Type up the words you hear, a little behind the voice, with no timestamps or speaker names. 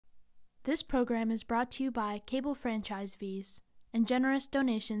This program is brought to you by cable franchise fees and generous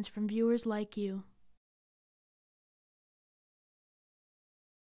donations from viewers like you.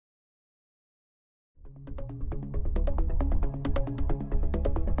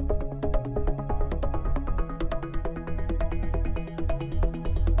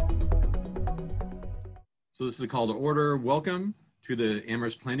 So this is a call to order. Welcome to the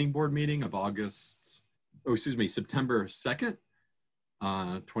Amherst Planning Board meeting of September 2nd,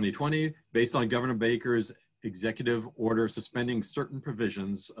 2020, based on Governor Baker's executive order suspending certain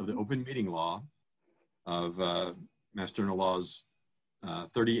provisions of the open meeting law of Mass General Laws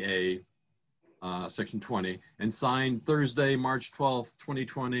 30A, Section 20, and signed Thursday, March 12th,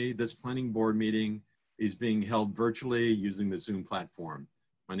 2020. This planning board meeting is being held virtually using the Zoom platform.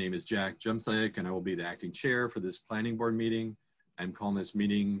 My name is Jack Jemsek, and I will be the acting chair for this planning board meeting. I'm calling this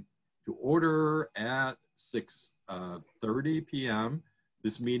meeting to order at 6:30 p.m.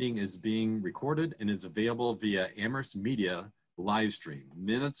 This meeting is being recorded and is available via Amherst Media live stream.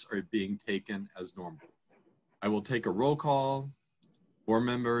 Minutes are being taken as normal. I will take a roll call. Board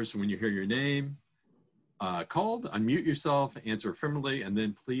members, when you hear your name called, unmute yourself, answer affirmatively, and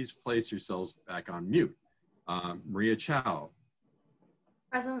then please place yourselves back on mute. Maria Chow.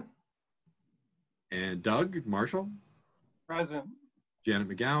 Present. And Doug Marshall. Present. Janet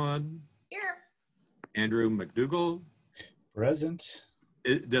McGowan. Here. Andrew McDougall. Present.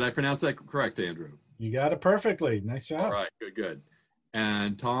 Did I pronounce that correct, Andrew? You got it perfectly. Nice job. All right, good.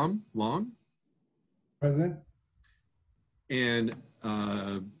 And Tom Long. Present. And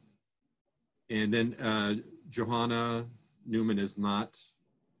then Johanna Newman is not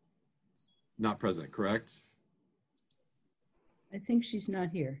present, correct? I think she's not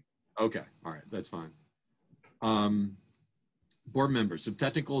here. Okay, all right, that's fine. Board members, if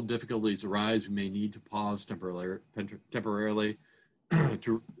technical difficulties arise, we may need to pause temporarily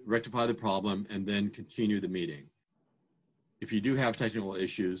to rectify the problem and then continue the meeting. If you do have technical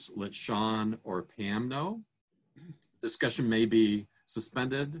issues, let Sean or Pam know. Discussion may be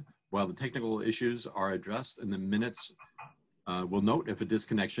suspended while the technical issues are addressed, and the minutes will note if a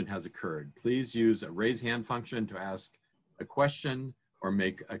disconnection has occurred. Please use a raise hand function to ask a question or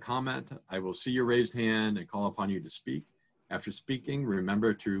make a comment. I will see your raised hand and call upon you to speak. After speaking,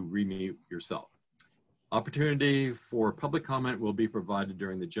 remember to remute yourself. Opportunity for public comment will be provided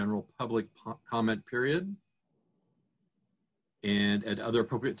during the general public comment period and at other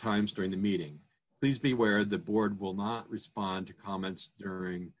appropriate times during the meeting. Please be aware the board will not respond to comments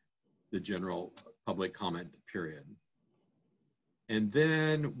during the general public comment period. And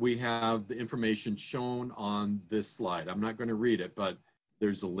then we have the information shown on this slide. I'm not going to read it, but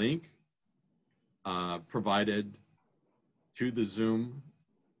there's a link provided to the Zoom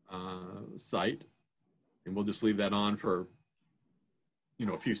site. And we'll just leave that on for,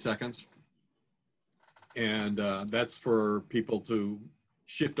 a few seconds. And that's for people to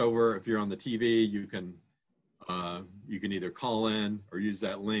shift over. If you're on the TV, you can either call in or use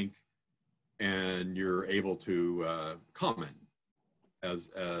that link, and you're able to comment as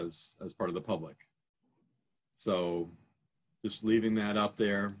part of the public. So just leaving that up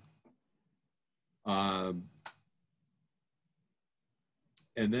there.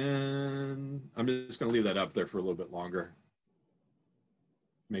 And then I'm just going to leave that up there for a little bit longer.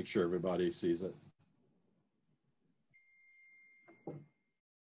 Make sure everybody sees it.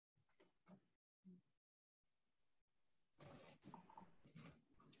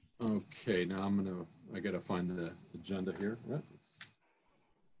 Okay, now I got to find the agenda here. Right.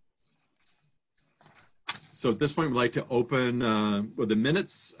 So at this point, we'd like to open with the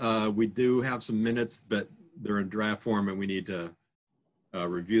minutes. We do have some minutes, but they're in draft form and we need to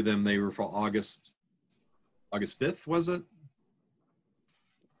review them. They were for August 5th, was it?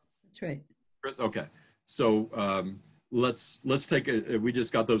 That's right. Okay, so let's take we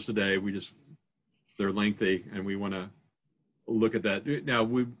just got those today. They're lengthy and we want to look at that. Now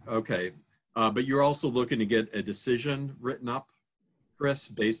but you're also looking to get a decision written up, Chris,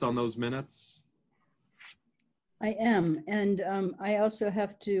 based on those minutes? I am, and I also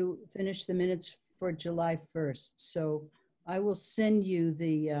have to finish the minutes for July 1st. So I will send you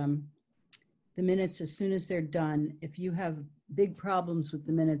the minutes as soon as they're done. If you have big problems with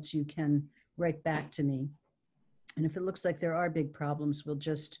the minutes, you can write back to me. And if it looks like there are big problems, we'll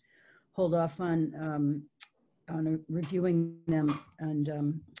just hold off on reviewing them,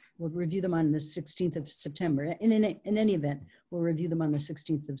 and we'll review them on the 16th of September. In any event, we'll review them on the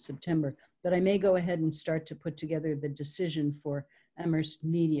 16th of September. But I may go ahead and start to put together the decision for Amherst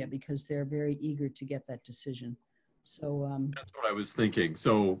Media because they're very eager to get that decision. So that's what I was thinking.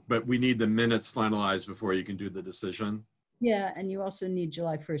 So, but we need the minutes finalized before you can do the decision. Yeah, and you also need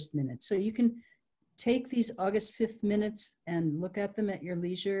July 1st minutes. So you can take these August 5th minutes and look at them at your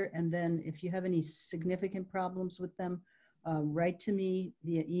leisure. And then if you have any significant problems with them, write to me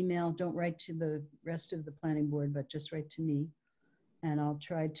via email. Don't write to the rest of the planning board, but just write to me. And I'll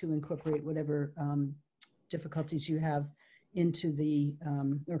try to incorporate whatever difficulties you have into the,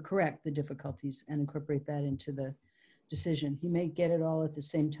 or correct the difficulties and incorporate that into the decision. You may get it all at the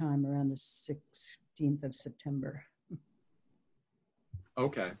same time around the 16th of September.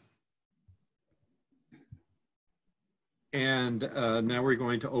 Okay. And now we're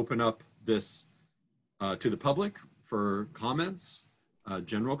going to open up this to the public for comments,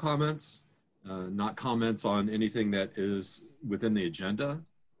 general comments, not comments on anything that is within the agenda.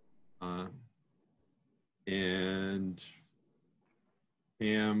 And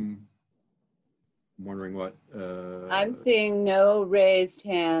Pam, I'm wondering what. I'm seeing no raised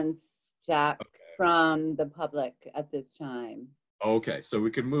hands, Jack, Okay. from the public at this time. Okay, so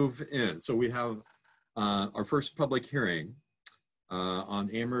we can move in. So we have our first public hearing on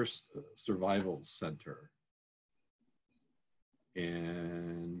Amherst Survival Center.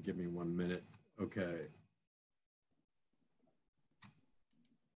 And give me 1 minute. Okay.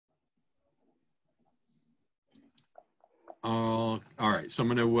 All right, so I'm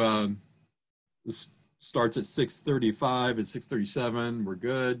going to, this starts at 6:35 and 6:37. We're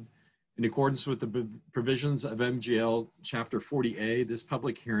good. In accordance with the provisions of MGL Chapter 40A, this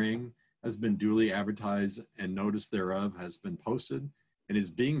public hearing has been duly advertised and notice thereof has been posted and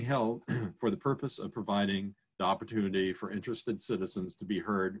is being held for the purpose of providing the opportunity for interested citizens to be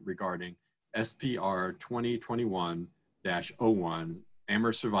heard regarding SPR 2021-01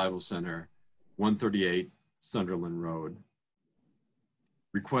 Amherst Survival Center, 138 Sunderland Road.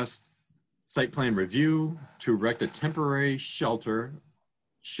 Request site plan review to erect a temporary shelter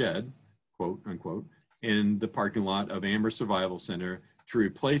shed, quote unquote, in the parking lot of Amherst Survival Center to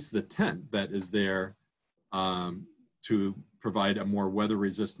replace the tent that is there to provide a more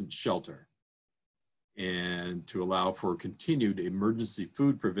weather-resistant shelter and to allow for continued emergency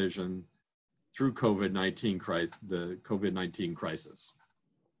food provision through the COVID-19 crisis.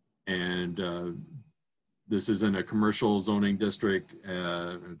 And this is in a commercial zoning district.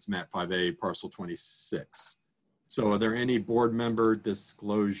 It's map 5A, parcel 26. So are there any board member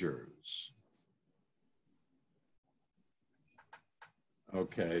disclosures?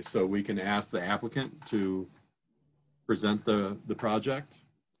 Okay, so we can ask the applicant to present the project.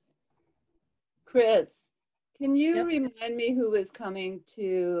 Chris, can you Yep. remind me who is coming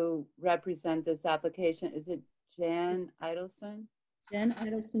to represent this application? Is it Jan Idelson? Jen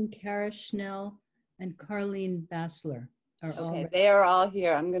Idelson, Kara Schnell, and Carlene Bassler are all. Okay, they are all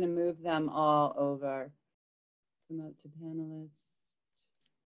here. I'm going to move them all over. Promote to panelists.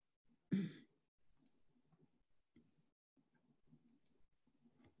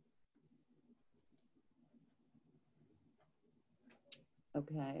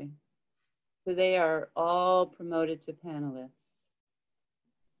 Okay, so they are all promoted to panelists.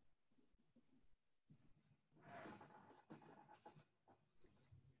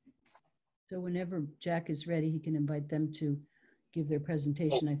 So whenever Jack is ready, he can invite them to give their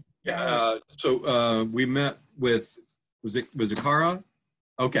presentation. Yeah, so we met with, was it Kara?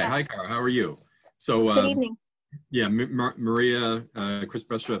 Okay, Yes. Hi Kara, how are you? So Good evening. yeah, Maria, Chris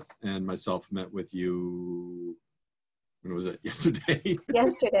Brestrup, and myself met with you, when was it, yesterday?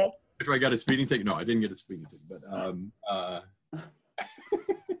 Yesterday. After I got a speeding ticket. No, I didn't get a speeding ticket, but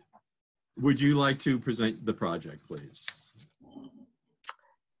would you like to present the project, please?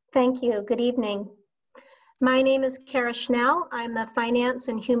 Thank you. Good evening. My name is Kara Schnell. I'm the Finance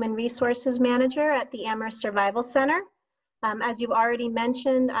and Human Resources Manager at the Amherst Survival Center. As you've already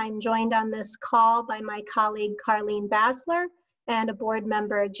mentioned, I'm joined on this call by my colleague Carlene Bassler and a board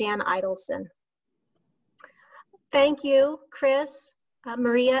member, Jan Idelson. Thank you, Chris,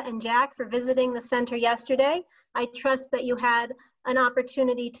 Maria, and Jack for visiting the center yesterday. I trust that you had an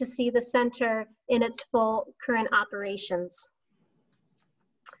opportunity to see the center in its full current operations.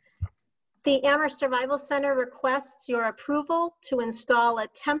 The Amherst Survival Center requests your approval to install a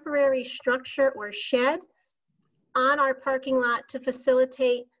temporary structure or shed on our parking lot to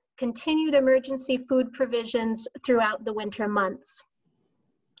facilitate continued emergency food provisions throughout the winter months.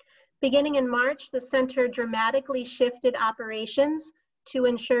 Beginning in March, the center dramatically shifted operations to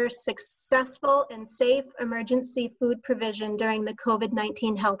ensure successful and safe emergency food provision during the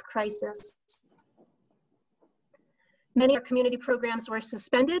COVID-19 health crisis. Many of our community programs were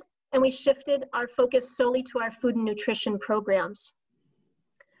suspended, and we shifted our focus solely to our food and nutrition programs.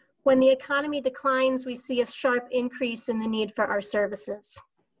 When the economy declines, we see a sharp increase in the need for our services.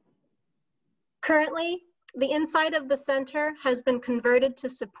 Currently, The inside of the center has been converted to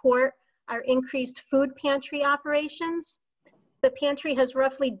support our increased food pantry operations. The pantry has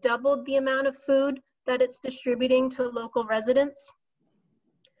roughly doubled the amount of food that it's distributing to local residents.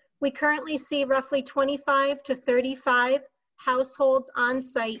 We currently see roughly 25 to 35 households on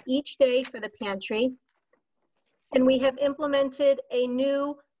site each day for the pantry. And we have implemented a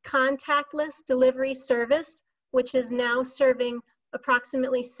new contactless delivery service, which is now serving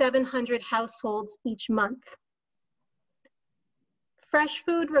approximately 700 households each month. Fresh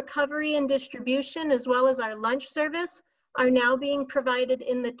food recovery and distribution, as well as our lunch service, are now being provided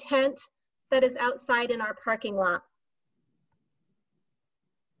in the tent that is outside in our parking lot.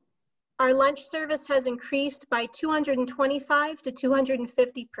 Our lunch service has increased by 225 to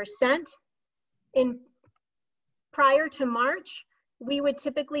 250%. Prior to March, we would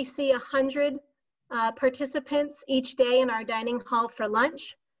typically see 100 participants each day in our dining hall for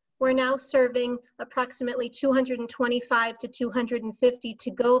lunch. We're now serving approximately 225 to 250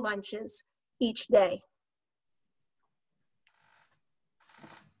 to-go lunches each day.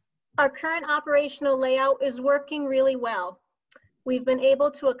 Our current operational layout is working really well. We've been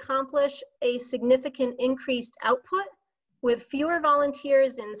able to accomplish a significant increased output with fewer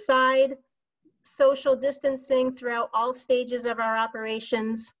volunteers inside, social distancing throughout all stages of our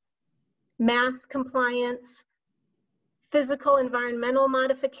operations, mask compliance, physical environmental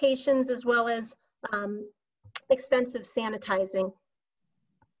modifications, as well as extensive sanitizing.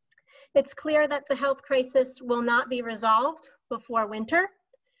 It's clear that the health crisis will not be resolved before winter.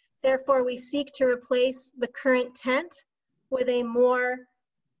 Therefore, we seek to replace the current tent with a more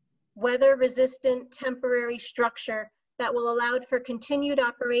weather-resistant temporary structure that will allow for continued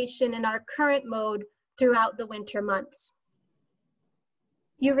operation in our current mode throughout the winter months.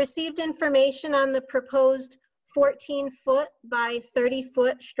 You received information on the proposed 14-foot by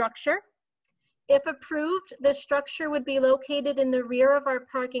 30-foot structure. If approved, the structure would be located in the rear of our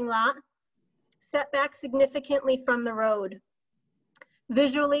parking lot, set back significantly from the road.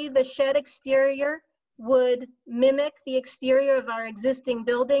 Visually, the shed exterior would mimic the exterior of our existing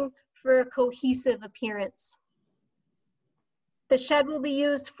building for a cohesive appearance. The shed will be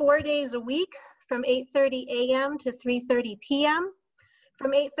used 4 days a week from 8:30 a.m. to 3:30 p.m.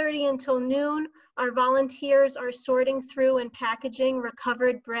 From 8:30 until noon, our volunteers are sorting through and packaging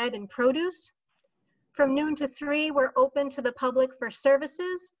recovered bread and produce. From noon to 3, we're open to the public for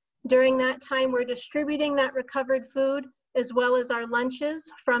services. During that time, we're distributing that recovered food as well as our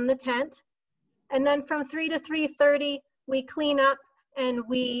lunches from the tent. And then from 3 to 3:30, we clean up and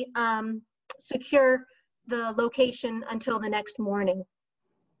we secure the location until the next morning.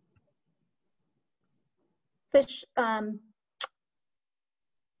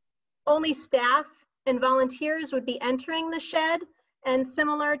 Only staff and volunteers would be entering the shed, and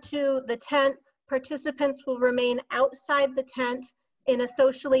similar to the tent, participants will remain outside the tent in a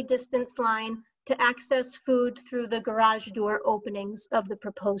socially distanced line to access food through the garage door openings of the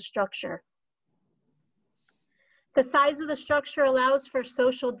proposed structure. The size of the structure allows for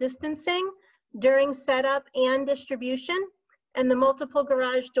social distancing during setup and distribution, and the multiple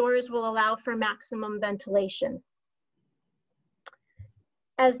garage doors will allow for maximum ventilation.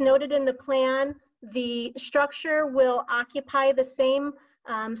 As noted in the plan, the structure will occupy the same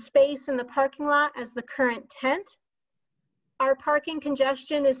space in the parking lot as the current tent. Our parking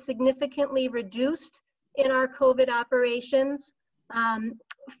congestion is significantly reduced in our COVID operations.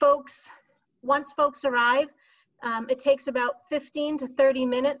 Once folks arrive, it takes about 15 to 30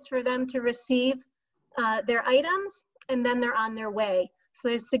 minutes for them to receive their items, and then they're on their way. So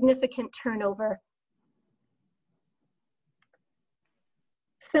there's significant turnover.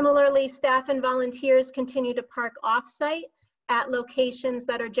 Similarly, staff and volunteers continue to park off-site at locations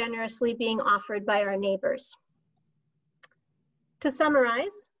that are generously being offered by our neighbors. To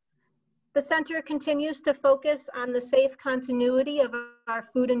summarize, the center continues to focus on the safe continuity of our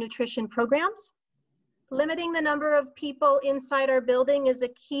food and nutrition programs. Limiting the number of people inside our building is a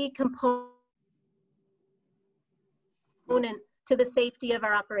key component to the safety of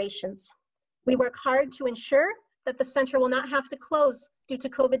our operations. We work hard to ensure that the center will not have to close due to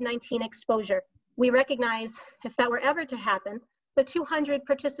COVID-19 exposure. We recognize if that were ever to happen, the 200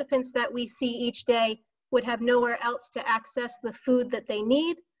 participants that we see each day would have nowhere else to access the food that they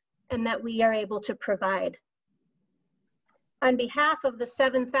need and that we are able to provide. On behalf of the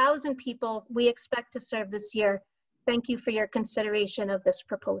 7,000 people we expect to serve this year, thank you for your consideration of this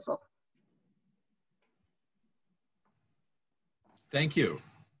proposal. Thank you.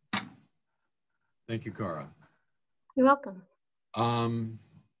 Thank you, Cara. You're welcome.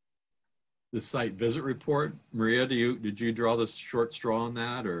 The site visit report, Maria, did you draw the short straw on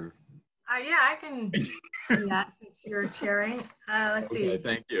that, or? Yeah, I can do that since you're chairing. Let's see. Okay,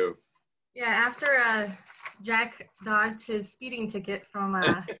 thank you. Yeah, after Jack dodged his speeding ticket from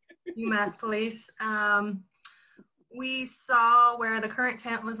UMass Police, we saw where the current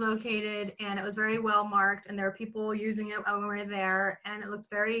tent was located, and it was very well marked, and there were people using it when we were there, and it looked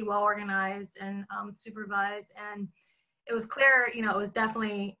very well organized and supervised, and it was clear, you know, it was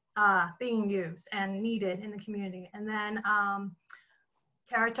definitely being used and needed in the community. And then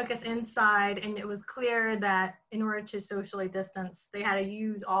Tara took us inside, and it was clear that in order to socially distance, they had to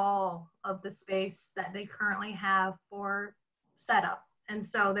use all of the space that they currently have for setup. And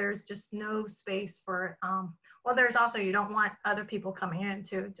so there's just no space for, well, there's also, you don't want other people coming in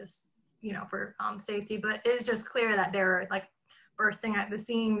too, just, you know, for safety, but it's just clear that they're like bursting at the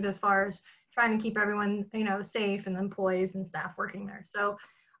seams as far as trying to keep everyone, you know, safe, and employees and staff working there. So,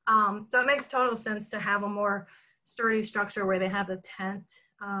 so it makes total sense to have a more sturdy structure where they have a tent.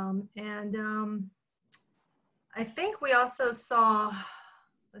 I think we also saw,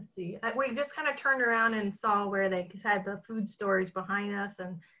 let's see, we just kind of turned around and saw where they had the food storage behind us,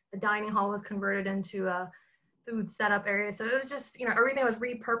 and the dining hall was converted into a food setup area. So it was just, you know, everything was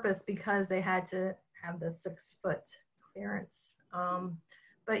repurposed because they had to have the 6-foot clearance.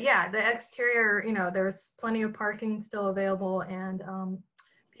 But yeah, the exterior, you know, there's plenty of parking still available, and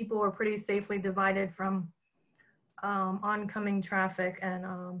people were pretty safely divided from oncoming traffic, and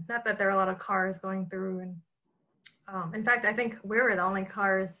not that there are a lot of cars going through. And in fact, I think we were the only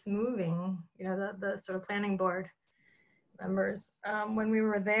cars moving, you know, the sort of planning board members when we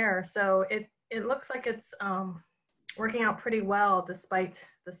were there. So it looks like it's working out pretty well despite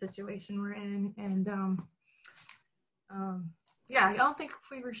the situation we're in. And yeah, I don't think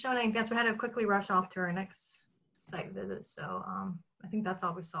we were shown anything. We had to quickly rush off to our next site visit. So I think that's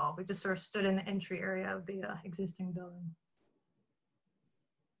all we saw. We just sort of stood in the entry area of the existing building.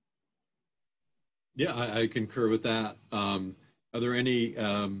 Yeah, I concur with that. Are there any,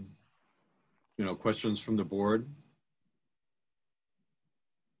 you know, questions from the board?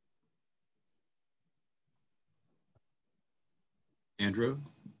 Andrew?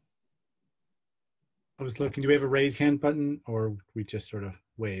 I was looking, do we have a raise hand button, or we just sort of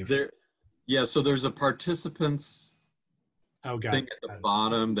wave? There, yeah, so there's a participants thing at the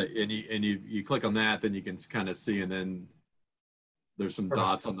bottom that, and you click on that, then you can kind of see, and then there's some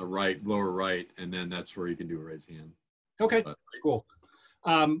dots on the right, lower right, and then that's where you can do a raise hand. Okay, cool.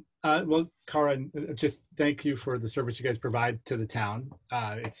 Well, Cara, just thank you for the service you guys provide to the town.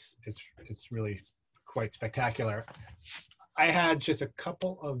 It's really quite spectacular. I had just a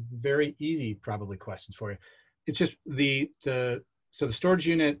couple of very easy, probably, questions for you. It's just so the storage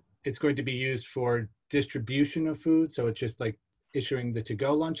unit, it's going to be used for distribution of food. So it's just like issuing the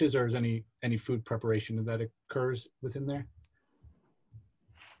to-go lunches, or is any food preparation that occurs within there?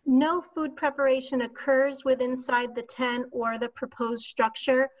 No food preparation occurs inside the tent or the proposed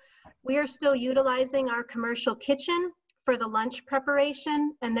structure. We are still utilizing our commercial kitchen for the lunch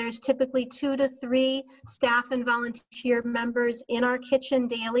preparation, and there's typically 2 to 3 staff and volunteer members in our kitchen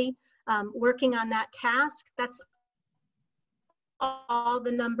daily working on that task. That's all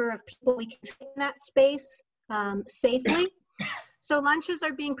the number of people we can fit in that space safely. So lunches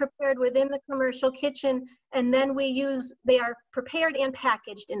are being prepared within the commercial kitchen, and then they are prepared and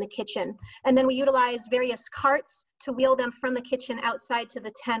packaged in the kitchen. And then we utilize various carts to wheel them from the kitchen outside to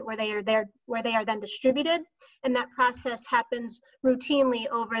the tent where they are then distributed. And that process happens routinely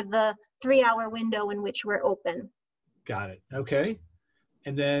over the 3-hour window in which we're open. Got it. Okay.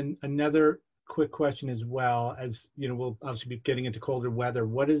 And then another quick question as well, as you know, we'll obviously be getting into colder weather.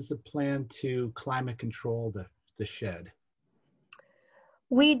 What is the plan to climate control the shed?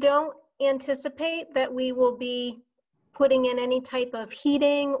 We don't anticipate that we will be putting in any type of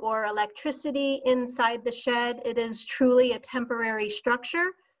heating or electricity inside the shed. It is truly a temporary structure.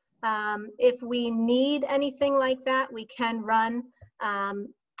 If we need anything like that, we can run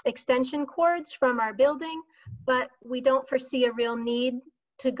extension cords from our building, but we don't foresee a real need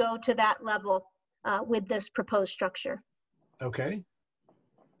to go to that level with this proposed structure. Okay.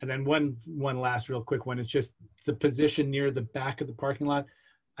 And then one last real quick one is just the position near the back of the parking lot.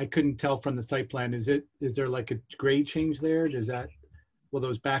 I couldn't tell from the site plan. Is there like a grade change there? Will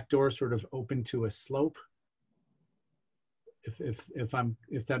those back doors sort of open to a slope?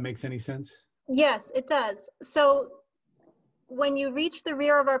 If that makes any sense? Yes, it does. So when you reach the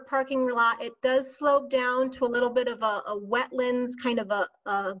rear of our parking lot, it does slope down to a little bit of a wetlands, kind of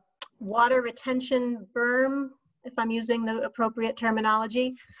a water retention berm, if I'm using the appropriate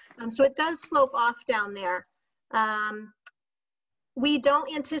terminology. So it does slope off down there. We don't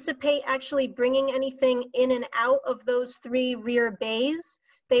anticipate actually bringing anything in and out of those 3 rear bays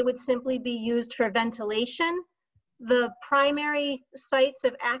They would simply be used for ventilation. The primary sites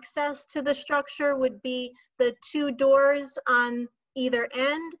of access to the structure would be the 2 doors on either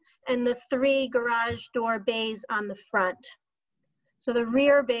end and the 3 garage door bays on the front. So the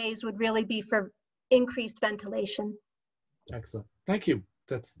rear bays would really be for increased ventilation. Excellent. Thank you.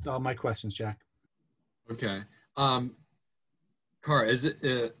 That's all my questions, Jack. Okay. Cara, is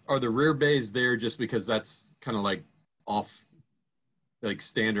it are the rear bays there just because that's kind of like off, like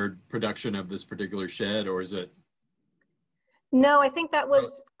standard production of this particular shed, or is it? No, I think that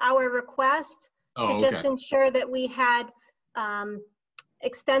was our request to just okay. ensure that we had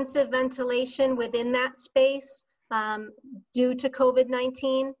extensive ventilation within that space due to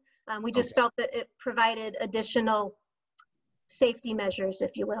COVID-19. We just felt that it provided additional safety measures,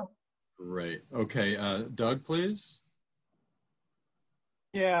 if you will. Right. Okay. Doug, please.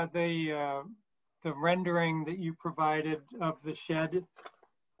 Yeah, the rendering that you provided of the shed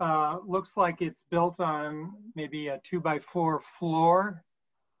looks like it's built on maybe a 2x4 floor.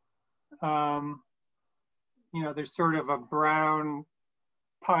 You know, there's sort of a brown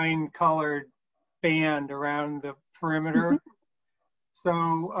pine colored band around the perimeter.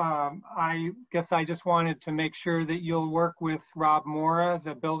 So I guess I just wanted to make sure that you'll work with Rob Mora,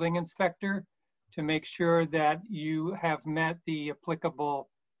 the building inspector, to make sure that you have met the applicable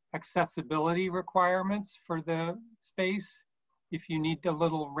accessibility requirements for the space. If you need a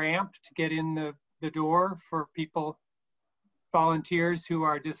little ramp to get in the door for people, volunteers who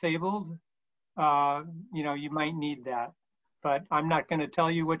are disabled, you know, you might need that. But I'm not going to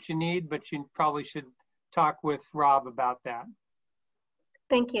tell you what you need, but you probably should talk with Rob about that.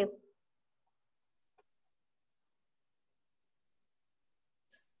 Thank you.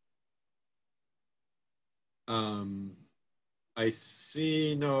 I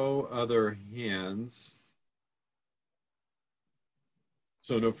see no other hands.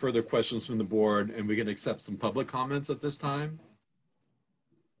 So no further questions from the board, and we can accept some public comments at this time,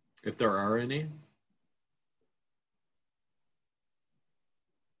 if there are any.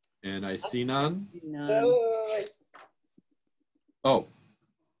 And I see none. None. Oh,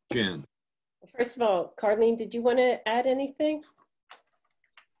 Jan. First of all, Carlene, did you want to add anything?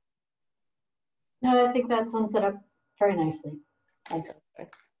 No, I think that sums it up very nicely. Thanks. Okay.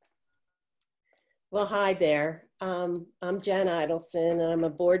 Well, hi there. I'm Jen Idelson, and I'm a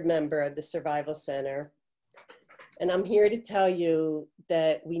board member of the Survival Center. And I'm here to tell you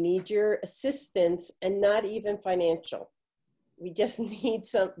that we need your assistance, and not even financial. We just need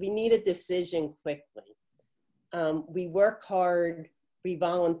we need a decision quickly. We work hard, we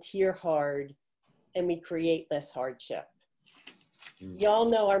volunteer hard, and we create less hardship. Y'all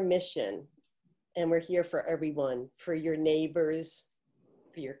know our mission, and we're here for everyone, for your neighbors,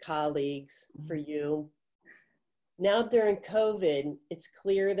 for your colleagues, for you. Now during COVID, it's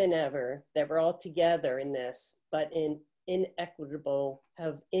clearer than ever that we're all together in this, but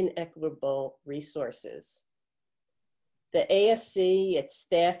have inequitable resources. The ASC, its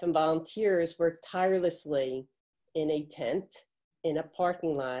staff and volunteers worked tirelessly in a tent, in a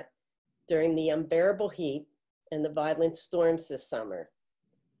parking lot, during the unbearable heat and the violent storms this summer.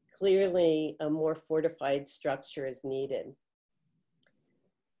 Clearly, a more fortified structure is needed.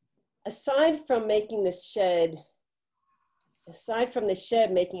 Aside from the shed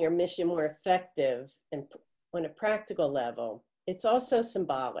making our mission more effective and on a practical level, it's also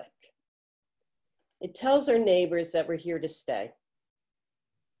symbolic. It tells our neighbors that we're here to stay.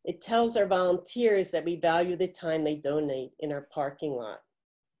 It tells our volunteers that we value the time they donate in our parking lot.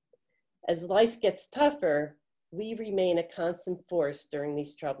 As life gets tougher, we remain a constant force during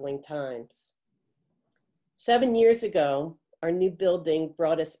these troubling times. 7 years ago, our new building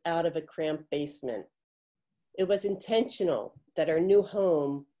brought us out of a cramped basement. It was intentional that our new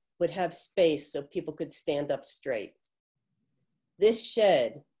home would have space so people could stand up straight. This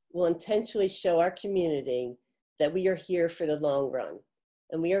shed will intentionally show our community that we are here for the long run,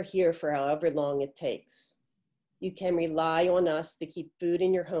 and we are here for however long it takes. You can rely on us to keep food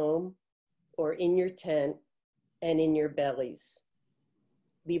in your home or in your tent and in your bellies.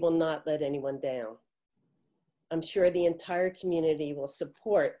 We will not let anyone down. I'm sure the entire community will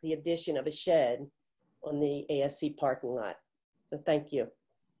support the addition of a shed on the ASC parking lot. So thank you.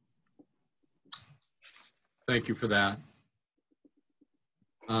 Thank you for that.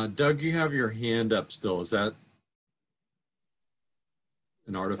 Doug, you have your hand up still. Is that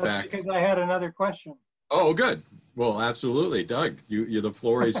an artifact? That's because I had another question. Oh, good. Well, absolutely. Doug, the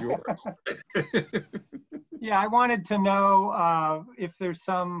floor is yours. Yeah, I wanted to know if there's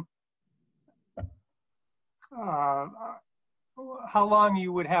some, how long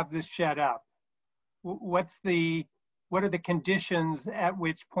you would have this shed up. What's the what are the conditions at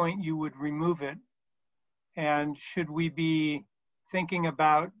which point you would remove it? And should we be thinking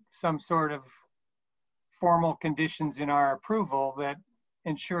about some sort of formal conditions in our approval that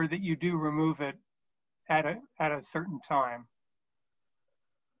ensure that you do remove it at a certain time?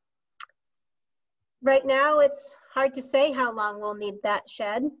 Right now, it's hard to say how long we'll need that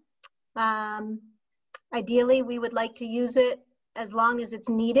shed. Ideally, we would like to use it as long as it's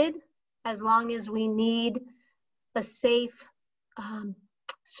needed, as long as we need a safe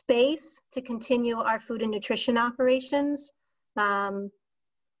space to continue our food and nutrition operations.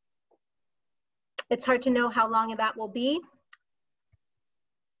 It's hard to know how long that will be,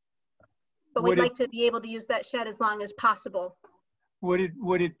 but we'd like to be able to use that shed as long as possible. Would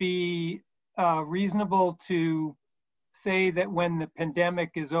it be reasonable to say that when the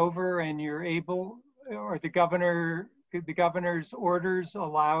pandemic is over and you're able, or the governor's orders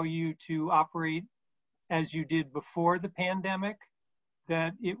allow you to operate as you did before the pandemic,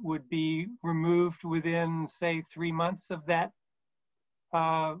 that it would be removed within, say, 3 months of that,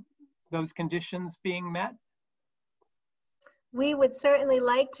 those conditions being met? We would certainly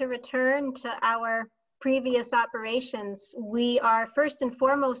like to return to our previous operations. We are first and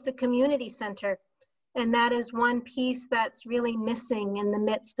foremost a community center, and that is one piece that's really missing in the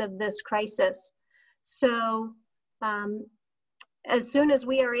midst of this crisis. So as soon as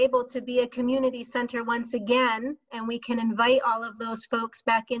we are able to be a community center once again, and we can invite all of those folks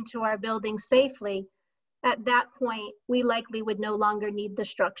back into our building safely, at that point, we likely would no longer need the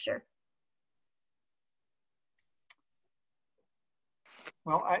structure.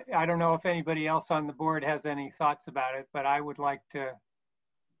 Well, I don't know if anybody else on the board has any thoughts about it, but I would like to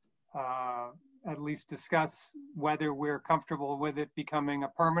at least discuss whether we're comfortable with it becoming a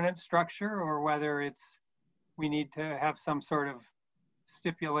permanent structure, or whether we need to have some sort of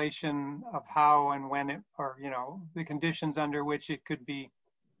stipulation of how and when it, or the conditions under which it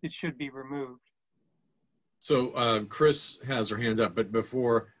should be removed. So Chris has her hand up, but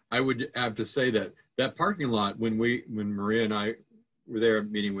before, I would have to say that that parking lot, when Maria and I were there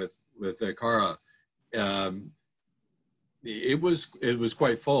meeting with Cara, it was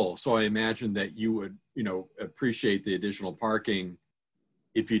quite full. So I imagine that you would appreciate the additional parking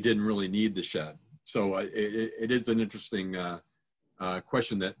if you didn't really need the shed. So it is an interesting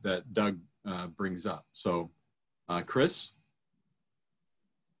question that Doug brings up. So Chris?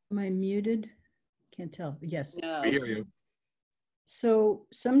 Am I muted? Can't tell. Yes. No. We hear you. So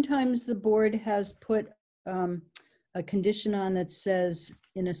sometimes the board has put a condition on that says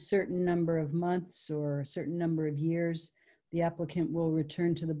in a certain number of months or a certain number of years, the applicant will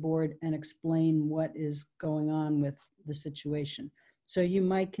return to the board and explain what is going on with the situation. So you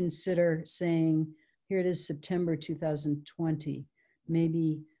might consider saying, here it is September 2020.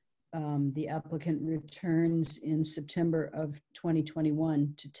 Maybe the applicant returns in September of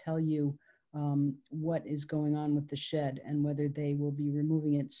 2021 to tell you what is going on with the shed and whether they will be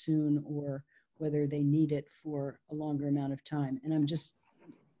removing it soon or whether they need it for a longer amount of time. And I'm just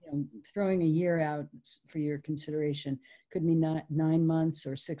throwing a year out for your consideration. Could be 9 months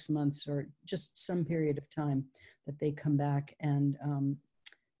or 6 months or just some period of time that they come back and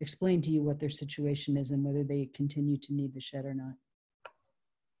explain to you what their situation is and whether they continue to need the shed or not.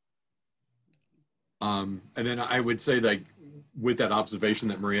 And then I would say, like, with that observation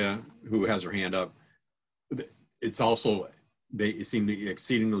that Maria, who has her hand up, it's also, they seem to be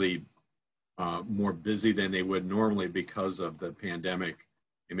exceedingly more busy than they would normally because of the pandemic.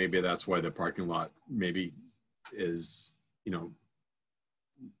 And maybe that's why the parking lot maybe is,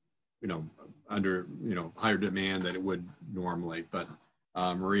 under, higher demand than it would normally. But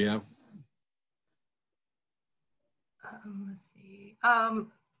Maria? Let's see.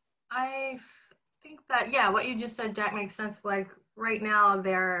 I think that, yeah, what you just said, Jack, makes sense. Like right now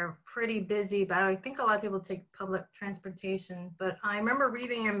they're pretty busy, but I think a lot of people take public transportation. But I remember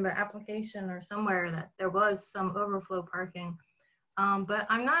reading in the application or somewhere that there was some overflow parking. But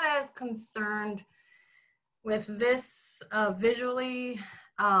I'm not as concerned with this visually.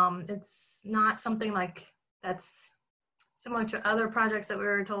 It's not something like that's similar to other projects that we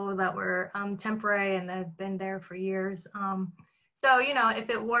were told that were temporary and that have been there for years. So, if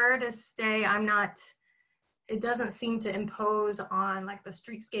it were to stay, it doesn't seem to impose on like the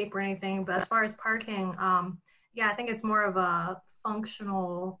streetscape or anything, but as far as parking, yeah, I think it's more of a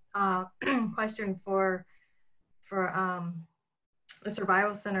functional question for the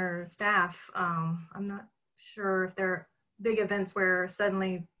survival center staff. I'm not sure if there are big events where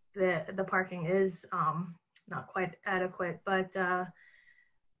suddenly the parking is not quite adequate, but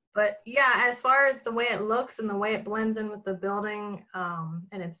But yeah, as far as the way it looks and the way it blends in with the building,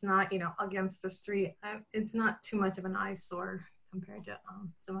 and it's not, against the street, it's not too much of an eyesore compared to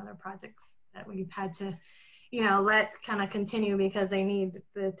some other projects that we've had to, let kind of continue because they need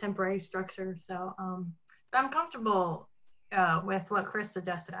the temporary structure. So I'm comfortable with what Chris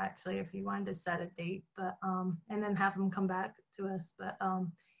suggested, actually, if you wanted to set a date, but and then have them come back to us. But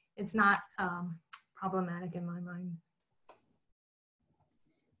it's not problematic in my mind.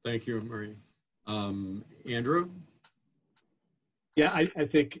 Thank you, Marie. Andrew? Yeah, I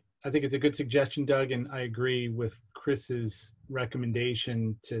think it's a good suggestion, Doug, and I agree with Chris's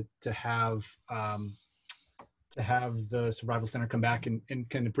recommendation to have the Survival Center come back and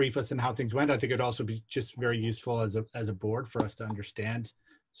kind of brief us on how things went. I think it'd also be just very useful as a board for us to understand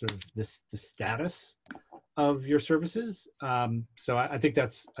sort of the status of your services. So I think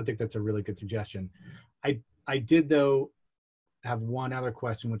that's a really good suggestion. I did, though, have one other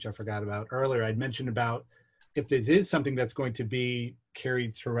question, which I forgot about earlier. I'd mentioned about if this is something that's going to be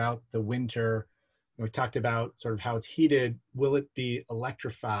carried throughout the winter. We talked about sort of how it's heated. Will it be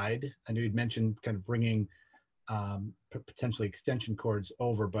electrified? I know you'd mentioned kind of bringing potentially extension cords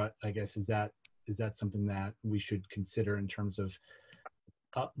over, but I guess is that something that we should consider in terms of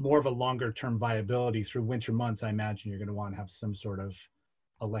more of a longer term viability through winter months? I imagine you're going to want to have some sort of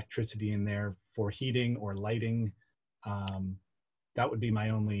electricity in there for heating or lighting. That would be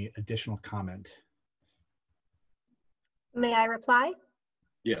my only additional comment. May I reply?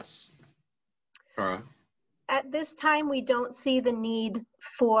 Yes. Cara? At this time, we don't see the need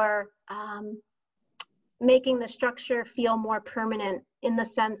for making the structure feel more permanent in the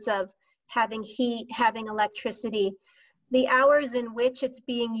sense of having heat, having electricity. The hours in which it's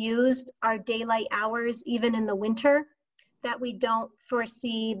being used are daylight hours, even in the winter, that we don't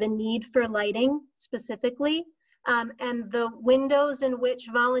foresee the need for lighting specifically. And the windows in which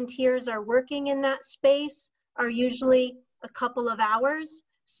volunteers are working in that space are usually a couple of hours.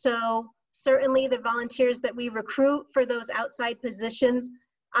 So certainly the volunteers that we recruit for those outside positions,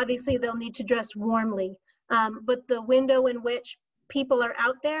 obviously they'll need to dress warmly. But the window in which people are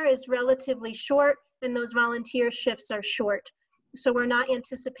out there is relatively short, and those volunteer shifts are short. So we're not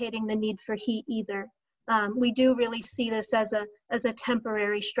anticipating the need for heat either. We do really see this as a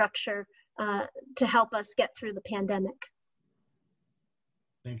temporary structure to help us get through the pandemic.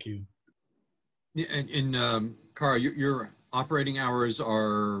 Thank you. Yeah, and Cara, your operating hours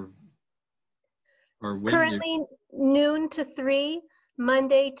are when? Currently noon to 3,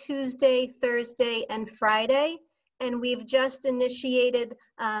 Monday, Tuesday, Thursday, and Friday. And we've just initiated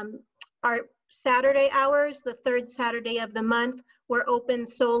our Saturday hours, the third Saturday of the month. We're open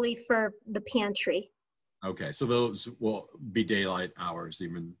solely for the pantry. Okay, so those will be daylight hours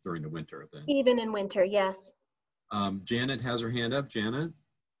even during the winter then? Even in winter, yes. Janet has her hand up. Janet?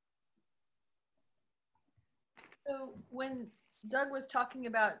 So when Doug was talking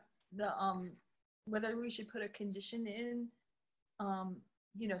about the whether we should put a condition in,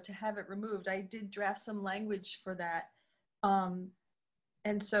 to have it removed, I did draft some language for that.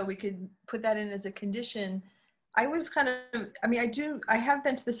 And so we could put that in as a condition. I was kind of, I have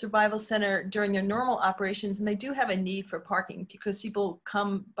been to the Survival Center during their normal operations, and they do have a need for parking because people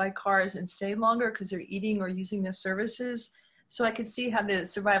come by cars and stay longer because they're eating or using their services. So I could see how the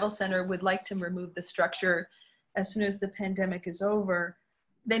Survival Center would like to remove the structure as soon as the pandemic is over.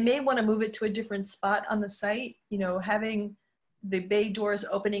 They may want to move it to a different spot on the site. Having the bay doors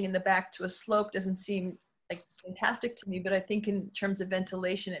opening in the back to a slope doesn't seem like fantastic to me, but I think in terms of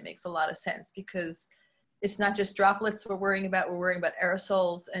ventilation, it makes a lot of sense because it's not just droplets we're worrying about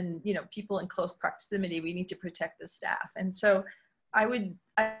aerosols and, people in close proximity. We need to protect the staff. And so I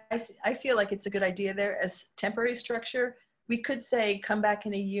feel like it's a good idea there as temporary structure. We could say, come back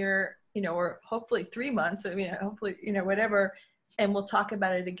in a year, or hopefully 3 months, hopefully, whatever, and we'll talk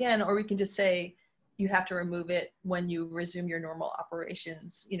about it again. Or we can just say, you have to remove it when you resume your normal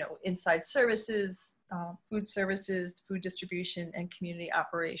operations, inside services, food services, food distribution, and community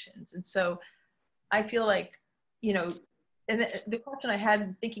operations. And so I feel like, and the question I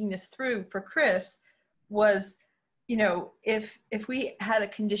had thinking this through for Chris was, if we had a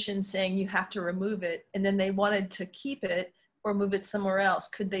condition saying you have to remove it and then they wanted to keep it or move it somewhere else,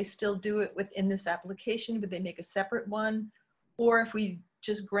 could they still do it within this application? Would they make a separate one? Or if we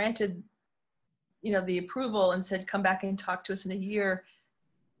just granted, the approval and said, come back and talk to us in a year,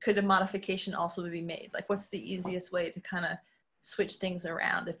 could a modification also be made? Like, what's the easiest way to kind of switch things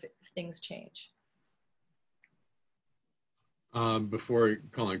around if things change? Before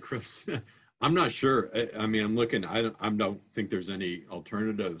calling Chris, I'm not sure. I'm looking, I don't think there's any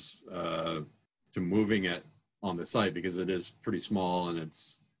alternatives to moving it on the site because it is pretty small and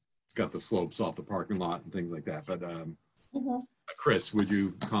it's it's got the slopes off the parking lot and things like that. But Chris, would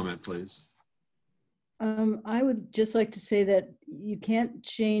you comment, please? I would just like to say that you can't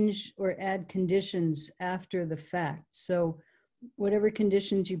change or add conditions after the fact. So whatever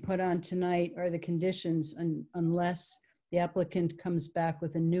conditions you put on tonight are the conditions unless the applicant comes back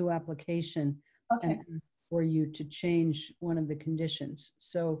with a new application and asks for you to change one of the conditions.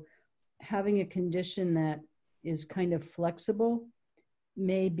 So having a condition that is kind of flexible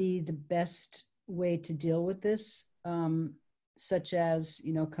may be the best way to deal with this. Such as,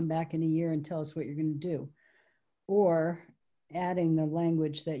 you know, come back in a year and tell us what you're going to do. Or adding the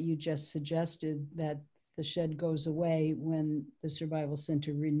language that you just suggested, that the shed goes away when the Survival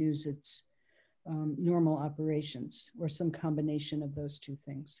Center renews its normal operations, or some combination of those two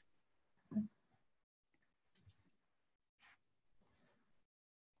things.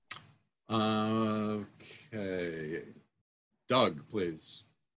 Okay. Doug, please.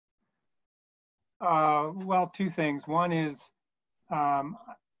 Well, two things. One is,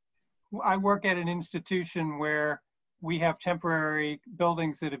 I work at an institution where we have temporary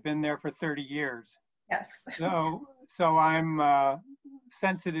buildings that have been there for 30 years. Yes. So I'm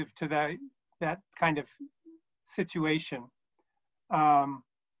sensitive to that kind of situation.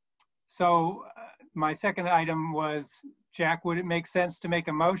 So my second item was, Jack, would it make sense to make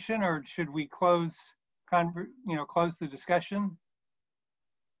a motion, or should we close the discussion?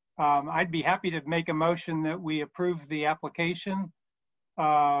 I'd be happy to make a motion that we approve the application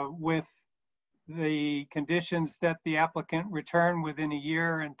with the conditions that the applicant return within a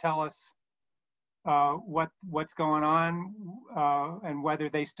year and tell us what's going on and whether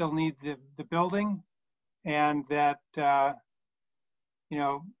they still need the building, and that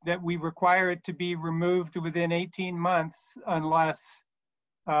that we require it to be removed within 18 months unless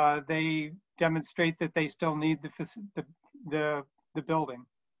they demonstrate that they still need the building.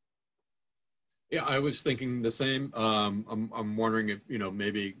 Yeah, I was thinking the same. I'm wondering if,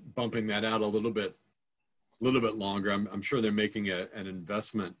 maybe bumping that out a little bit longer. I'm sure they're making an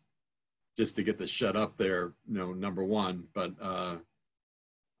investment just to get the shed up there, number one, but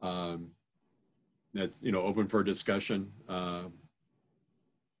that's, open for discussion.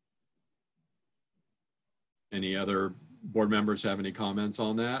 Any other board members have any comments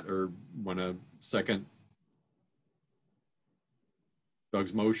on that, or want to second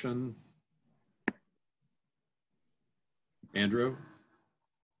Doug's motion? Andrew?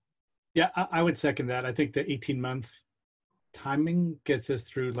 Yeah, I would second that. I think the 18-month timing gets us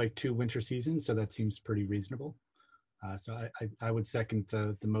through like 2 winter seasons, so that seems pretty reasonable. So I would second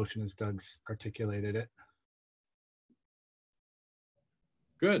the motion as Doug's articulated it.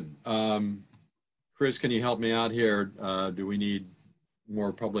 Good. Chris, can you help me out here? Do we need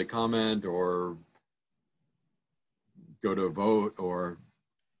more public comment, or go to a vote, or?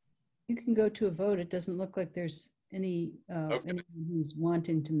 You can go to a vote. It doesn't look like there's anyone who's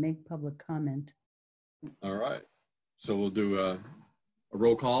wanting to make public comment. All right. So we'll do a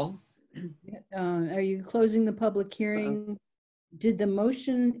roll call. Are you closing the public hearing? Did the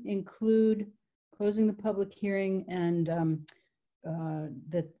motion include closing the public hearing and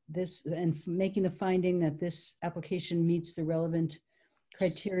making the finding that this application meets the relevant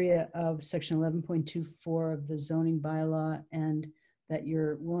criteria of section 11.24 of the zoning bylaw, and that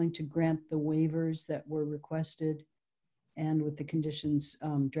you're willing to grant the waivers that were requested and with the conditions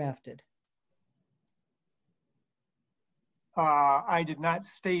drafted? I did not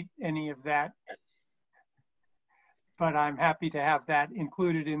state any of that, but I'm happy to have that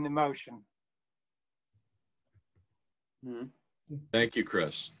included in the motion. Thank you,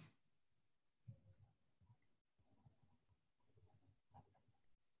 Chris.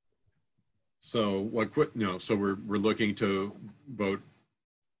 So so we're looking to vote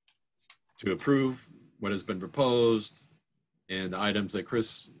to approve what has been proposed and the items that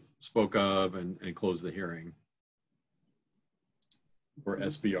Chris spoke of, and close the hearing for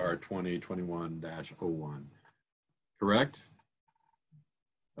SBR 2021-01. Correct?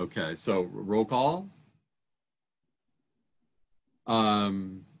 Okay, so roll call.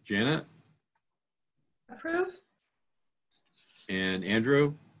 Janet? Approve. And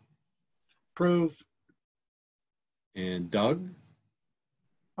Andrew? Approve. And Doug?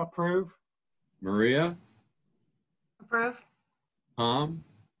 Approve. Maria? Approve. Tom?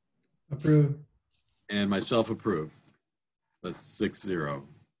 Approve. And myself approve. That's 6-0.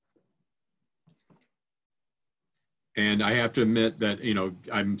 And I have to admit that,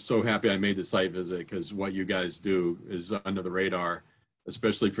 I'm so happy I made the site visit, because what you guys do is under the radar,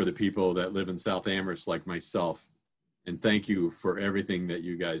 especially for the people that live in South Amherst like myself. And thank you for everything that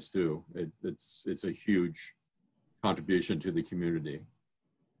you guys do. It's a huge contribution to the community.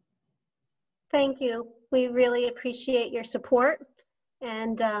 Thank you. We really appreciate your support,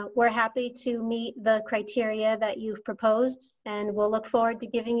 and we're happy to meet the criteria that you've proposed, and we'll look forward to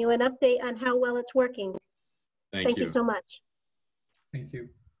giving you an update on how well it's working. Thank you so much. Thank you.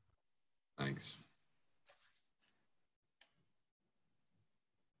 Thanks.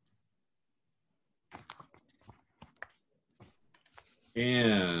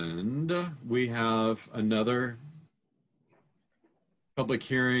 And we have another public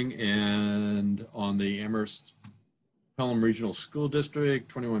hearing and on the Amherst Pelham Regional School District,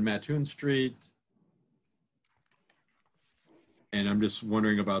 21 Mattoon Street. And I'm just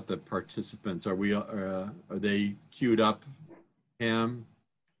wondering about the participants. Are they queued up, Pam?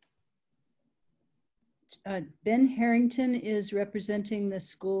 Ben Harrington is representing the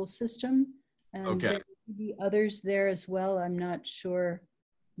school system, and Okay. there will be others there as well. I'm not sure.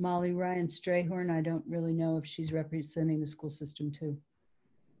 Molly Ryan Strayhorn, I don't really know if she's representing the school system too.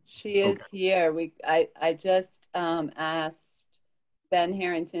 She is here. I just asked Ben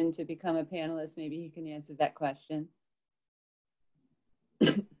Harrington to become a panelist. Maybe he can answer that question.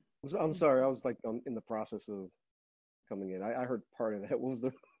 I'm sorry, I was like in the process of coming in. I heard part of that.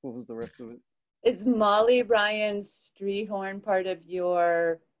 What was the rest of it? Is Molly Ryan Strayhorn part of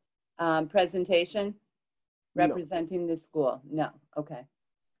your presentation representing the school? No. Okay.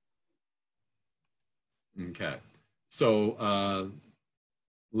 Okay. So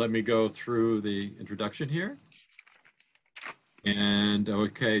let me go through the introduction here. And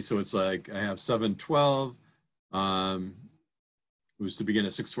okay, so it's like I have 7:12. It was to begin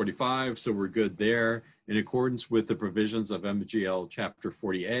at 6:45, so we're good there. In accordance with the provisions of MGL Chapter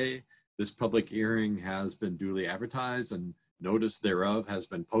 40A, this public hearing has been duly advertised and notice thereof has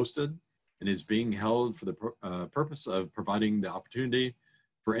been posted and is being held for the purpose of providing the opportunity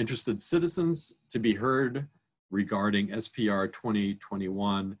for interested citizens to be heard regarding SPR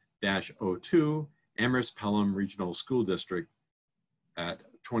 2021-02, Amherst Pelham Regional School District at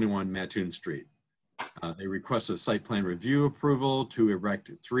 21 Mattoon Street. They request a site plan review approval to erect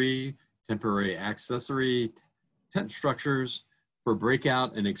 3 temporary accessory tent structures for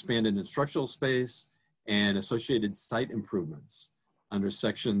breakout and expanded instructional space and associated site improvements under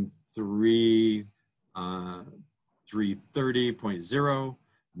section 330.0,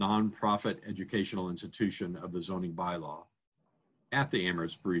 nonprofit educational institution of the zoning bylaw at the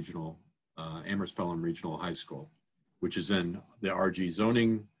Amherst Pelham Regional High School, which is in the RG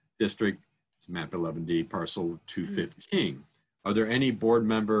zoning district. It's map 11D, parcel 215. Are there any board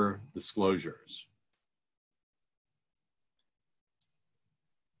member disclosures?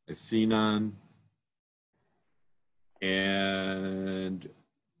 I see none. And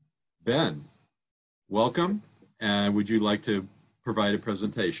Ben, welcome. And would you like to provide a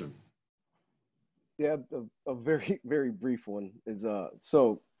presentation? Yeah, a very, very brief one is,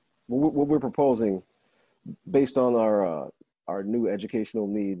 so what we're proposing based on our new educational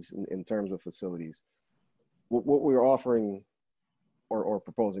needs in terms of facilities, what we're offering or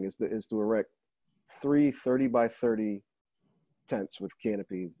proposing is to erect 3 30 by 30 tents with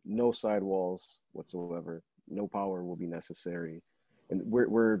canopy, no sidewalls whatsoever, no power will be necessary. And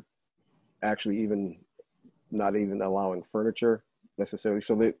we're actually not even allowing furniture necessarily.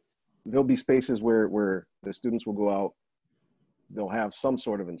 So there'll be spaces where the students will go out, they'll have some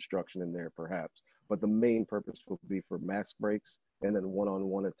sort of instruction in there perhaps, but the main purpose will be for mask breaks and then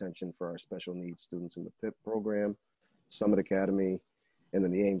one-on-one attention for our special needs students in the PIP program, Summit Academy, and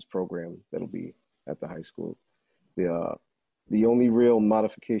then the Ames program that'll be at the high school. The only real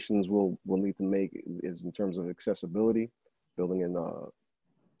modifications we'll need to make is in terms of accessibility, building in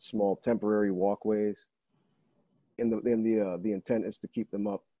small temporary walkways. And the intent is to keep them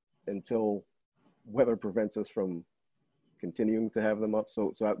up until weather prevents us from continuing to have them up.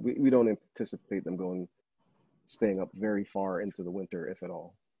 So we don't anticipate them staying up very far into the winter, if at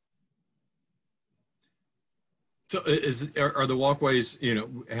all. So are the walkways,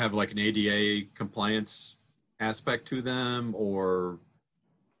 have like an ADA compliance aspect to them, or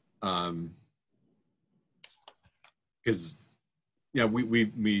because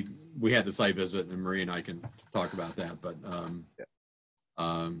we had the site visit and Marie and I can talk about that, but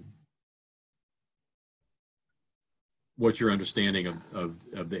what's your understanding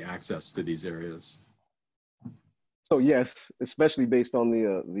of the access to these areas? So yes, especially based on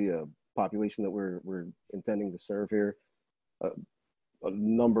the population that we're intending to serve here, a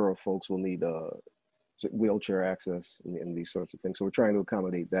number of folks will need wheelchair access and these sorts of things. So we're trying to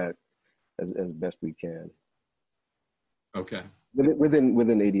accommodate that as best we can. Okay.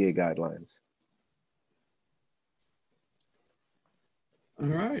 Within ADA guidelines. All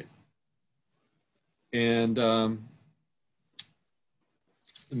right. And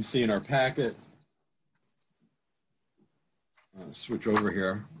let me see in our packet. Switch over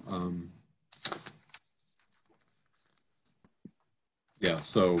here. Yeah,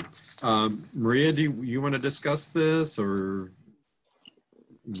 so Maria, do you want to discuss this, or?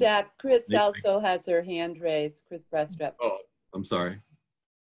 Jack, Chris also has her hand raised. Chris Brestrup. Oh, I'm sorry.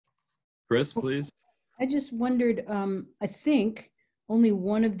 Chris, please. I just wondered, I think only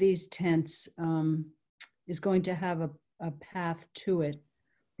one of these tents is going to have a path to it.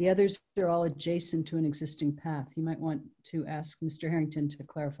 The others are all adjacent to an existing path. You might want to ask Mr. Harrington to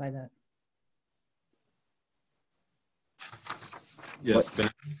clarify that. Yes, Ben.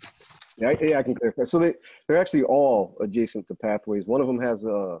 Yeah, I can clarify. So they're actually all adjacent to pathways. One of them has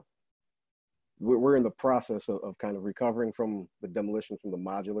we're in the process of kind of recovering from the demolition from the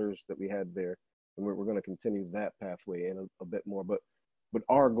modulars that we had there. And we're going to continue that pathway in a bit more. But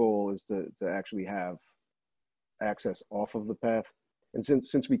our goal is to actually have access off of the path. And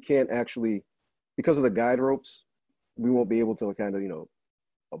since we can't actually, because of the guide ropes, we won't be able to kind of,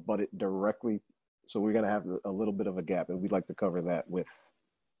 abut it directly. So we're going to have a little bit of a gap, and we'd like to cover that with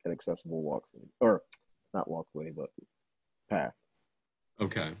an accessible walkway, or not walkway, but path.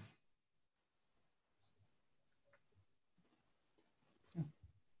 Okay.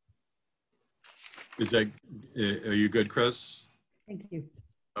 Is that, are you good, Chris? Thank you.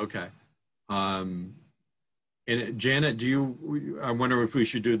 Okay. And Janet, I wonder if we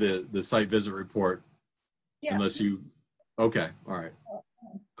should do the site visit report? Yeah. Unless you, okay, all right.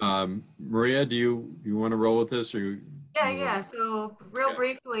 Maria, do you want to roll with this, or? Yeah. So real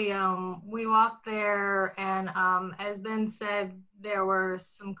briefly, we walked there, and as Ben said, there were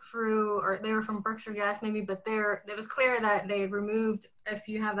some crew, or they were from Berkshire Gas maybe, but it was clear that they had removed, if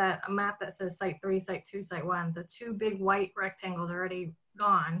you have a map that says Site 3, Site 2, Site 1, the two big white rectangles are already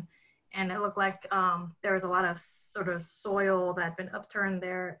gone. And it looked like there was a lot of sort of soil that had been upturned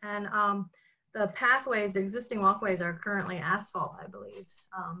there. And the pathways, the existing walkways are currently asphalt, I believe.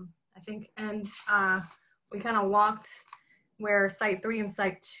 I think, and we kind of walked where Site 3 and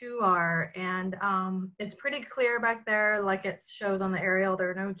Site 2 are, and it's pretty clear back there, like it shows on the aerial.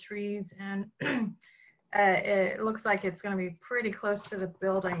 There are no trees, and it looks like it's going to be pretty close to the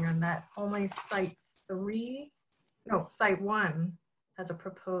building, and that only Site 1 has a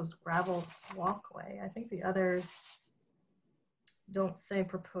proposed gravel walkway. I think the others don't say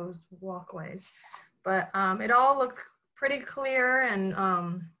proposed walkways, but it all looked pretty clear, and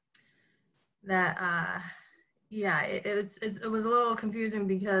it was a little confusing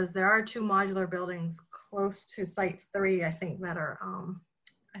because there are two modular buildings close to Site 3, I think, that are,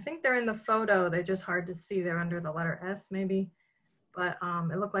 I think they're in the photo. They're just hard to see. They're under the letter S maybe, but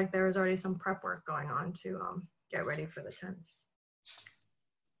it looked like there was already some prep work going on to get ready for the tents.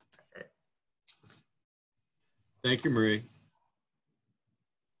 That's it. Thank you, Marie.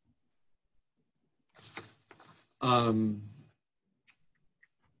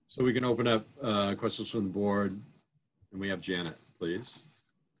 So we can open up questions from the board, and we have Janet, please.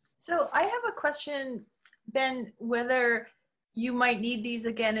 So I have a question, Ben, whether you might need these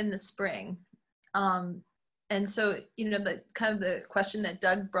again in the spring. And so, the kind of the question that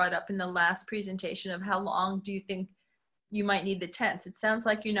Doug brought up in the last presentation of how long do you think you might need the tents? It sounds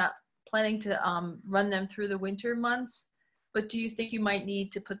like you're not planning to run them through the winter months, but do you think you might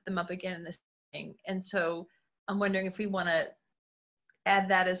need to put them up again in the spring? And so I'm wondering if we want to add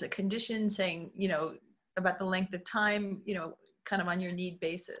that as a condition, saying, about the length of time, kind of on your need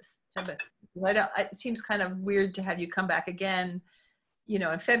basis. But it seems kind of weird to have you come back again,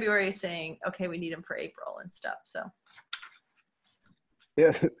 in February saying, okay, we need them for April and stuff, so.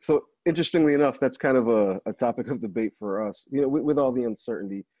 Yeah, so interestingly enough, that's kind of a topic of debate for us. With all the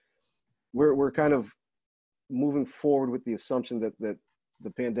uncertainty, we're kind of moving forward with the assumption that the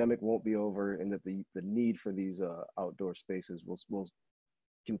pandemic won't be over, and that the need for these outdoor spaces will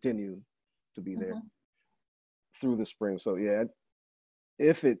continue to be there through the spring. So yeah,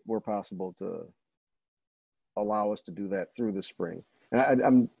 if it were possible to allow us to do that through the spring, and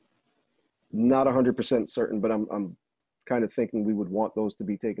I'm not 100% certain, but I'm kind of thinking we would want those to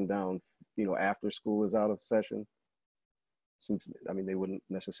be taken down, after school is out of session, since they wouldn't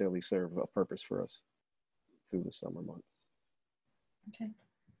necessarily serve a purpose for us through the summer months. Okay.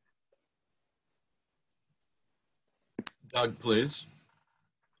 Doug, please.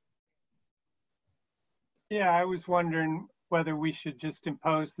 Yeah, I was wondering whether we should just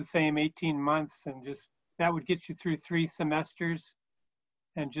impose the same 18 months, and that would get you through 3 semesters,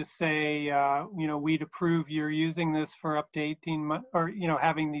 and just say, we'd approve you're using this for up to 18 months, or,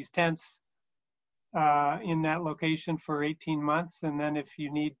 having these tents in that location for 18 months. And then if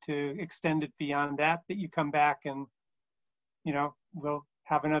you need to extend it beyond that, that you come back and, we'll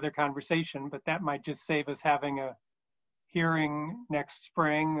have another conversation, but that might just save us having a hearing next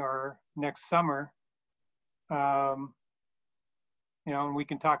spring or next summer. You know, and we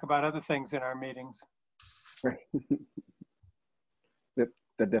can talk about other things in our meetings. Right.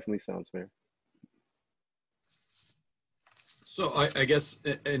 That definitely sounds fair. So I guess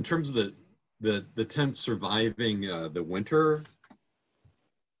in terms of the tents surviving the winter,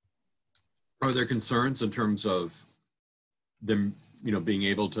 are there concerns in terms of them, you know, being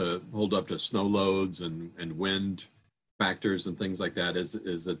able to hold up to snow loads and wind factors and things like that? Is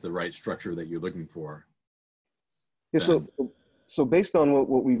it the right structure that you're looking for? Yeah, so based on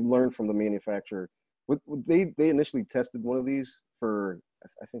what we've learned from the manufacturer, they initially tested one of these for,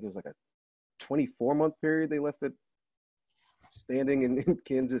 I think it was like a 24-month period. They left it standing in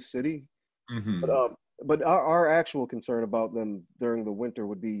Kansas City. Mm-hmm. But our actual concern about them during the winter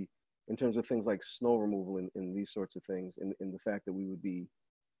would be in terms of things like snow removal and these sorts of things, and the fact that we would be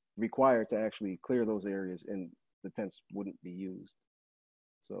required to actually clear those areas and the tents wouldn't be used.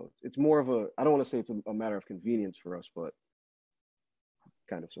 So it's more of a, I don't want to say it's a matter of convenience for us, but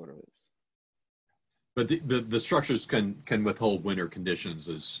kind of sort of is. But the structures can withhold winter conditions,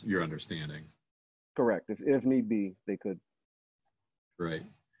 is your understanding? Correct. If need be, they could. Right.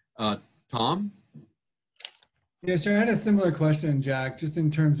 Tom? Yeah, sure. I had a similar question, Jack, just in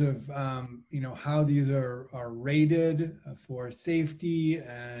terms of, you know, how these are rated for safety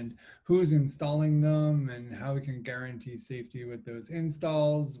and who's installing them and how we can guarantee safety with those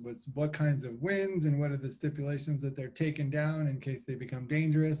installs, with what kinds of winds and what are the stipulations that they're taken down in case they become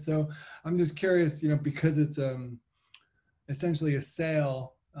dangerous. So I'm just curious, you know, because it's essentially a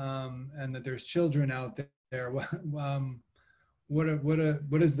sale and that there's children out there, what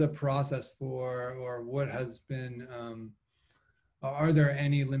is the process for, or what has been, are there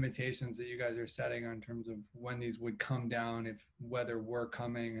any limitations that you guys are setting on terms of when these would come down if weather were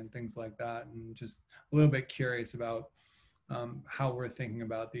coming and things like that? And just a little bit curious about how we're thinking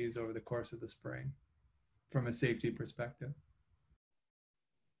about these over the course of the spring from a safety perspective.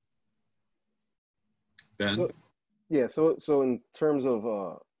 Ben? So in terms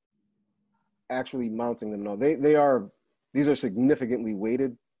of actually mounting them, no, these are significantly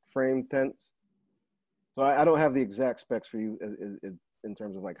weighted frame tents. So I don't have the exact specs for you in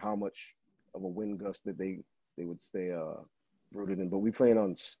terms of like how much of a wind gust that they would stay rooted in, but we plan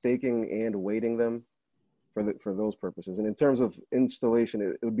on staking and weighting them for those purposes. And in terms of installation,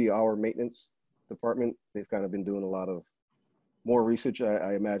 it would be our maintenance department. They've kind of been doing a lot of more research,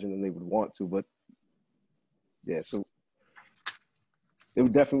 I imagine, than they would want to, but yeah, so it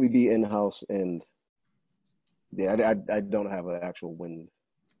would definitely be in-house. And yeah, I don't have an actual wind,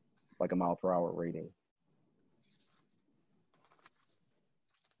 like a mile per hour rating.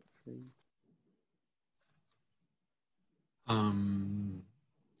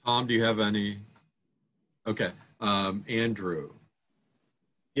 Tom, do you have any? Okay, Andrew.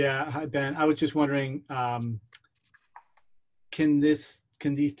 Yeah, hi Ben. I was just wondering, can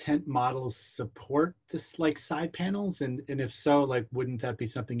these tent models support this like side panels? And if so, like, wouldn't that be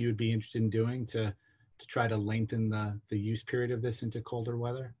something you would be interested in doing to try to lengthen the use period of this into colder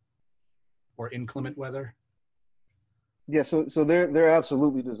weather or inclement weather? Yeah, so they're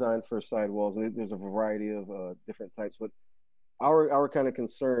absolutely designed for sidewalls. There's a variety of different types, but our kind of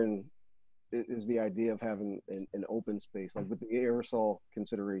concern is the idea of having an open space, like with the aerosol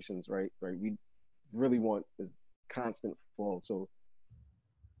considerations, right? We really want this constant flow. So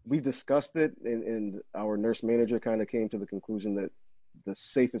we discussed it, and our nurse manager kind of came to the conclusion that the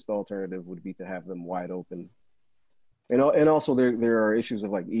safest alternative would be to have them wide open. And also there are issues of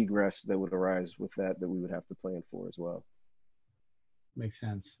like egress that would arise with that we would have to plan for as well. Makes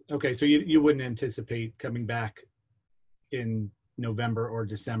sense. Okay, so you wouldn't anticipate coming back in November or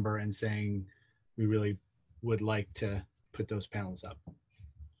December and saying we really would like to put those panels up?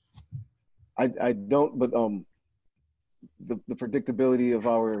 I don't, but the predictability of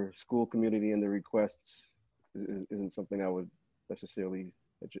our school community and the requests isn't something I would necessarily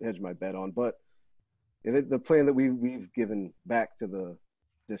hedge my bet on. But the plan that we've given back to the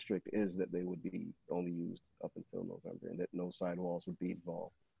district is that they would be only used up until November, and that no sidewalls would be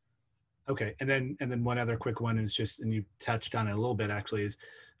involved. Okay, and then one other quick one is just, and you touched on it a little bit actually,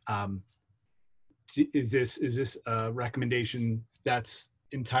 is this a recommendation that's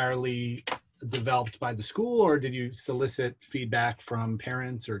entirely developed by the school, or did you solicit feedback from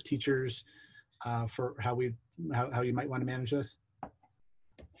parents or teachers for how you might want to manage this?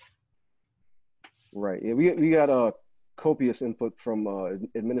 Right. Yeah, we got copious input from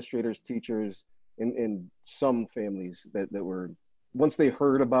administrators, teachers, and some families that were, once they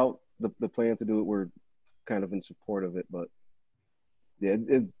heard about the plan to do it, were kind of in support of it. But yeah,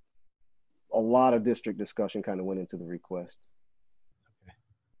 a lot of district discussion kind of went into the request.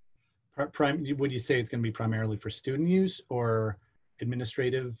 Would you say it's going to be primarily for student use or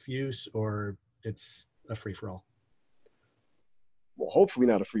administrative use, or it's a free-for-all? Well, hopefully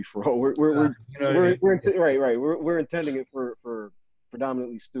not a free for all. We're intending it for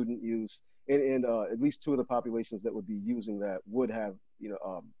predominantly student use, and at least two of the populations that would be using that would have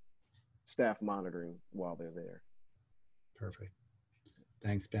staff monitoring while they're there. Perfect.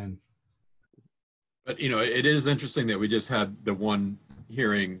 Thanks, Ben. But it is interesting that we just had the one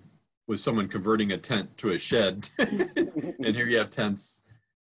hearing with someone converting a tent to a shed, and here you have tents,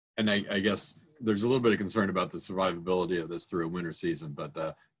 and I guess there's a little bit of concern about the survivability of this through a winter season, but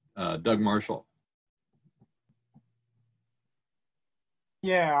Doug Marshall.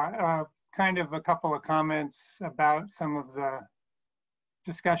 Yeah, kind of a couple of comments about some of the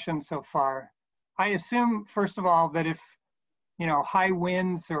discussion so far. I assume, first of all, that if, high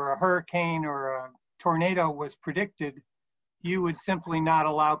winds or a hurricane or a tornado was predicted, you would simply not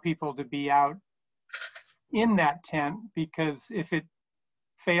allow people to be out in that tent, because if it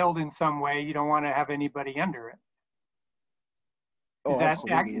failed in some way, you don't want to have anybody under it. Is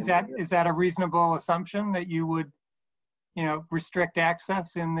that a reasonable assumption, that you would, restrict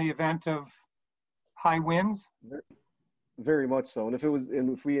access in the event of high winds? Very much so. And if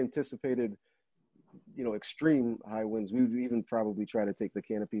we anticipated, extreme high winds, we would even probably try to take the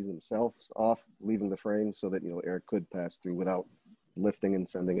canopies themselves off, leaving the frame so that, air could pass through without lifting and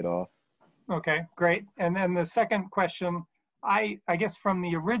sending it off. Okay, great. And then the second question, I guess from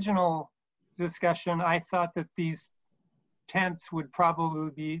the original discussion, I thought that these tents would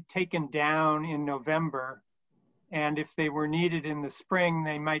probably be taken down in November. And if they were needed in the spring,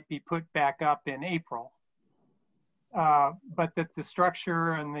 they might be put back up in April. But that the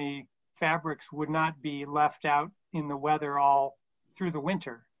structure and the fabrics would not be left out in the weather all through the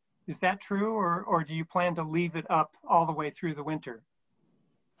winter. Is that true, or do you plan to leave it up all the way through the winter?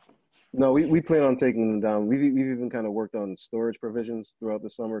 No, we plan on taking them down. We've even kind of worked on storage provisions throughout the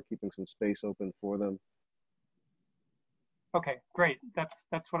summer, keeping some space open for them. Okay, great.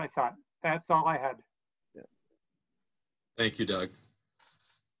 That's what I thought. That's all I had. Yeah. Thank you, Doug.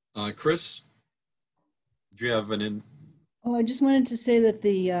 Chris, do you have Oh, I just wanted to say that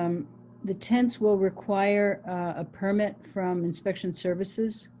the tents will require a permit from inspection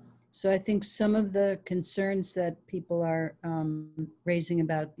services. So I think some of the concerns that people are raising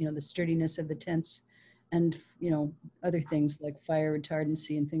about, the sturdiness of the tents and, other things like fire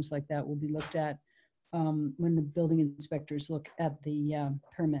retardancy and things like that will be looked at when the building inspectors look at the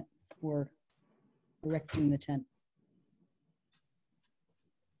permit for erecting the tent.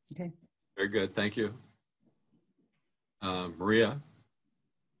 Okay. Very good. Thank you. Maria.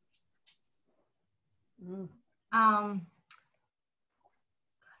 Let's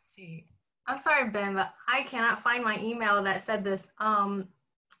see. I'm sorry, Ben, but I cannot find my email that said this.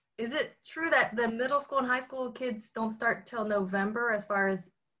 Is it true that the middle school and high school kids don't start till November as far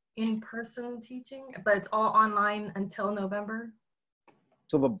as in-person teaching, but it's all online until November?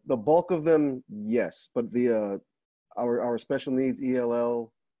 So the bulk of them, yes, but the our special needs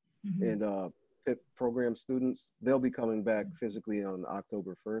ELL and PIP program students, they'll be coming back physically on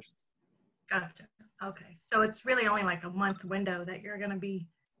October 1st. Gotcha. Okay, so it's really only like a month window that you're going to be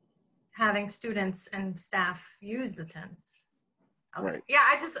having students and staff use the tents. Okay. Right. Yeah,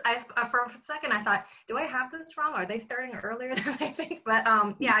 I for a second I thought, do I have this wrong? Are they starting earlier than I think? But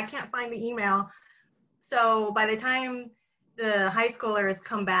yeah, I can't find the email. So by the time the high schoolers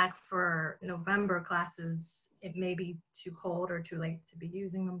come back for November classes, it may be too cold or too late to be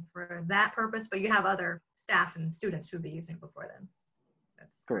using them for that purpose, but you have other staff and students who will be using it before then.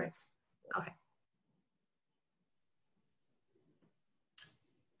 That's correct. Okay.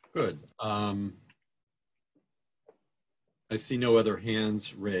 Good. I see no other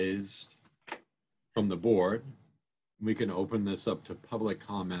hands raised from the board. We can open this up to public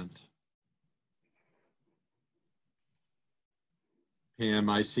comment. Pam,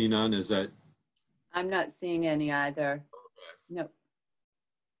 I see none. Is that? I'm not seeing any either. Okay. No.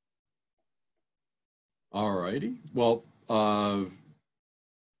 All righty. Well,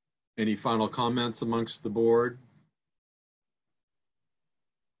 any final comments amongst the board?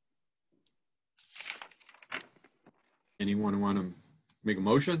 Anyone want to make a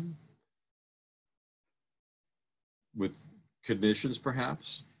motion with conditions,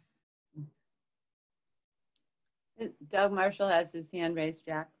 perhaps? Doug Marshall has his hand raised,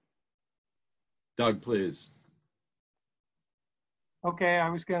 Jack. Doug, please. Okay, I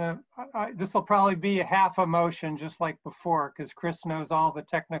was gonna, this will probably be a half a motion just like before, because Chris knows all the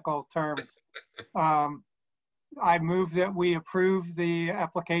technical terms. I move that we approve the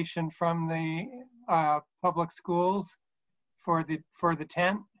application from the public schools for the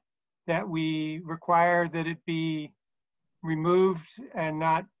tent, that we require that it be removed and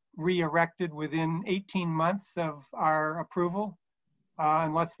not re-erected within 18 months of our approval,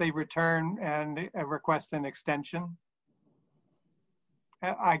 unless they return and request an extension.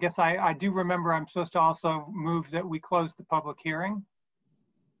 I guess I do remember I'm supposed to also move that we close the public hearing.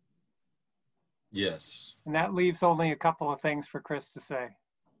 Yes. And that leaves only a couple of things for Chris to say.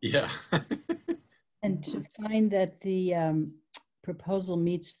 Yeah. And to find that the proposal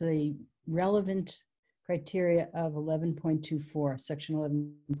meets the relevant criteria of 11.24, section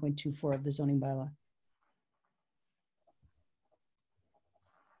 11.24 of the zoning bylaw.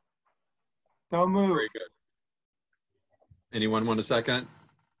 Don't move. Very good. Anyone want a second?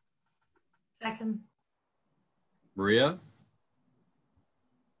 Second. Maria?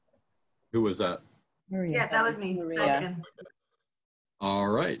 Who was that? Maria. Yeah, that was me. Maria. Second. All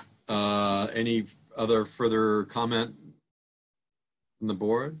right. Any other further comment from the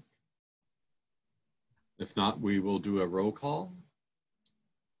board? If not, we will do a roll call.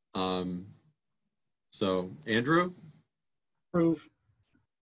 So Andrew? Approve.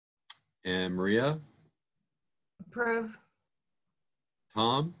 And Maria? Approve.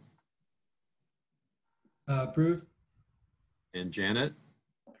 Tom? Approve. And Janet?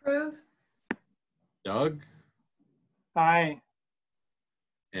 Approve. Doug? Aye.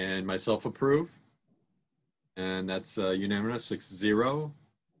 And myself approve. And that's unanimous, 6-0.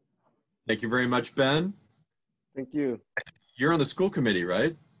 Thank you very much, Ben. Thank you. You're on the school committee,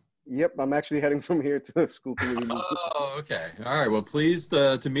 right? Yep, I'm actually heading from here to the school committee. Oh, okay. All right. Well, pleased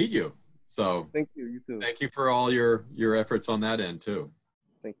to meet you. So Thank you. You too. thank you for all your efforts on that end too.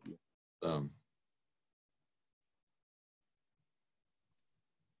 Thank you.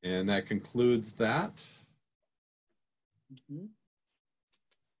 And that concludes that. Mhm.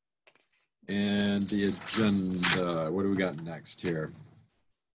 And the agenda, what do we got next here?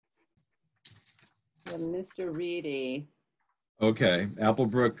 So Mr. Reedy, Okay,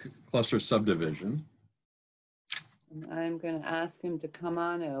 Applebrook Cluster Subdivision. and I'm going to ask him to come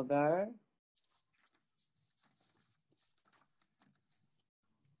on over.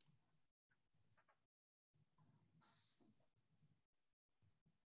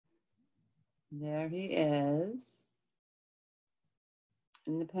 There he is.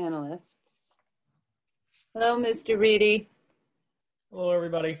 And the panelists. Hello, Mr. Reedy. Hello,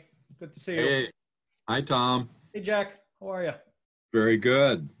 everybody. Good to see you. Hey, hi, Tom. Hey, Jack. How are you? Very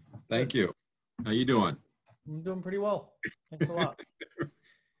good. Thank you. How you doing? I'm doing pretty well. Thanks a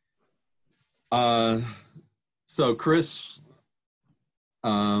lot. So Chris,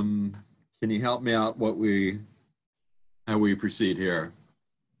 can you help me out how we proceed here?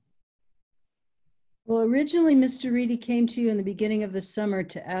 Well, originally, Mr. Reedy came to you in the beginning of the summer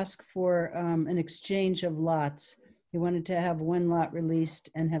to ask for an exchange of lots. He wanted to have one lot released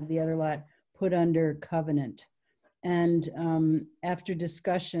and have the other lot put under covenant. And after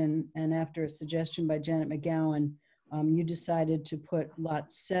discussion and after a suggestion by Janet McGowan, you decided to put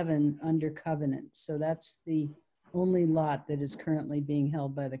lot 7 under covenant. So that's the only lot that is currently being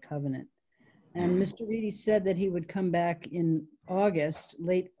held by the covenant. And Mr. Reedy said that he would come back in August,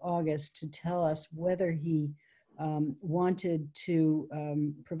 late August, to tell us whether he wanted to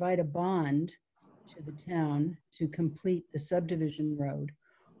provide a bond to the town to complete the subdivision road,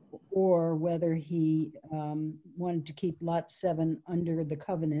 or whether he wanted to keep lot 7 under the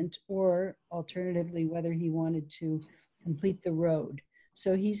covenant, or alternatively, whether he wanted to complete the road.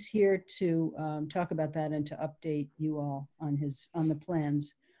 So he's here to talk about that and to update you all on the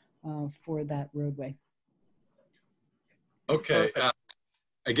plans for that roadway. Okay.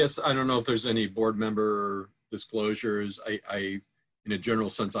 I guess I don't know if there's any board member disclosures. I in a general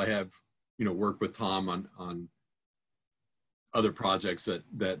sense, I have, worked with Tom on other projects that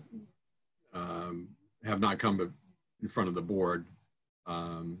have not come in front of the board,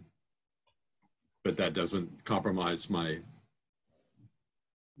 but that doesn't compromise my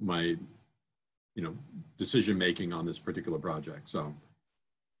decision making on this particular project. So,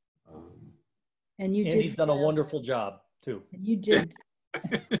 and you Andy's did done a wonderful job too. You did.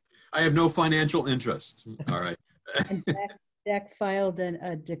 I have no financial interest. All right. And Jack filed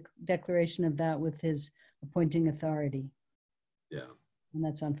a declaration of that with his appointing authority. Yeah. And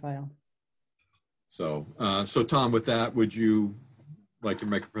that's on file. So, so Tom, with that, would you like to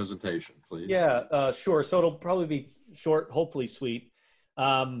make a presentation, please? Yeah, sure. So it'll probably be short, hopefully sweet.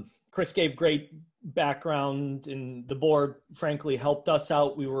 Chris gave great background, and the board frankly helped us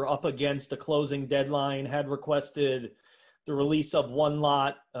out. We were up against a closing deadline, had requested the release of one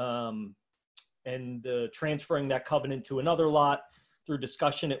lot and transferring that covenant to another lot. Through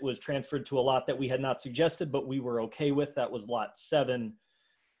discussion, it was transferred to a lot that we had not suggested, but we were okay with. That was lot 7.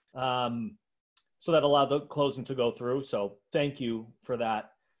 So that allowed the closing to go through. So thank you for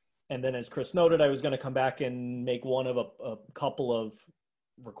that. And then as Chris noted, I was going to come back and make one of a couple of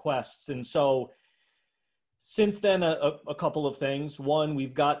requests. And so since then, a couple of things. One,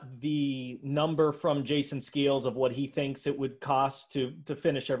 we've got the number from Jason Skeels of what he thinks it would cost to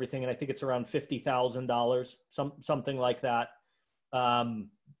finish everything. And I think it's around $50,000, something like that.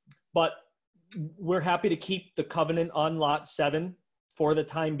 But we're happy to keep the covenant on lot 7 for the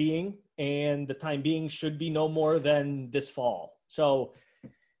time being. And the time being should be no more than this fall. So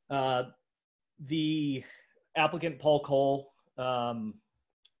the applicant, Paul Cole,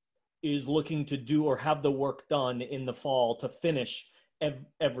 is looking to do or have the work done in the fall to finish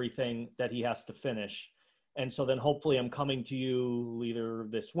everything that he has to finish. And so then hopefully I'm coming to you either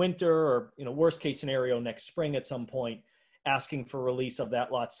this winter or, worst case scenario next spring at some point, asking for release of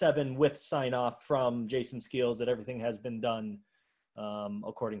that lot 7 with sign off from Jason Skeels that everything has been done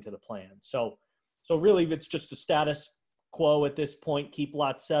according to the plan. So really it's just a status quo at this point, keep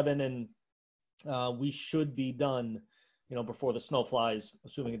lot 7, and we should be done before the snow flies,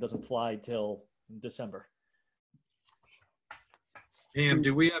 assuming it doesn't fly till December. Pam,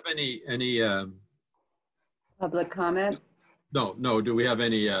 do we have any Public comment? No. Do we have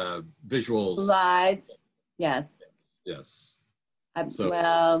any visuals? Slides? Yes. Yes.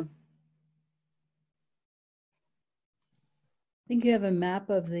 Well, I think you have a map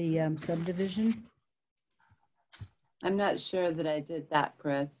of the subdivision. I'm not sure that I did that,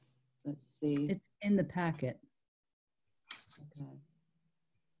 Chris. Let's see. It's in the packet. Okay.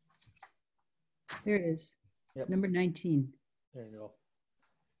 There it is. Yep. Number 19. There you go.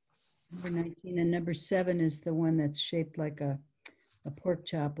 Number 19, and number 7 is the one that's shaped like a pork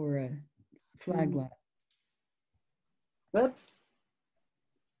chop or a flag lot. Whoops.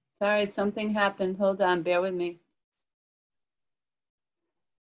 Sorry, something happened. Hold on, bear with me.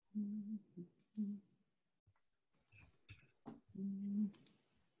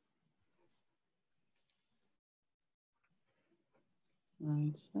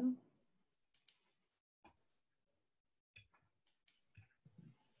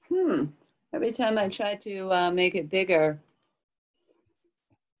 Every time I try to make it bigger.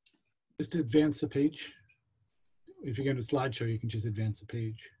 Just advance the page. If you go to slideshow, you can just advance the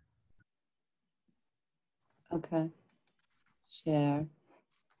page. Okay. Share.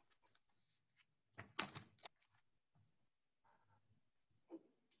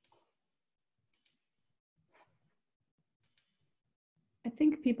 I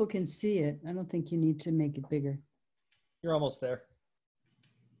think people can see it. I don't think you need to make it bigger. You're almost there.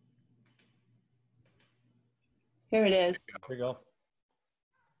 Here it is. There you go.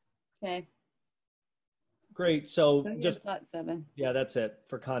 Okay. Great. So just lot 7. Yeah, that's it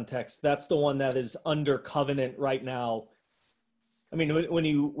for context. That's the one that is under covenant right now. I mean, when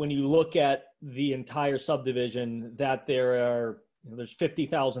you look at the entire subdivision, that there's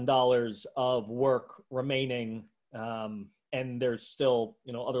 $50,000 of work remaining, and there's still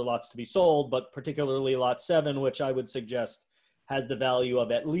other lots to be sold, but particularly lot 7, which I would suggest has the value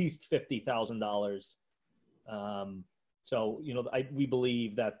of at least $50,000. So we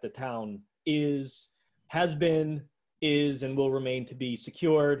believe that the town has been, and will remain to be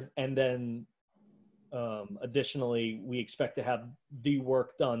secured. And then additionally, we expect to have the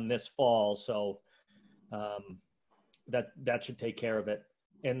work done this fall. So that should take care of it.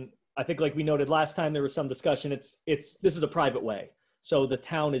 And I think like we noted last time, there was some discussion, this is a private way. So the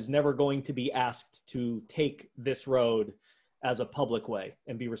town is never going to be asked to take this road as a public way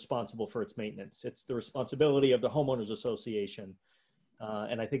and be responsible for its maintenance. It's the responsibility of the homeowners association.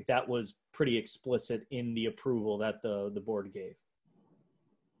 And I think that was pretty explicit in the approval that the board gave.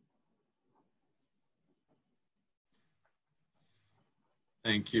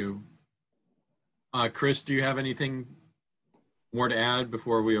 Thank you. Chris, do you have anything more to add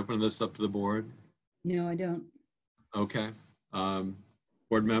before we open this up to the board? No, I don't. Okay.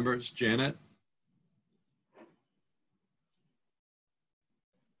 Board members, Janet?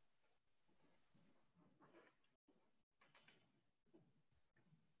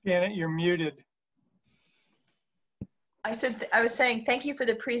 Janet, you're muted. I was saying thank you for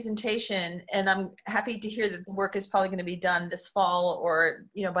the presentation, and I'm happy to hear that the work is probably going to be done this fall or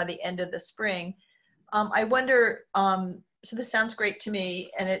by the end of the spring. I wonder, so this sounds great to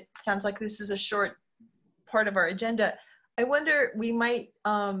me, and it sounds like this is a short part of our agenda. I wonder, we might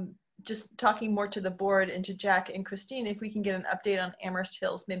just talking more to the board and to Jack and Christine, if we can get an update on Amherst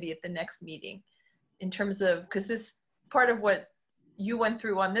Hills maybe at the next meeting, in terms of, because this part of what you went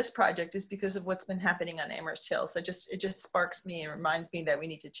through on this project is because of what's been happening on Amherst Hill. So it just sparks me and reminds me that we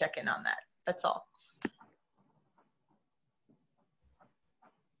need to check in on that. That's all.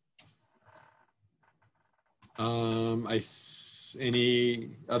 Any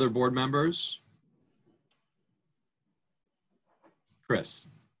other board members? Chris,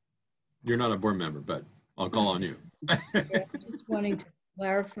 you're not a board member, but I'll call on you. Just wanting to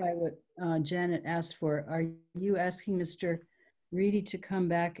clarify what Janet asked for. Are you asking Mr. Reedy to come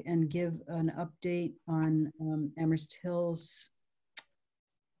back and give an update on Amherst Hills?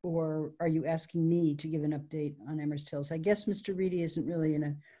 Or are you asking me to give an update on Amherst Hills? I guess Mr. Reedy isn't really in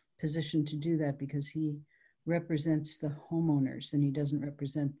a position to do that because he represents the homeowners and he doesn't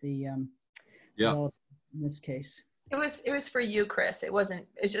represent the developer in this case. It was for you, Chris. It wasn't,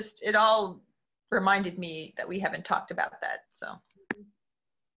 it's just, it all reminded me that we haven't talked about that, so.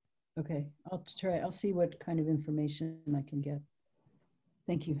 Okay, I'll see what kind of information I can get.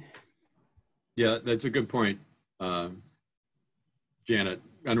 Thank you. Yeah, that's a good point, Janet,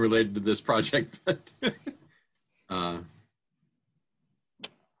 unrelated to this project, but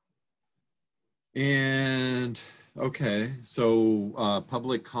and okay, so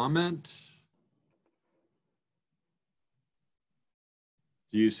public comment.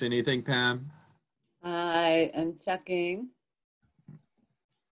 Do you see anything, Pam? I am checking.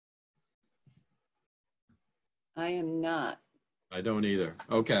 I am not. I don't either.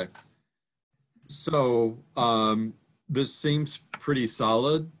 Okay. So this seems pretty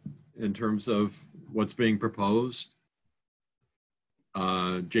solid in terms of what's being proposed.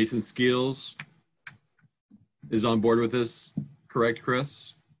 Jason Skeels is on board with this, correct,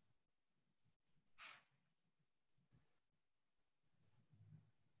 Chris?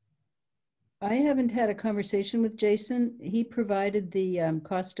 I haven't had a conversation with Jason. He provided the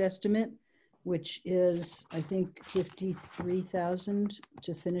cost estimate, which is, I think, $53,000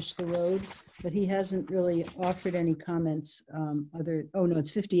 to finish the road, but he hasn't really offered any comments oh no,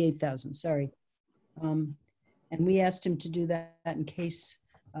 it's $58,000, sorry. And we asked him to do that in case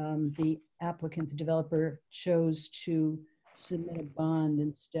the applicant, the developer, chose to submit a bond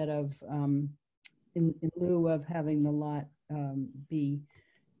instead of, in lieu of having the lot be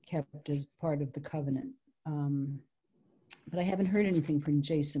kept as part of the covenant. But I haven't heard anything from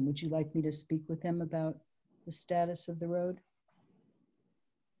Jason. Would you like me to speak with him about the status of the road?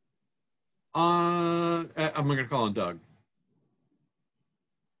 I'm going to call on Doug.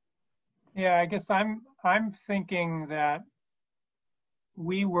 Yeah, I guess I'm thinking that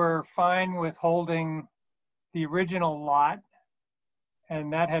we were fine with holding the original lot,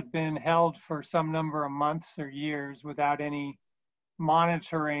 and that had been held for some number of months or years without any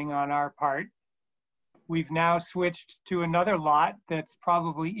monitoring on our part. We've now switched to another lot that's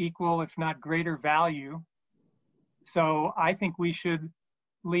probably equal, if not greater value. So I think we should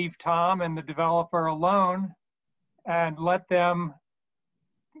leave Tom and the developer alone and let them,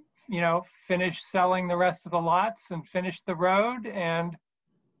 finish selling the rest of the lots and finish the road and,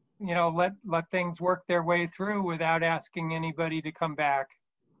 let things work their way through without asking anybody to come back.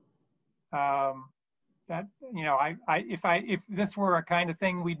 If this were a kind of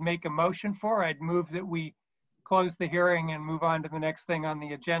thing we'd make a motion for, I'd move that we close the hearing and move on to the next thing on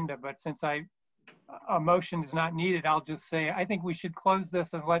the agenda. But since a motion is not needed, I'll just say, I think we should close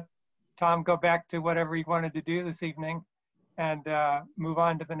this and let Tom go back to whatever he wanted to do this evening and move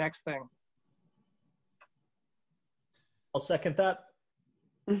on to the next thing. I'll second that.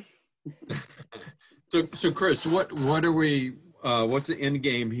 So Chris, what are we, what's the end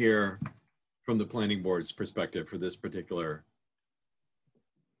game here from the planning board's perspective for this particular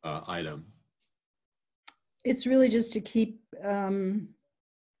item? It's really just to keep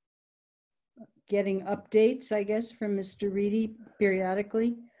getting updates, I guess, from Mr. Reedy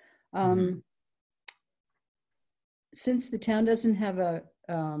periodically. Since the town doesn't have a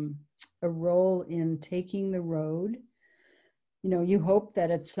role in taking the road, you hope that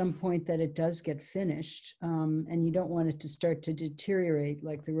at some point that it does get finished, and you don't want it to start to deteriorate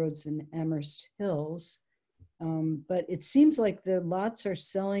like the roads in Amherst Hills. But it seems like the lots are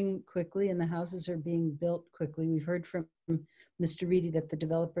selling quickly and the houses are being built quickly. We've heard from Mr. Reedy that the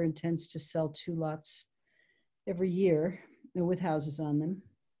developer intends to sell 2 lots every year with houses on them.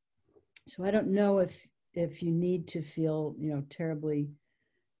 So I don't know if you need to feel, terribly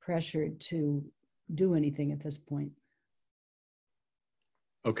pressured to do anything at this point.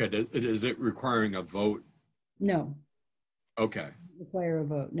 Okay, is it requiring a vote? No. Okay. Require a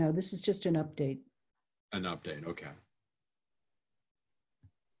vote. No, this is just an update. An update, okay.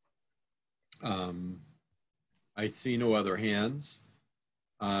 I see no other hands.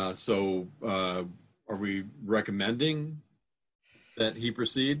 So are we recommending that he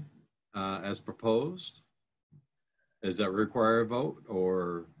proceed as proposed? Does that require a vote,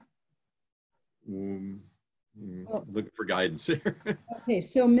 or looking for guidance here? Okay,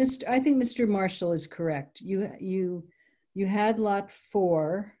 so I think Mr. Marshall is correct. You had lot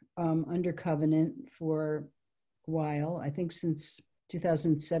 4 under covenant for a while, I think since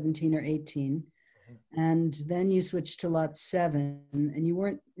 2017 or 18. And then you switched to lot 7, and you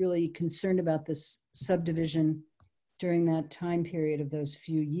weren't really concerned about this subdivision during that time period of those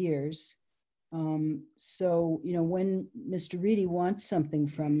few years. So, when Mr. Reedy wants something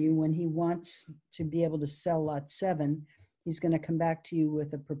from you, when he wants to be able to sell lot 7, he's going to come back to you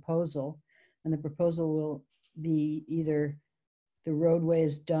with a proposal. And the proposal will be either the roadway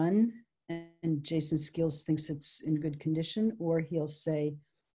is done and Jason Skills thinks it's in good condition, or he'll say,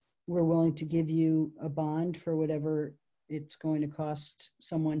 we're willing to give you a bond for whatever it's going to cost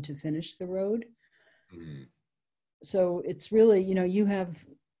someone to finish the road. Mm-hmm. So it's really, you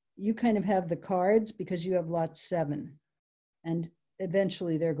kind of have the cards because you have lot 7, and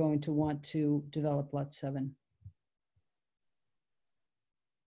eventually they're going to want to develop lot 7.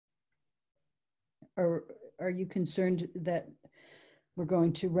 Or are you concerned that we're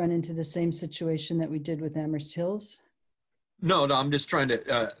going to run into the same situation that we did with Amherst Hills? No, I'm just trying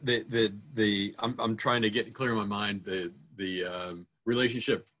to I'm trying to get clear in my mind the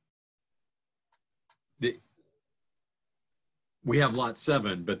relationship. We have lot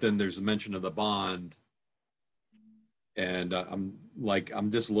 7, but then there's a mention of the bond, and I'm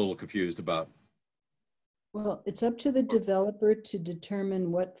just a little confused about. Well, it's up to the developer to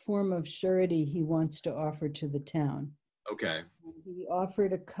determine what form of surety he wants to offer to the town. Okay. He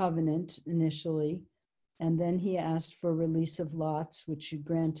offered a covenant initially, and then he asked for release of lots, which you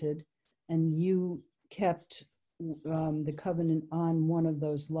granted, and you kept the covenant on one of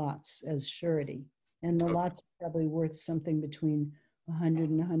those lots as surety. And the lots are probably worth something between $100,000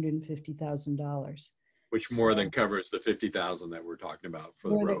 and $150,000. Which more than covers the $50,000 that we're talking about for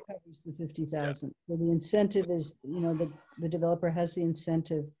the road. More than covers the $50,000. Yeah. So the incentive is, the developer has the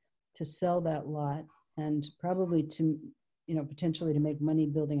incentive to sell that lot, and probably to, potentially to make money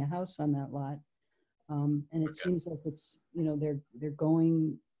building a house on that lot. And it seems like it's, they're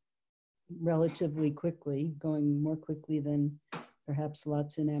going relatively quickly, going more quickly than perhaps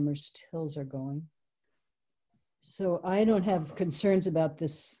lots in Amherst Hills are going. So I don't have concerns about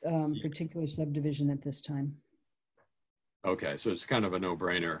this particular subdivision at this time. Okay, so it's kind of a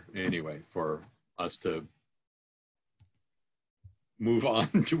no-brainer anyway for us to move on.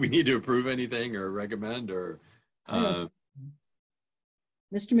 Do we need to approve anything or recommend, or? Mr.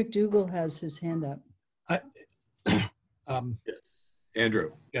 McDougall has his hand up. Yes,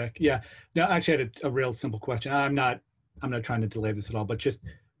 Andrew. Yeah. No, actually, I had a real simple question. I'm not trying to delay this at all, but just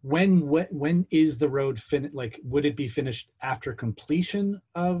when is the road finished? Like, would it be finished after completion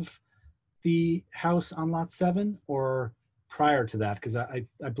of the house on lot 7, or prior to that? Because I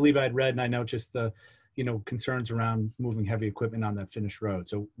believe I'd read, and I know just the concerns around moving heavy equipment on that finished road.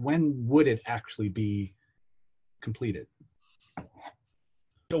 So when would it actually be completed?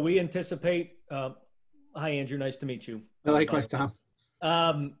 So we anticipate. Hi, Andrew. Nice to meet you. Likewise, Tom.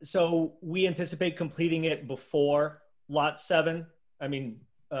 So we anticipate completing it before lot 7. I mean,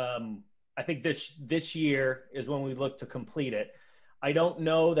 I think this year is when we look to complete it. I don't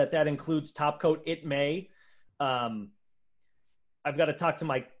know that includes top coat. It may. I've got to talk to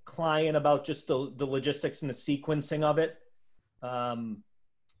my client about just the logistics and the sequencing of it.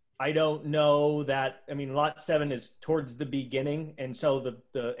 I don't know that. I mean, lot 7 is towards the beginning, and so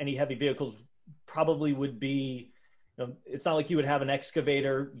the any heavy vehicles probably would be. It's not like you would have an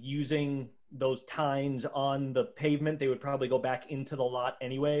excavator using those tines on the pavement. They would probably go back into the lot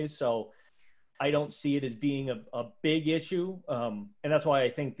anyways. So I don't see it as being a big issue. And that's why I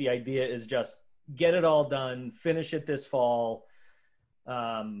think the idea is just get it all done, finish it this fall.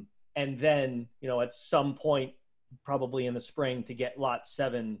 And then, at some point, probably in the spring, to get lot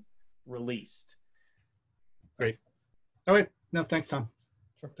 7 released. Great. All right. No, thanks, Tom.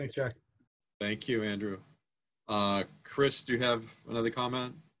 Sure. Thanks, Jack. Thank you, Andrew. Chris, do you have another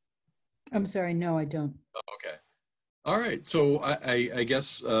comment? I'm sorry, no, I don't. Oh, okay. All right. So I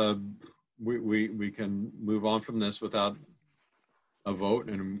guess we can move on from this without a vote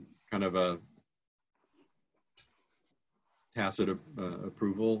and kind of a tacit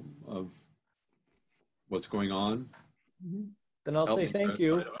approval of what's going on. Mm-hmm. Then I'll say thank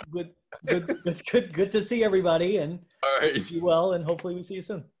you. Good to see everybody, and all right. Be well, and hopefully we see you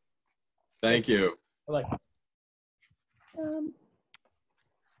soon. Thank you. Bye-bye.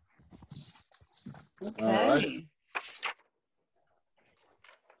 Okay. Right.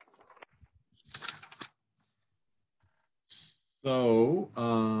 So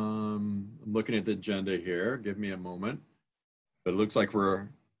I'm looking at the agenda here. Give me a moment. But it looks like we're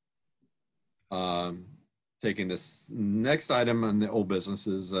taking this next item on the old business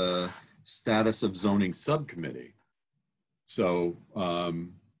is status of zoning subcommittee. So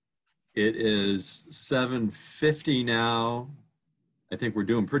it is 7:50 now. I think we're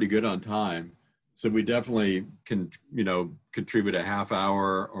doing pretty good on time. So we definitely can, contribute a half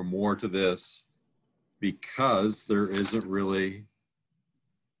hour or more to this because there isn't really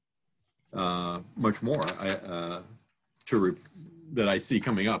much more that I see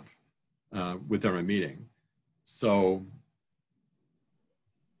coming up within our meeting. So,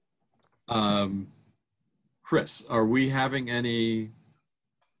 Chris, are we having any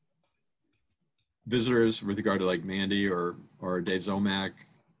visitors with regard to like Mandy or Dave Zomack?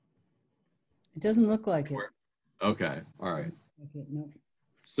 It doesn't look like it. Okay, all right. Okay, no.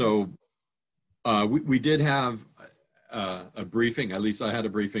 So we did have a briefing, at least I had a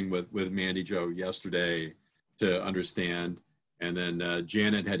briefing with Mandy Jo yesterday to understand. And then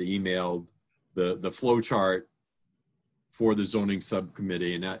Janet had emailed the flow chart for the zoning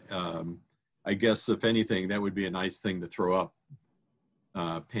subcommittee. And I guess if anything, that would be a nice thing to throw up,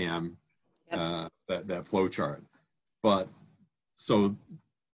 Pam, that flow chart. But so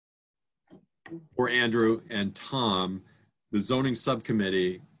for Andrew and Tom, the zoning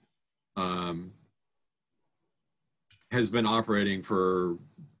subcommittee has been operating for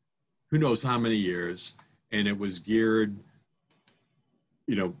who knows how many years, and it was geared,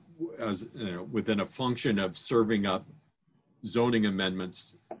 as within a function of serving up zoning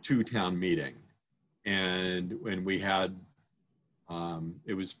amendments to town meeting. And when we had,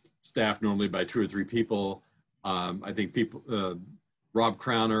 it was staffed normally by 2 or 3 people. I think Rob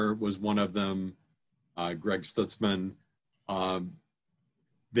Crowner was one of them, Greg Stutzman.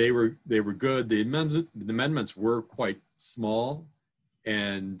 They were good. The amendments were quite small,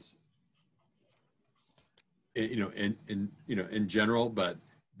 and in general, but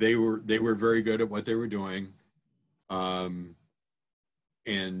they were very good at what they were doing. And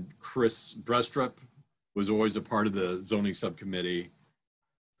Chris Brestrup was always a part of the zoning subcommittee,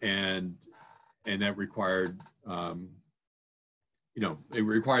 and that required it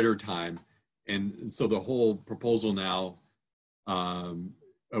required her time. And so the whole proposal now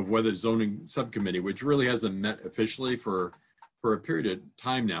of whether zoning subcommittee, which really hasn't met officially for a period of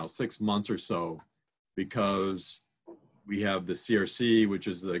time now, 6 months or so, because we have the CRC, which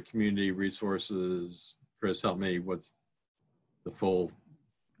is the Community Resources. Chris, help me. What's the full?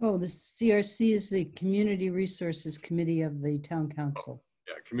 Oh, the CRC is the Community Resources Committee of the Town Council.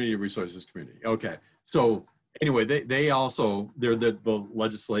 Yeah, Community Resources Committee. Okay. So anyway, they're the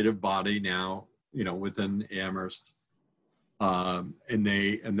legislative body now, within Amherst. And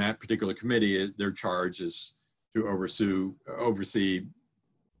that particular committee, their charge is to oversee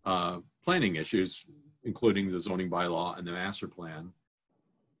planning issues, including the zoning bylaw and the master plan.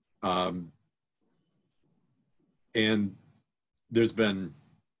 And there's been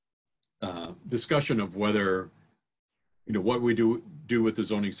discussion of whether, what we do with the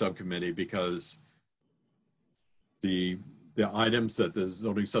zoning subcommittee, because the items that the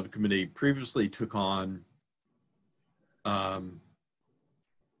zoning subcommittee previously took on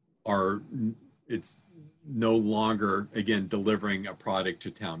it's no longer, again, delivering a product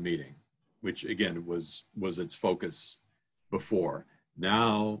to town meeting, which again was its focus before.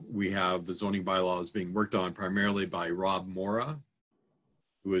 Now we have the zoning bylaws being worked on primarily by Rob Mora,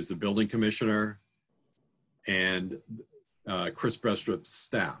 who is the building commissioner, and Chris Brestrup's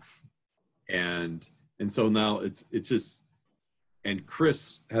staff. And so now it's just, and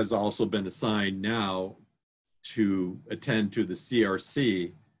Chris has also been assigned now to attend to the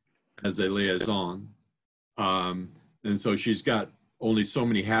CRC as a liaison. And so she's got only so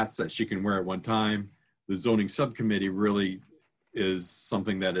many hats that she can wear at one time. The zoning subcommittee really is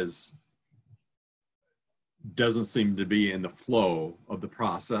something that doesn't seem to be in the flow of the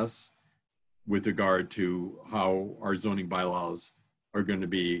process with regard to how our zoning bylaws are going to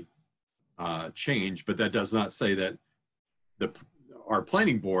be changed. But that does not say that our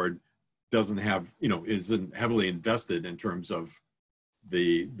planning board doesn't have, isn't heavily invested in terms of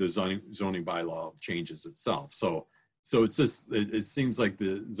the zoning bylaw changes itself. So it's just, it seems like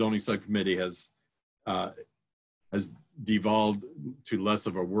the zoning subcommittee has devolved to less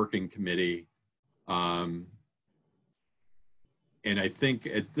of a working committee. And I think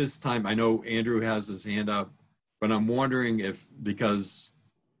at this time, I know Andrew has his hand up, but I'm wondering if, because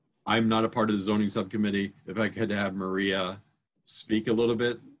I'm not a part of the zoning subcommittee, if I could have Maria speak a little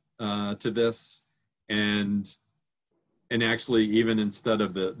bit to this, and actually even instead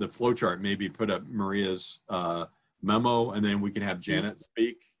of the flow chart, maybe put up Maria's memo, and then we can have Janet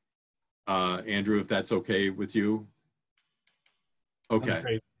speak. Andrew, if that's okay with you.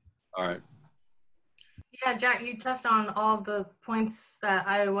 Okay. All right. Yeah, Jack, you touched on all the points that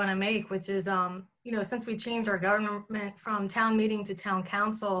I want to make, which is, you know, since we changed our government from town meeting to town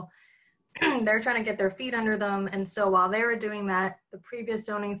council, they're trying to get their feet under them. And so while they were doing that, the previous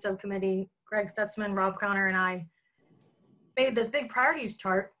zoning subcommittee, Greg Stutzman, Rob Crowner, and I made this big priorities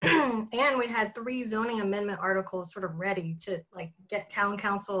chart. And we had 3 zoning amendment articles sort of ready to like get town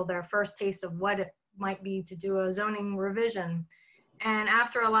council their first taste of what it might be to do a zoning revision. And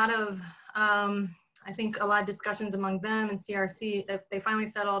after a lot of, I think a lot of discussions among them and CRC, if they finally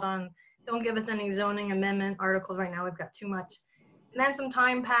settled on, don't give us any zoning amendment articles right now, we've got too much. And then some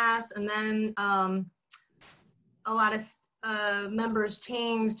time passed, and then a lot of members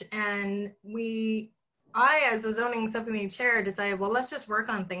changed, and I, as a zoning subcommittee chair, decided, well, let's just work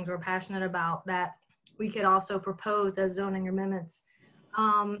on things we're passionate about that we could also propose as zoning amendments.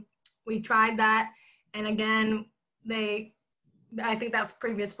 We tried that, and again, I think that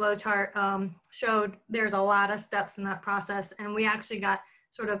previous flow chart showed there's a lot of steps in that process, and we actually got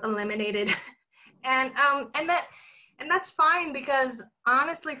sort of eliminated. and that's fine, because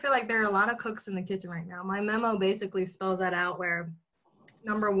honestly, I feel like there are a lot of cooks in the kitchen right now. My memo basically spells that out, where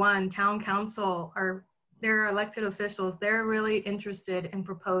number 1, town council they're elected officials. They're really interested in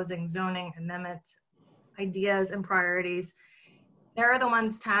proposing zoning amendment ideas and priorities. They're the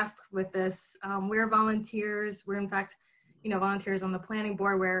ones tasked with this. We're volunteers. We're in fact, volunteers on the planning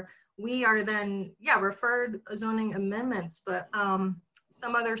board, where we are then, referred zoning amendments, but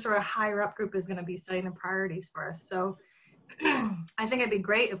some other sort of higher up group is going to be setting the priorities for us. So I think it'd be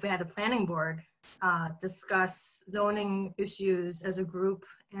great if we had the planning board discuss zoning issues as a group.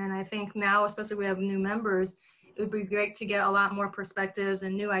 And I think now, especially we have new members, it would be great to get a lot more perspectives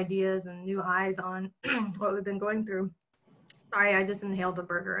and new ideas and new eyes on what we've been going through. Sorry, I just inhaled the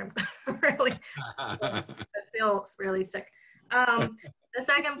burger. I'm really, I feel really sick. The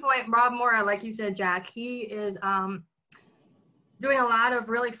second point, Rob Mora, like you said, Jack, he is doing a lot of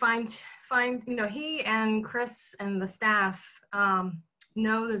really he and Chris and the staff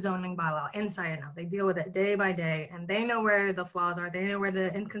know the zoning bylaw inside and out. They deal with it day by day, and they know where the flaws are. They know where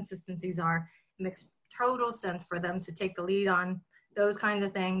the inconsistencies are. It makes total sense for them to take the lead on those kinds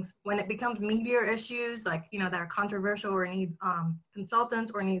of things. When it becomes meatier issues, like, that are controversial or need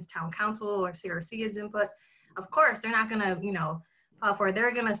consultants or needs town council or CRC's input, of course, they're not gonna, plow for it.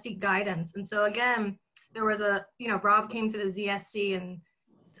 They're gonna seek guidance. And so again, there was Rob came to the ZSC and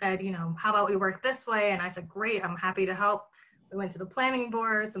said, how about we work this way? And I said, great, I'm happy to help. We went to the planning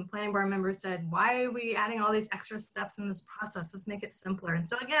board. Some planning board members said, why are we adding all these extra steps in this process? Let's make it simpler. And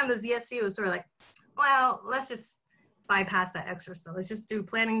so again, the ZSC was sort of like, well, let's just bypass that extra stuff. Let's just do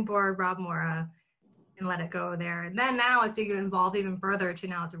planning board, Rob Mora, and let it go there. And then now it's evolved even further to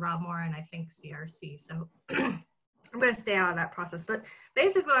now to Rob Mora and I think CRC. So I'm going to stay out of that process. But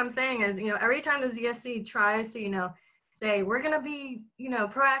basically what I'm saying is, every time the ZSC tries to, say, we're going to be,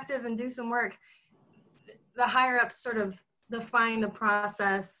 proactive and do some work, the higher ups sort of define the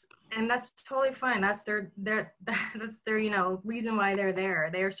process, and that's totally fine. That's their reason why they're there.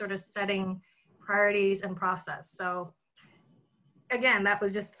 They're sort of setting priorities and process. So again, that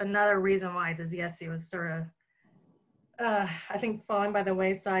was just another reason why the ZSC was sort of, I think, falling by the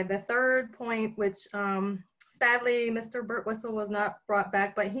wayside. The third point, which sadly, Mr. Burt Whistle was not brought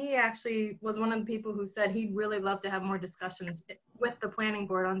back, but he actually was one of the people who said he'd really love to have more discussions with the planning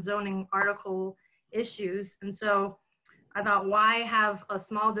board on zoning article issues. And so I thought, why have a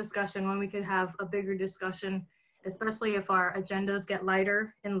small discussion when we could have a bigger discussion, especially if our agendas get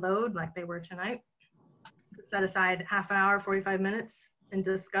lighter in load like they were tonight. Set aside half an hour, 45 minutes, and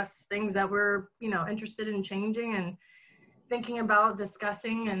discuss things that we're, interested in changing and thinking about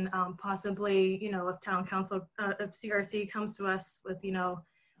discussing, and possibly, if town council, if CRC comes to us with,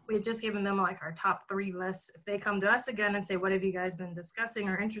 we had just given them like our top 3 lists. If they come to us again and say, what have you guys been discussing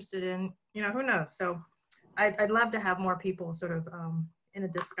or interested in, who knows? So I'd love to have more people sort of in a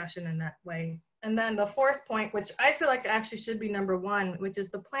discussion in that way. And then the fourth point, which I feel like actually should be number 1, which is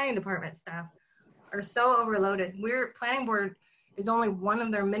the planning department staff are so overloaded. Planning board is only one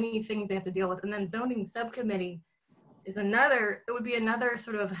of their many things they have to deal with. And then zoning subcommittee is it would be another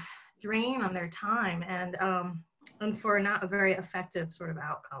sort of drain on their time and for not a very effective sort of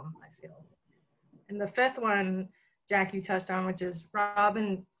outcome, I feel. And the fifth one, Jack, you touched on, which is Rob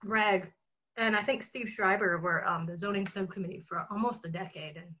and Greg, and I think Steve Schreiber were the zoning subcommittee for almost a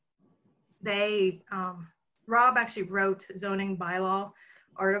decade. And they, Rob actually wrote zoning bylaw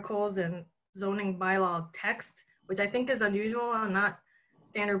articles and zoning bylaw text, which I think is unusual. I'm not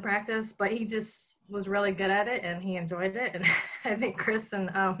standard practice, but he just was really good at it and he enjoyed it. And I think Kristen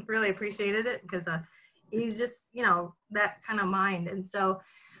really appreciated it because he's just, you know, that kind of mind. And so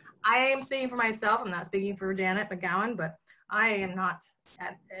I am speaking for myself. I'm not speaking for Janet McGowan, but I am not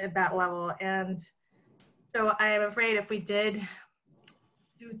at that level. And so I am afraid if we did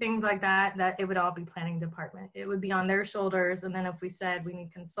do things like that, that it would all be planning department. It would be on their shoulders. And then if we said we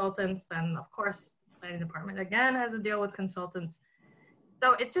need consultants, then of course, planning department again has to deal with consultants.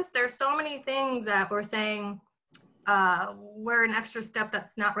 So it's just, there's so many things that we're saying we're an extra step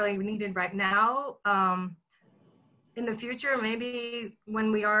that's not really needed right now. In the future, maybe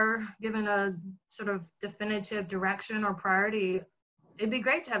when we are given a sort of definitive direction or priority, it'd be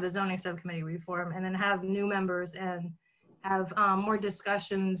great to have the zoning subcommittee reform and then have new members and have more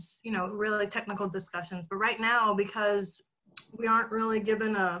discussions, you know, really technical discussions. But right now, because we aren't really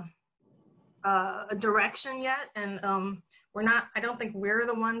given a direction yet, and we're not, I don't think we're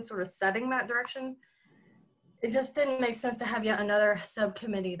the ones sort of setting that direction. It just didn't make sense to have yet another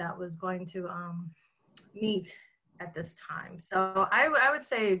subcommittee that was going to meet at this time. So I would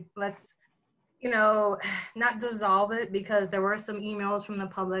say let's, you know, not dissolve it, because there were some emails from the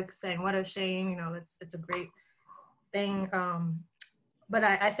public saying what a shame, you know, it's a great thing. But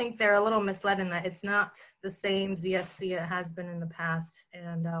I think they're a little misled in that it's not the same ZSC it has been in the past.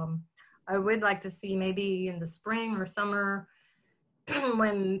 And I would like to see maybe in the spring or summer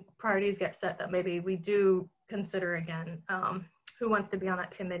when priorities get set that maybe we do consider again who wants to be on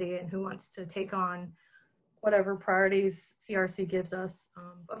that committee and who wants to take on whatever priorities CRC gives us.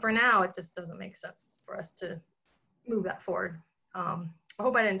 But for now, it just doesn't make sense for us to move that forward. I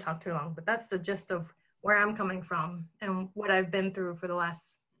hope I didn't talk too long, but that's the gist of where I'm coming from and what I've been through for the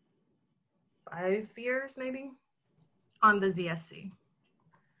last 5 years, maybe, on the ZSC.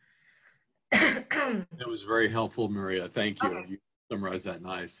 That was very helpful, Maria. Thank you. Okay. You summarized that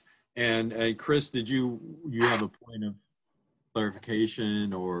nice. And Chris, did you have a point of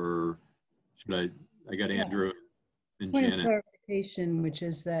clarification, or should I got Andrew and Point Janet. Of clarification, which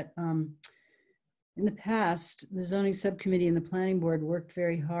is that in the past, the zoning subcommittee and the planning board worked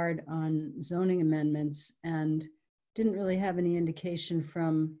very hard on zoning amendments and didn't really have any indication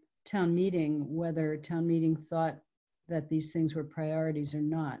from town meeting whether town meeting thought that these things were priorities or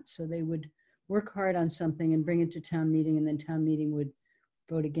not. So they would work hard on something and bring it to town meeting, and then town meeting would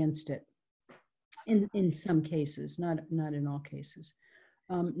vote against it. In some cases, not in all cases.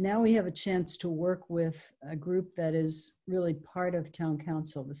 Now we have a chance to work with a group that is really part of town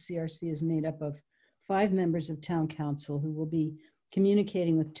council. The CRC is made up of 5 members of town council who will be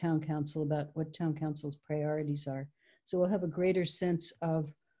communicating with town council about what town council's priorities are. So we'll have a greater sense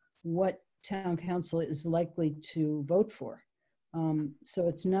of what town council is likely to vote for. So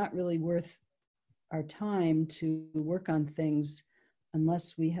it's not really worth our time to work on things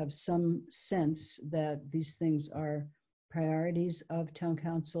unless we have some sense that these things are priorities of town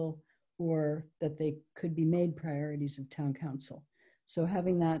council, or that they could be made priorities of town council. So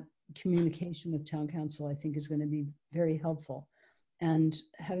having that communication with town council, I think, is going to be very helpful. And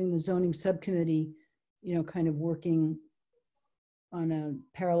having the zoning subcommittee, you know, kind of working on a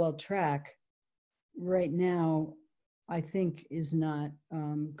parallel track right now, I think is not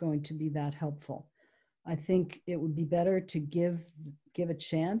going to be that helpful. I think it would be better to give a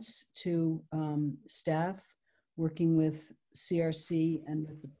chance to staff working with CRC and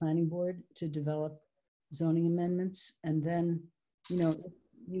with the planning board to develop zoning amendments. And then, you know, if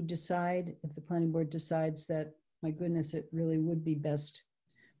you decide, if the planning board decides that, my goodness, it really would be best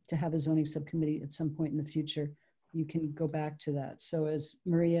to have a zoning subcommittee at some point in the future, you can go back to that. So as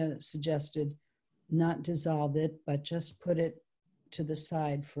Maria suggested, not dissolve it, but just put it to the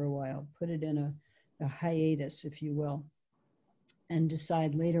side for a while, put it in a hiatus, if you will, and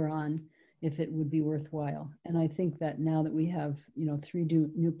decide later on if it would be worthwhile. And I think that now that we have, you know, 3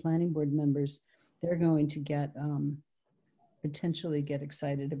 new planning board members, they're going to get, potentially get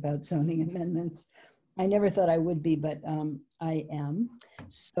excited about zoning amendments. I never thought I would be, but I am.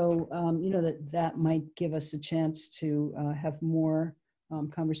 So, you know, that might give us a chance to have more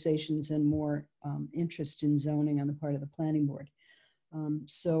conversations and more interest in zoning on the part of the planning board.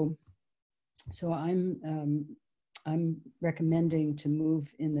 So I'm recommending to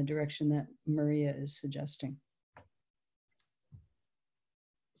move in the direction that Maria is suggesting.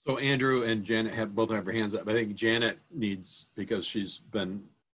 So Andrew and Janet both have their hands up. I think Janet needs, because she's been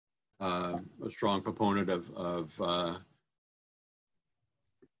a strong proponent of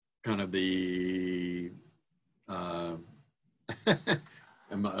kind of the I'm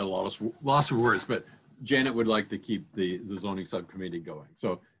at a loss of words, but Janet would like to keep the zoning subcommittee going.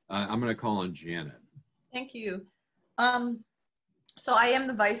 So I'm going to call on Janet. Thank you. So I am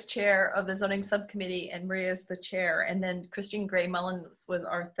the vice chair of the zoning subcommittee, and Maria is the chair. And then Christine Gray Mullen was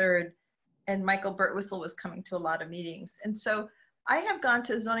our third, and Michael Birtwistle was coming to a lot of meetings. And so I have gone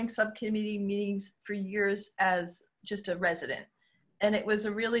to zoning subcommittee meetings for years as just a resident. And it was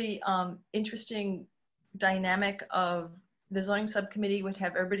a really interesting dynamic of the zoning subcommittee would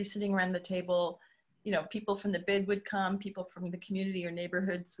have everybody sitting around the table. You know, people from the bid would come, people from the community or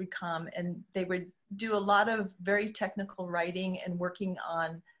neighborhoods would come, and they would do a lot of very technical writing and working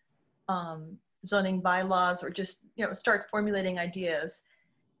on zoning bylaws, or just, you know, start formulating ideas.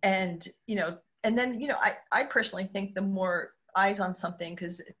 And, you know, and then, you know, I personally think the more eyes on something,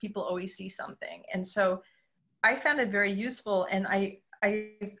 because people always see something. And so I found it very useful. And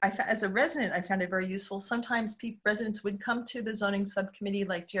as a resident, I found it very useful. Sometimes residents would come to the zoning subcommittee,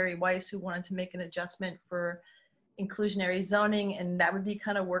 like Jerry Weiss, who wanted to make an adjustment for inclusionary zoning, and that would be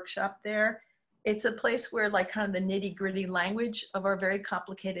kind of workshop there. It's a place where like kind of the nitty gritty language of our very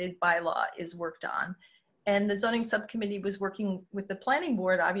complicated bylaw is worked on. And the zoning subcommittee was working with the planning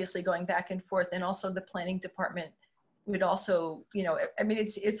board, obviously going back and forth, and also the planning department would also, you know, I mean,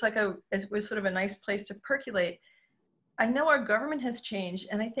 it was sort of a nice place to percolate. I know our government has changed,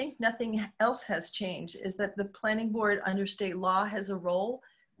 and I think nothing else has changed, is that the planning board under state law has a role.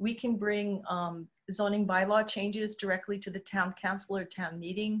 We can bring zoning bylaw changes directly to the town council or town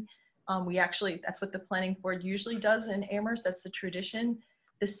meeting. That's what the planning board usually does in Amherst. That's the tradition.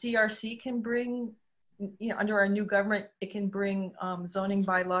 The CRC can bring, you know, under our new government, it can bring zoning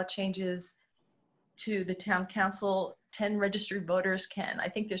bylaw changes to the town council. 10 registered voters can. I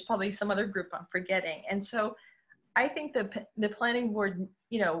think there's probably some other group I'm forgetting. And so I think the planning board,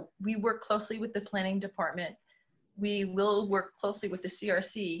 you know, we work closely with the planning department. We will work closely with the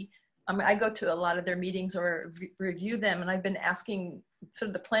CRC. I go to a lot of their meetings or review them, and I've been asking sort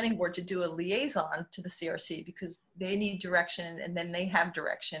of the planning board to do a liaison to the CRC, because they need direction, and then they have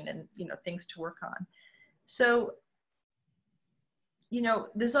direction and, you know, things to work on. So, you know,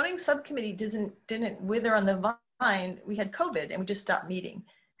 the zoning subcommittee didn't wither on the vine. We had COVID and we just stopped meeting.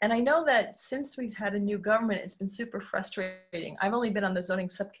 And I know that since we've had a new government, it's been super frustrating. I've only been on the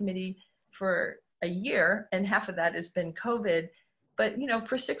zoning subcommittee for a year, and half of that has been COVID. But, you know,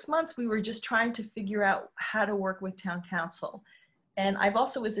 for 6 months, we were just trying to figure out how to work with town council. And I've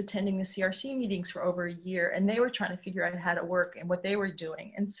also was attending the CRC meetings for over a year, and they were trying to figure out how to work and what they were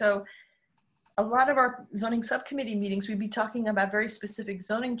doing. And so a lot of our zoning subcommittee meetings, we'd be talking about very specific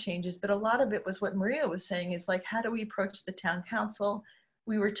zoning changes, but a lot of it was what Maria was saying, is like, how do we approach the town council?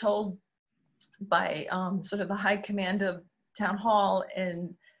 We were told by sort of the high command of town hall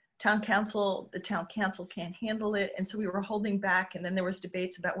and town council, the town council can't handle it. And so we were holding back. And then there was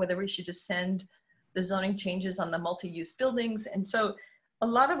debates about whether we should just send the zoning changes on the multi-use buildings. And so a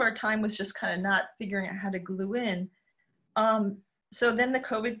lot of our time was just kind of not figuring out how to glue in. So then the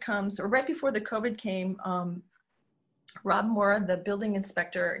COVID comes, or right before the COVID came, Rob Mora, the building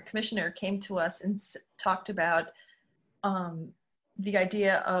inspector commissioner, came to us and talked about the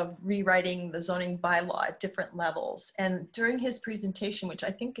idea of rewriting the zoning bylaw at different levels. And during his presentation, which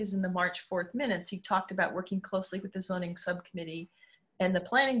I think is in the March 4th minutes, he talked about working closely with the zoning subcommittee and the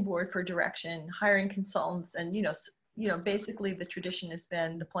planning board for direction, hiring consultants, and, you know, basically the tradition has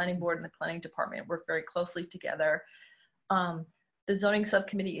been the planning board and the planning department work very closely together. The zoning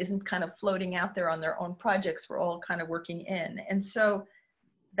subcommittee isn't kind of floating out there on their own projects. We're all kind of working in. And so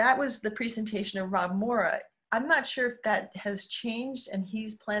that was the presentation of Rob Mora. I'm not sure if that has changed and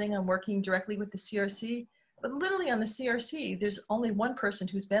he's planning on working directly with the CRC, but literally on the CRC, there's only one person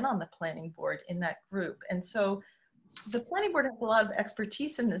who's been on the planning board in that group. And so the planning board has a lot of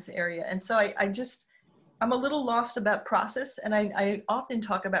expertise in this area. And so I'm a little lost about process. And I often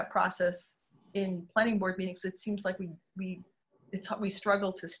talk about process in planning board meetings. It seems like we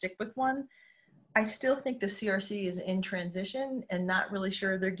struggle to stick with one. I still think the CRC is in transition and not really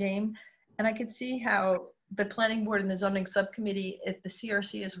sure of their game. And I could see how the planning board and the zoning subcommittee, if the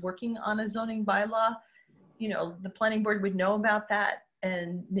CRC is working on a zoning bylaw, you know, the planning board would know about that,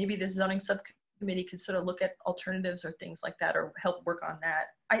 and maybe the zoning subcommittee could sort of look at alternatives or things like that, or help work on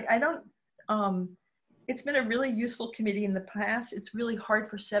that. It's been a really useful committee in the past. It's really hard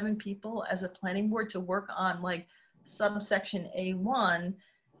for 7 people as a planning board to work on, like, subsection A1,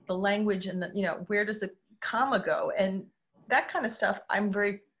 the language, and the, you know, where does the comma go, and that kind of stuff I'm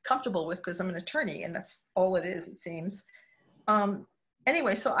very comfortable with, because I'm an attorney and that's all it is, it seems.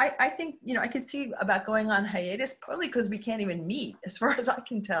 Anyway, so I think, you know, I could see about going on hiatus, partly because we can't even meet, as far as I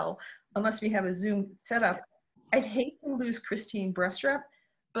can tell, unless we have a Zoom setup. I'd hate to lose Christine Brestrup,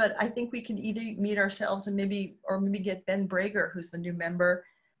 but I think we can either meet ourselves and maybe get Ben Brager, who's the new member.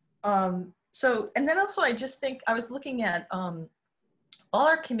 And then also I just think, I was looking at all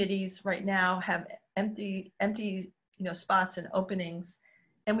our committees right now have empty, spots and openings,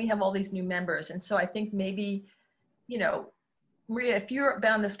 and we have all these new members. And so I think maybe, Maria, if you're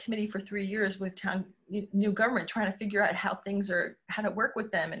been on this committee for 3 years with new government, trying to figure out how to work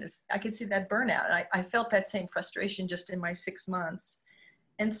with them, and I could see that burnout. And I felt that same frustration just in my 6 months.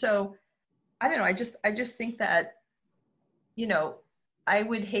 And so, I don't know. I just think that, I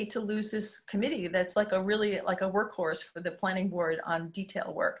would hate to lose this committee that's like a workhorse for the planning board on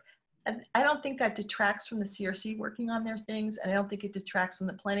detail work. And I don't think that detracts from the CRC working on their things, and I don't think it detracts from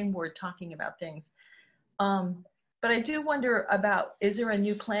the planning board talking about things. But I do wonder about, is there a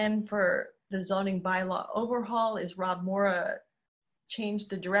new plan for the zoning bylaw overhaul? Is Rob Mora changed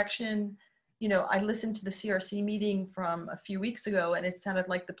the direction? I listened to the CRC meeting from a few weeks ago, and it sounded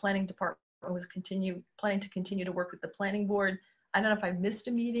like the planning department was planning to continue to work with the planning board. I don't know if I missed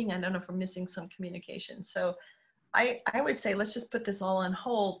a meeting. I don't know if I'm missing some communication. So I would say, let's just put this all on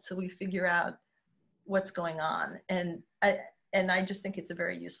hold till we figure out what's going on. And I just think it's a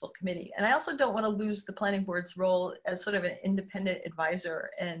very useful committee. And I also don't want to lose the planning board's role as sort of an independent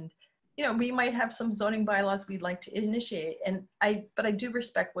advisor. And, we might have some zoning bylaws we'd like to initiate. But I do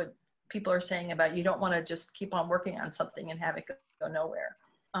respect what people are saying about, you don't want to just keep on working on something and have it go nowhere.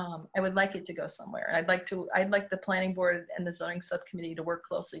 I would like it to go somewhere. I'd like the planning board and the zoning subcommittee to work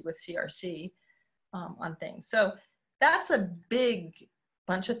closely with CRC on things. So that's a big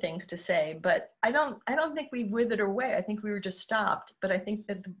bunch of things to say, but I don't think we withered away. I think we were just stopped. But I think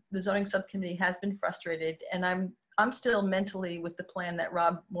that the zoning subcommittee has been frustrated, and I'm still mentally with the plan that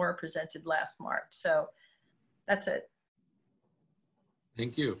Rob Moore presented last March. So that's it.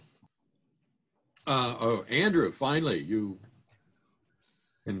 Thank you. Andrew, finally, you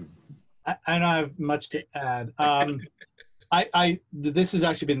can. I don't have much to add. This has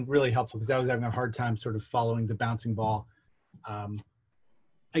actually been really helpful because I was having a hard time sort of following the bouncing ball.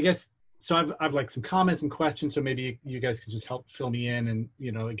 I guess, so I've like some comments and questions, so maybe you guys could just help fill me in. And,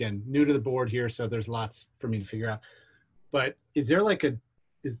 again, new to the board here, so there's lots for me to figure out. But is there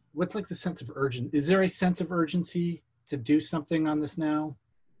what's like the sense of urgency? Is there a sense of urgency to do something on this now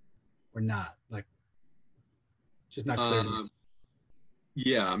or not? Like, just not clear to me.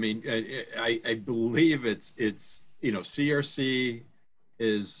 Yeah, I mean, I believe it's CRC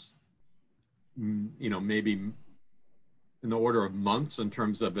is, maybe in the order of months in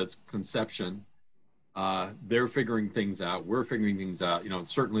terms of its conception. They're figuring things out. We're figuring things out.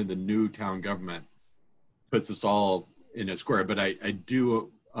 Certainly the new town government puts us all in a square. But I do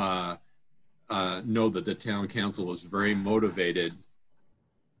know that the town council is very motivated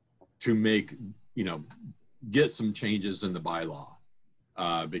to make, get some changes in the bylaw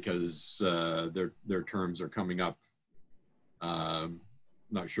because their terms are coming up.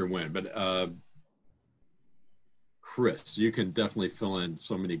 Not sure when, but Chris, you can definitely fill in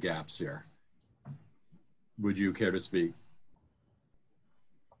so many gaps here. Would you care to speak?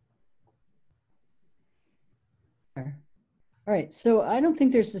 All right, so I don't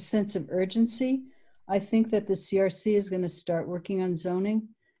think there's a sense of urgency. I think that the CRC is going to start working on zoning.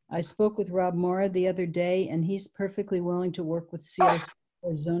 I spoke with Rob Mora the other day, and he's perfectly willing to work with CRC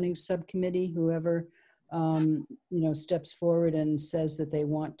or zoning subcommittee, whoever steps forward and says that they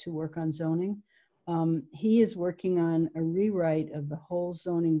want to work on zoning. He is working on a rewrite of the whole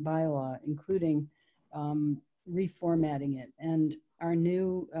zoning bylaw, including reformatting it. And our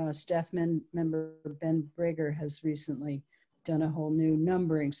new staff member, Ben Brager, has recently done a whole new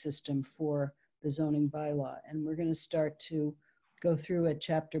numbering system for the zoning bylaw. And we're going to start to go through it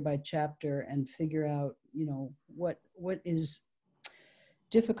chapter by chapter and figure out, what is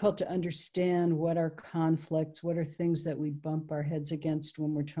difficult to understand, what are conflicts, what are things that we bump our heads against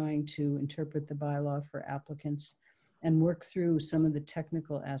when we're trying to interpret the bylaw for applicants, and work through some of the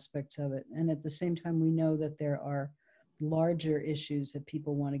technical aspects of it. And at the same time, we know that there are larger issues that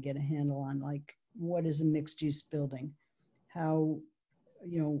people want to get a handle on, like what is a mixed use building? How,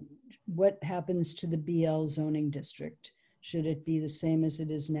 what happens to the BL zoning district? Should it be the same as it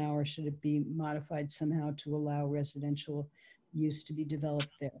is now, or should it be modified somehow to allow residential use to be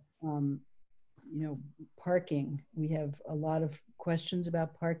developed there? Parking. We have a lot of questions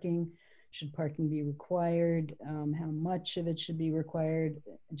about parking. Should parking be required? How much of it should be required?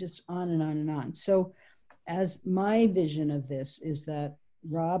 Just on and on and on. So as my vision of this is that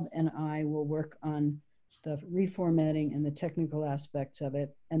Rob and I will work on the reformatting and the technical aspects of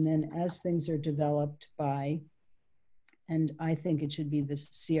it. And then as things are developed by, and I think it should be the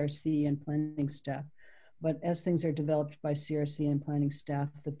CRC and planning staff, but as things are developed by CRC and planning staff,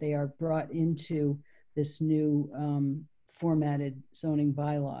 that they are brought into this new formatted zoning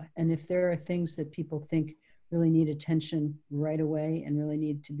bylaw. And if there are things that people think really need attention right away and really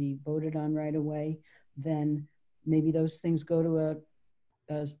need to be voted on right away, then maybe those things go to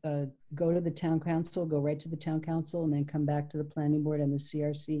go to the town council, go right to the town council, and then come back to the planning board and the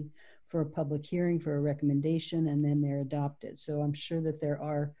CRC for a public hearing for a recommendation, and then they're adopted. So I'm sure that there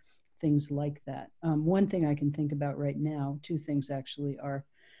are things like that. One thing I can think about right now, two things actually, are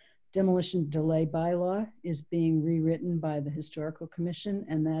demolition delay bylaw is being rewritten by the Historical Commission,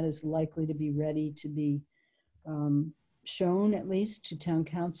 and that is likely to be ready to be shown at least to town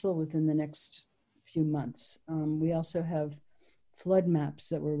council within the next few months. We also have flood maps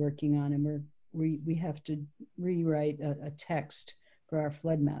that we're working on, and we have to rewrite a text for our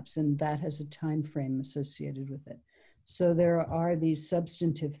flood maps, and that has a time frame associated with it. So there are these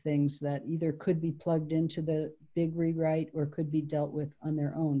substantive things that either could be plugged into the big rewrite or could be dealt with on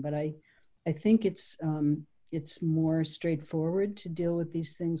their own. But I think it's more straightforward to deal with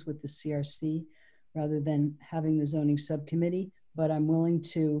these things with the CRC rather than having the zoning subcommittee. But I'm willing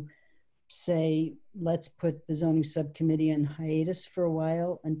to say, let's put the zoning subcommittee on hiatus for a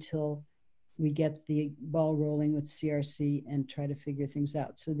while until we get the ball rolling with CRC and try to figure things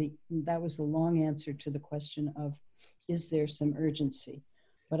out. So that was a long answer to the question of, is there some urgency?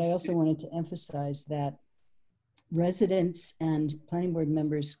 But I also wanted to emphasize that residents and planning board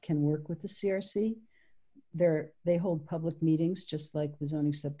members can work with the CRC. They hold public meetings just like the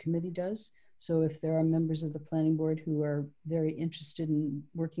zoning subcommittee does. So if there are members of the planning board who are very interested in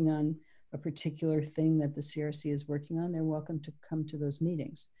working on a particular thing that the CRC is working on, they're welcome to come to those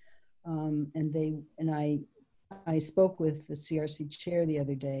meetings. I spoke with the CRC chair the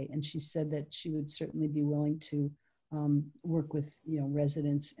other day, and she said that she would certainly be willing to work with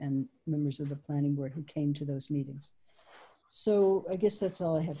residents and members of the planning board who came to those meetings. So I guess that's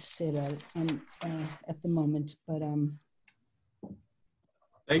all I have to say about it at the moment. But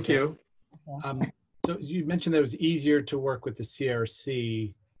thank you. So you mentioned that it was easier to work with the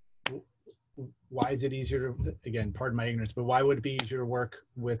CRC. Why is it easier to, again, pardon my ignorance, but why would it be easier to work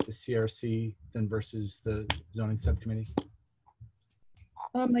with the CRC than versus the zoning subcommittee?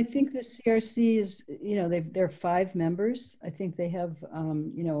 I think the CRC is, they're 5 members. I think they have,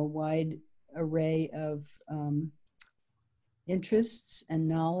 a wide array of interests and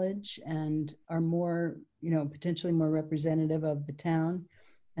knowledge, and are more, potentially more representative of the town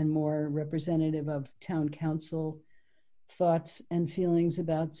and more representative of town council thoughts and feelings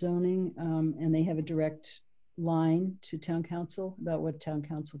about zoning. And they have a direct line to town council about what town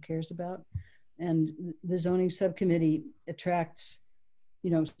council cares about. And the zoning subcommittee attracts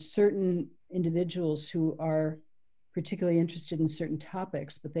certain individuals who are particularly interested in certain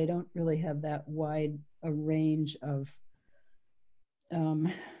topics, but they don't really have that wide a range of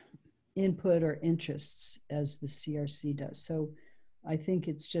input or interests as the CRC does. So I think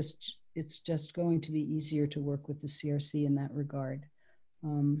it's just going to be easier to work with the CRC in that regard.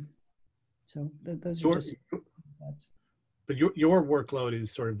 Those are just thoughts. But your workload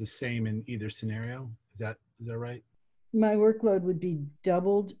is sort of the same in either scenario. Is that right? My workload would be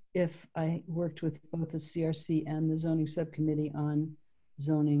doubled if I worked with both the CRC and the zoning subcommittee on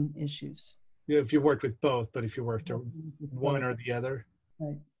zoning issues. Yeah, if you worked with both, but if you worked one or the other.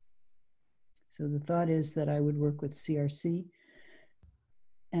 Right. So the thought is that I would work with CRC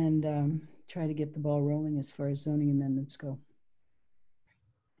and try to get the ball rolling as far as zoning amendments go.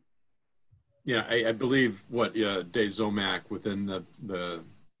 Yeah, I believe what Dave Zomack within the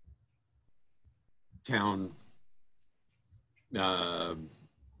town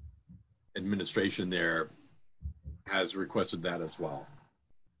administration there has requested that as well,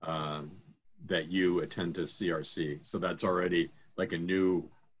 that you attend to CRC. So that's already like a new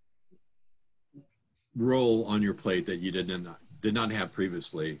role on your plate that you did not have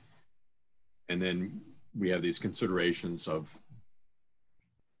previously. And then we have these considerations of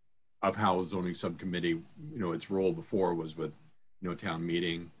how zoning subcommittee, its role before was with, town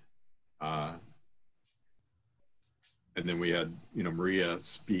meeting. And then we had, Maria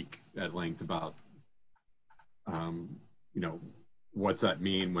speak at length about, what's that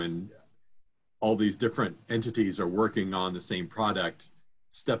mean when all these different entities are working on the same product,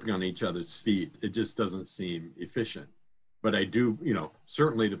 stepping on each other's feet. It just doesn't seem efficient. But I do,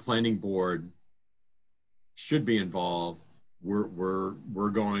 certainly the planning board should be involved. We're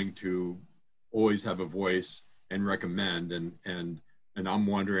going to always have a voice and recommend, and I'm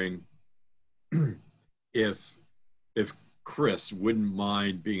wondering if Chris wouldn't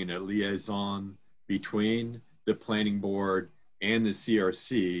mind being a liaison between the planning board and the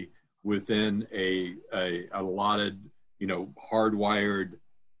CRC within a allotted, hardwired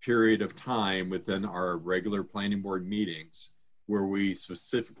period of time within our regular planning board meetings, where we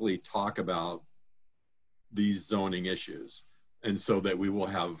specifically talk about these zoning issues, and so that we will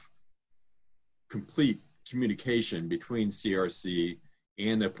have complete communication between CRC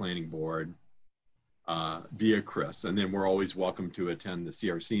and the planning board via Chris. And then we're always welcome to attend the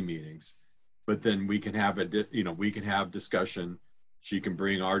CRC meetings. But then we can have we can have discussion. She can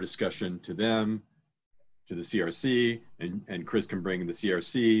bring our discussion to them, to the CRC, and Chris can bring the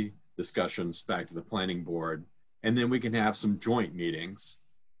CRC discussions back to the planning board. And then we can have some joint meetings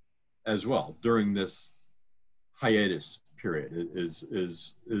as well during this hiatus period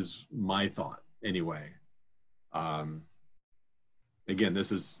is my thought anyway. Again,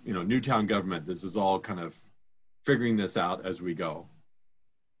 this is, Newtown government. This is all kind of figuring this out as we go.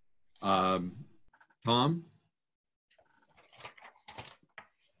 Tom?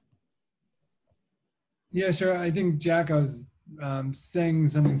 Yeah, sure. I think, Jack, I was saying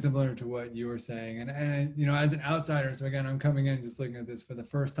something similar to what you were saying. And as an outsider, so again, I'm coming in just looking at this for the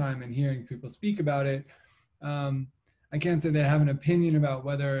first time and hearing people speak about it. I can't say that I have an opinion about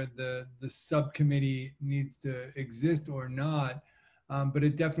whether the subcommittee needs to exist or not, but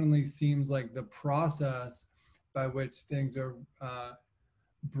it definitely seems like the process by which things are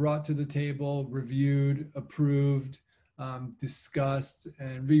brought to the table, reviewed, approved, discussed,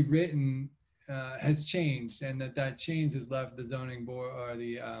 and rewritten has changed, and that change has left the zoning board or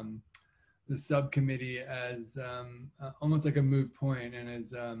the subcommittee as almost like a moot point. And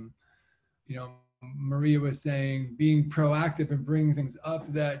as Maria was saying, being proactive and bringing things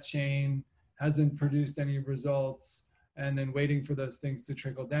up that chain hasn't produced any results, and then waiting for those things to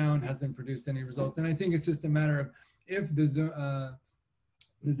trickle down hasn't produced any results. And I think it's just a matter of, if the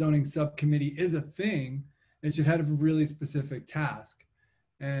zoning subcommittee is a thing, it should have a really specific task.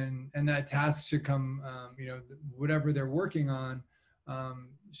 And that task should come, whatever they're working on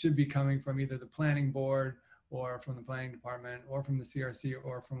should be coming from either the planning board or from the planning department or from the CRC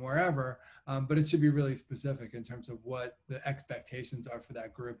or from wherever. But it should be really specific in terms of what the expectations are for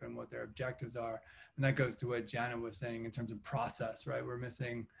that group and what their objectives are. And that goes to what Jana was saying in terms of process, right? We're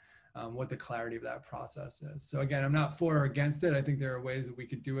missing what the clarity of that process is. So again, I'm not for or against it. I think there are ways that we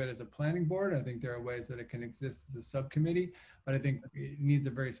could do it as a planning board. I think there are ways that it can exist as a subcommittee, but I think it needs a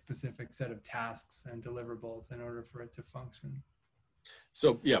very specific set of tasks and deliverables in order for it to function.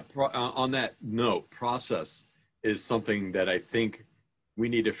 So yeah, on that note, process is something that I think we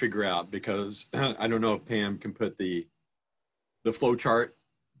need to figure out, because I don't know if Pam can put the flow chart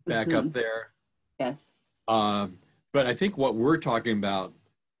back up there. Yes. But I think what we're talking about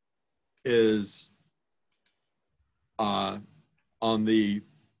is on the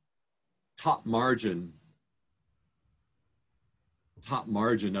top margin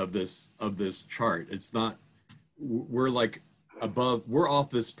of this chart. It's not, we're like above, we're off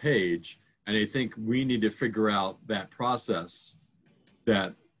this page, and I think we need to figure out that process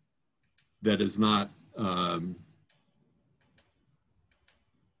that is not,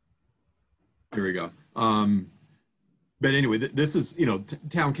 here we go. But anyway, this is,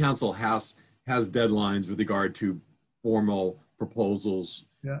 town council has deadlines with regard to formal proposals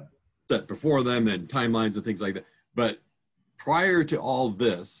set before them and timelines and things like that. But prior to all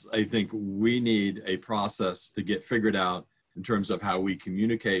this, I think we need a process to get figured out in terms of how we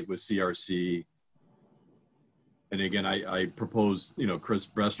communicate with CRC. And again, I propose, Chris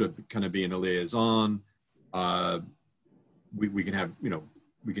Brestrup kind of being a liaison. We can have,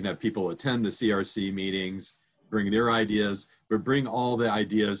 we can have people attend the CRC meetings, bring their ideas, but bring all the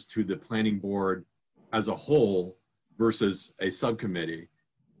ideas to the planning board as a whole versus a subcommittee,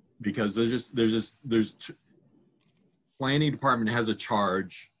 because planning department has a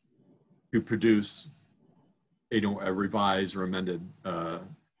charge to produce, a revised or amended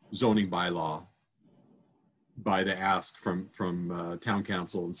zoning bylaw by the ask from town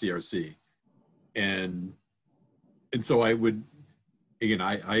council and CRC, and so I would, again,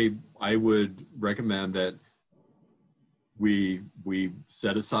 I would recommend that we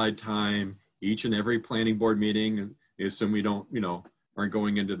set aside time each and every planning board meeting. I assume we don't, aren't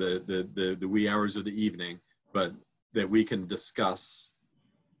going into the wee hours of the evening, but that we can discuss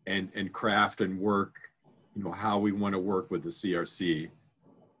and craft and work, how we want to work with the CRC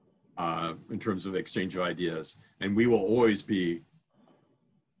in terms of exchange of ideas. And we will always be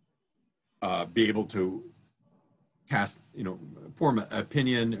able to cast, form an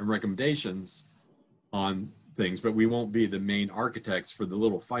opinion and recommendations on things, but we won't be the main architects for the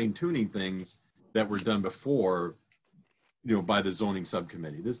little fine-tuning things that were done before, by the zoning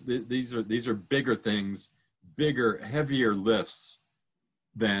subcommittee. These are bigger things, bigger, heavier lifts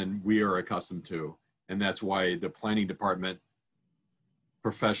than we are accustomed to. And that's why the planning department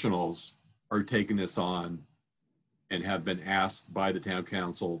professionals are taking this on and have been asked by the town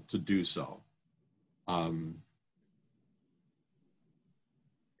council to do so. And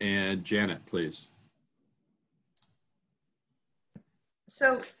Janet, please.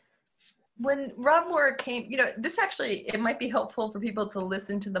 So when Rob Moore came, this actually, it might be helpful for people to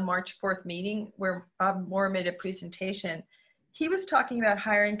listen to the March 4th meeting where Rob Moore made a presentation. He was talking about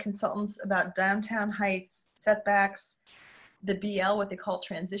hiring consultants about downtown heights, setbacks, the BL, what they call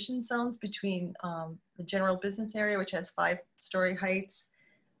transition zones between the general business area, which has 5-story heights,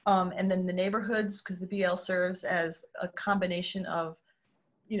 and then the neighborhoods, because the BL serves as a combination of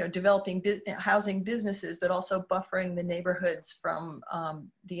developing housing businesses, but also buffering the neighborhoods from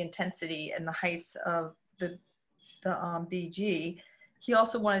the intensity and the heights of the BG. He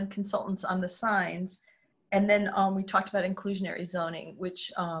also wanted consultants on the signs. And then we talked about inclusionary zoning,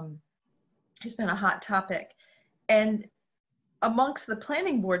 which has been a hot topic. And amongst the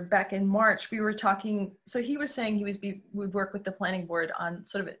planning board back in March, we were talking, so he was saying would work with the planning board on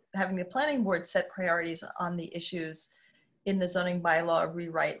sort of having the planning board set priorities on the issues in the zoning bylaw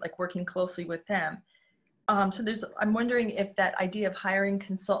rewrite, like working closely with them. So I'm wondering if that idea of hiring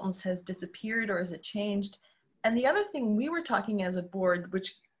consultants has disappeared or has it changed? And the other thing we were talking as a board,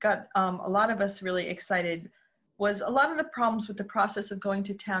 which got a lot of us really excited, was a lot of the problems with the process of going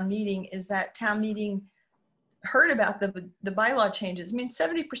to town meeting is that town meeting heard about the bylaw changes. I mean,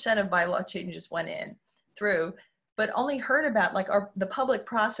 70% of bylaw changes went through, but only heard about the public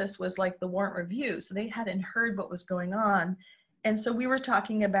process was like the warrant review. So they hadn't heard what was going on. And so we were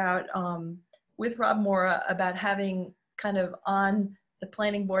talking about, with Rob Mora, about having kind of on the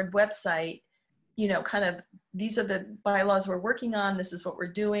planning board website, kind of, these are the bylaws we're working on. This is what we're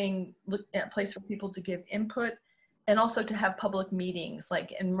doing, look at a place for people to give input and also to have public meetings.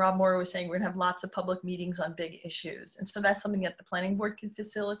 And Rob Mora was saying, we're gonna have lots of public meetings on big issues. And so that's something that the planning board can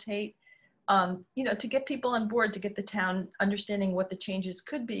facilitate. To get people on board, to get the town understanding what the changes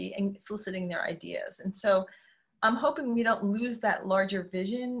could be and soliciting their ideas. And so I'm hoping we don't lose that larger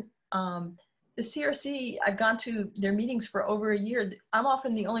vision. The CRC, I've gone to their meetings for over a year. I'm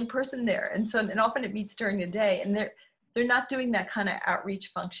often the only person there. And often it meets during the day and they're not doing that kind of outreach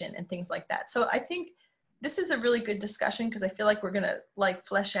function and things like that. So I think this is a really good discussion because I feel like we're gonna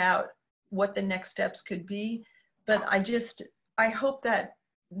flesh out what the next steps could be. But I hope that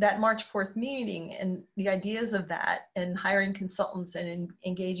March 4th meeting and the ideas of that and hiring consultants and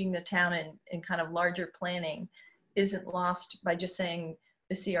engaging the town in kind of larger planning isn't lost by just saying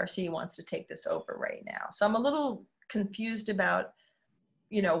the CRC wants to take this over right now. So I'm a little confused about,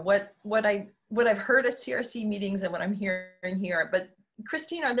 what I've heard at CRC meetings and what I'm hearing here. But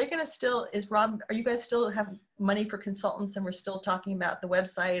Christine, are you guys still have money for consultants and we're still talking about the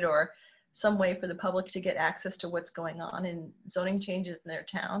website or some way for the public to get access to what's going on in zoning changes in their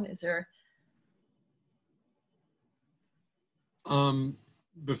town? Is there?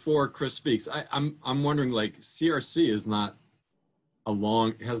 Before Chris speaks, I'm wondering, CRC has not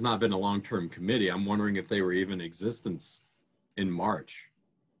been a long-term committee. I'm wondering if they were even in existence in March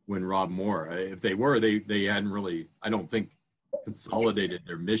when Rob Moore, if they were, they hadn't really, I don't think, consolidated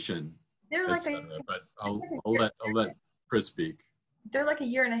their mission, but I'll let Chris speak. They're like a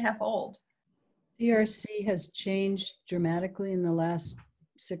year and a half old. CRC has changed dramatically in the last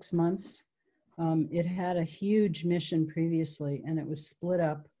 6 months. It had a huge mission previously and it was split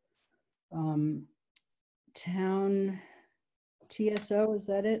up. Town TSO, is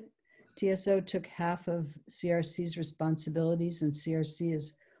that it? TSO took half of CRC's responsibilities and CRC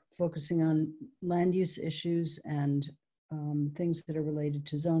is focusing on land use issues and things that are related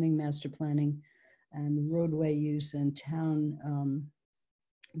to zoning, master planning, and roadway use and town,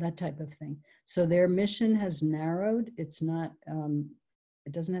 that type of thing. So their mission has narrowed. It's not,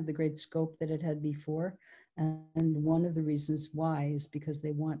 it doesn't have the great scope that it had before. And one of the reasons why is because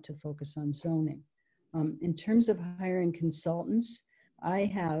they want to focus on zoning. In terms of hiring consultants, I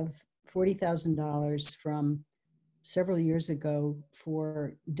have $40,000 from several years ago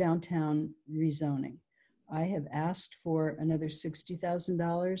for downtown rezoning. I have asked for another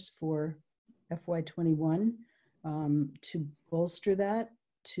 $60,000 for FY21 to bolster that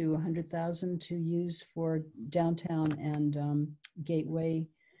to $100,000 to use for downtown and gateway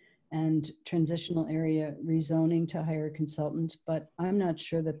and transitional area rezoning to hire a consultant, but I'm not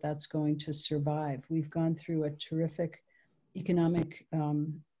sure that that's going to survive. We've gone through a terrific economic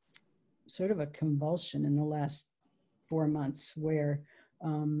sort of a convulsion in the last 4 months where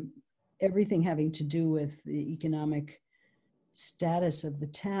everything having to do with the economic status of the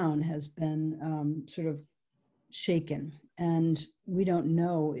town has been sort of shaken. And we don't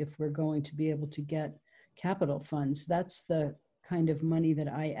know if we're going to be able to get capital funds. That's the kind of money that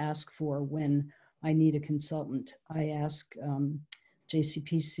I ask for when I need a consultant. I ask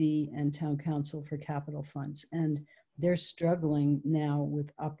JCPC and Town Council for capital funds. And they're struggling now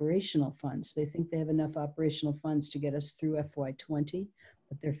with operational funds. They think they have enough operational funds to get us through FY20,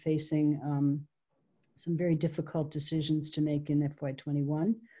 but they're facing some very difficult decisions to make in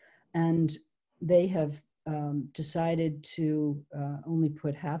FY21. And they have decided to only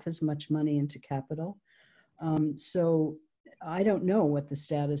put half as much money into capital. So I don't know what the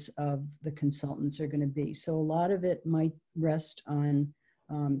status of the consultants are going to be. So a lot of it might rest on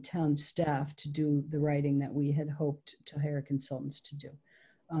town staff to do the writing that we had hoped to hire consultants to do.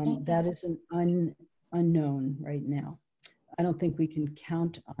 That is an unknown right now. I don't think we can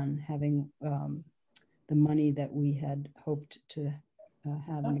count on having the money that we had hoped to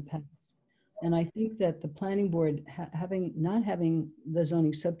have in the past. And I think that the planning board, not having the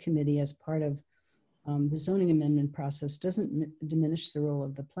zoning subcommittee as part of the zoning amendment process doesn't diminish the role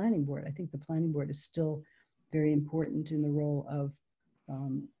of the planning board. I think the planning board is still very important in the role of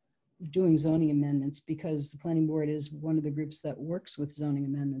doing zoning amendments, because the planning board is one of the groups that works with zoning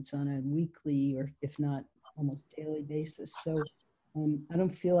amendments on a weekly, or if not almost daily basis. So I don't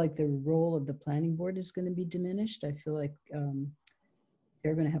feel like the role of the planning board is going to be diminished. I feel like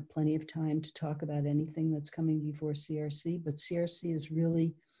they're going to have plenty of time to talk about anything that's coming before CRC, but CRC is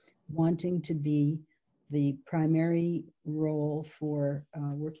really wanting to be the primary role for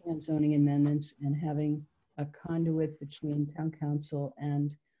working on zoning amendments and having a conduit between town council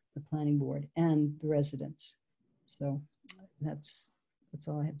and the planning board and the residents. So that's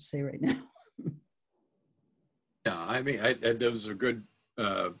all I have to say right now. Yeah, I mean, those are good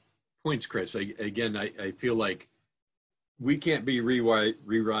points, Chris. I feel like we can't be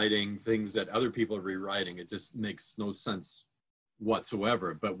rewriting things that other people are rewriting. It just makes no sense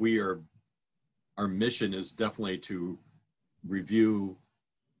whatsoever. But our mission is definitely to review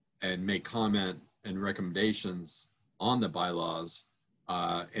and make comment and recommendations on the bylaws.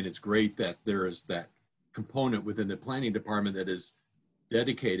 And it's great that there is that component within the planning department that is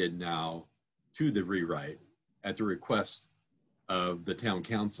dedicated now to the rewrite at the request of the town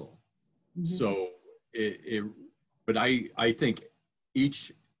council. Mm-hmm. So but I think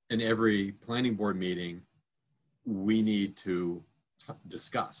each and every planning board meeting, we need to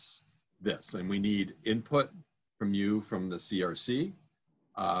discuss this, and we need input from you, from the CRC,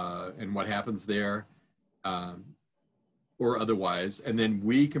 and what happens there, or otherwise. And then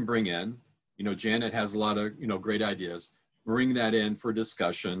we can bring in, Janet has a lot of, great ideas, bring that in for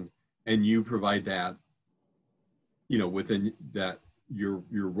discussion, and you provide that, within that, your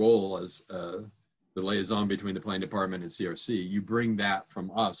role as the liaison between the planning department and CRC, you bring that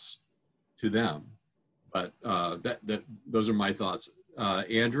from us to them. But those are my thoughts.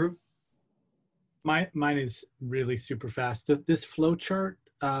 Andrew? Mine is really super fast. This flow chart,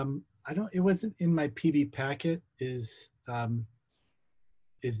 it wasn't in my PB packet. Is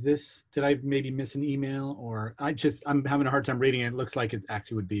this, did I maybe miss an email, or I'm having a hard time reading it. It looks like it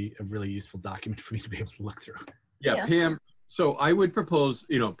actually would be a really useful document for me to be able to look through. Yeah. Pam, so I would propose,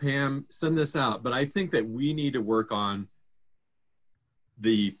 Pam, send this out, but I think that we need to work on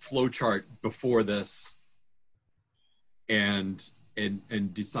the flow chart before this and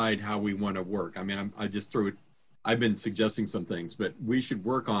decide how we want to work. I mean, I just threw it, I've been suggesting some things, but we should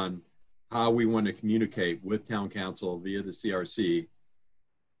work on how we want to communicate with town council via the CRC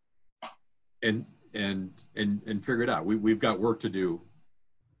and figure it out. We've got work to do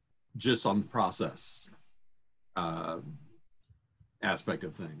just on the process aspect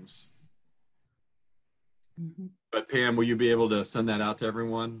of things. Mm-hmm. But Pam, will you be able to send that out to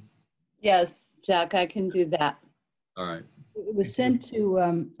everyone? Yes, Jack, I can do that. All right. It was sent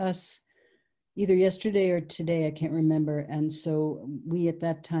to us either yesterday or today, I can't remember. And so we at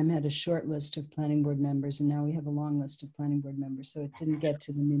that time had a short list of planning board members, and now we have a long list of planning board members. So it didn't get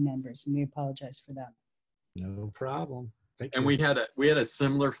to the new members, and we apologize for that. No problem. Thank you. And we had a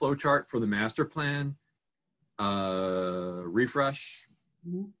similar flow chart for the master plan refresh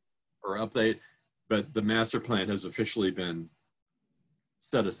or update, but the master plan has officially been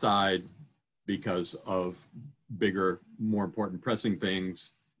set aside because of bigger, more important pressing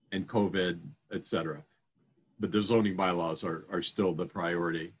things and COVID, etc. But the zoning bylaws are still the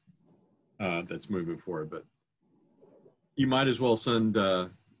priority that's moving forward. But you might as well send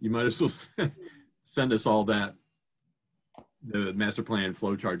send us all that, the master plan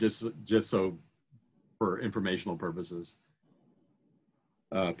flow chart, just so for informational purposes.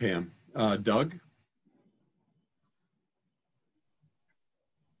 Pam. Doug?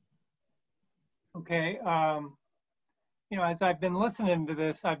 Okay. As I've been listening to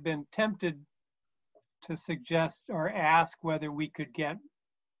this, I've been tempted to suggest or ask whether we could get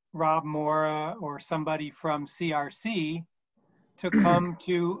Rob Mora or somebody from CRC to come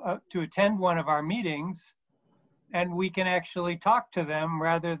to attend one of our meetings, and we can actually talk to them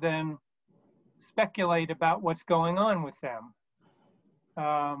rather than speculate about what's going on with them.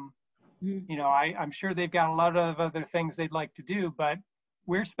 You know, I'm sure they've got a lot of other things they'd like to do, but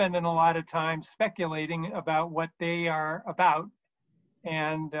we're spending a lot of time speculating about what they are about,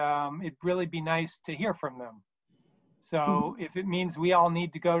 and it'd really be nice to hear from them. So if it means we all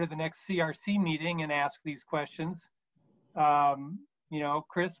need to go to the next CRC meeting and ask these questions, you know,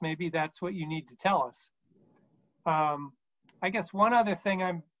 Chris, maybe that's what you need to tell us. I guess one other thing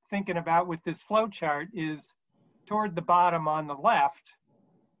I'm thinking about with this flow chart is toward the bottom on the left,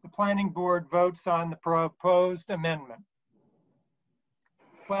 the planning board votes on the proposed amendment.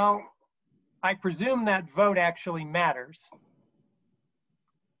 Well, I presume that vote actually matters,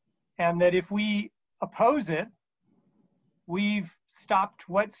 and that if we oppose it, we've stopped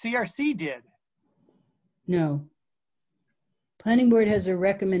what CRC did. No. Planning board has a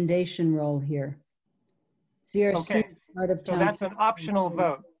recommendation role here. CRC Okay, is part of so town. that's an optional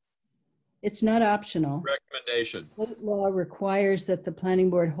vote. It's not optional. Recommendation. State law requires that the planning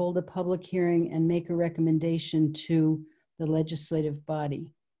board hold a public hearing and make a recommendation to the legislative body.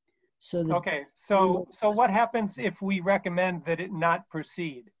 So Okay, so what happens if we recommend that it not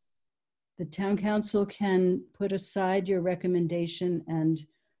proceed? the town council can put aside your recommendation and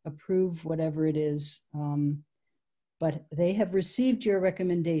approve whatever it is. But they have received your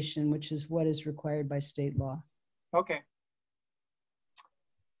recommendation, which is what is required by state law. Okay.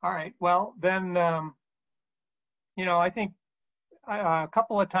 All right, well then, you know, I think a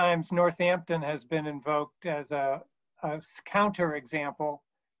couple of times Northampton has been invoked as a counter example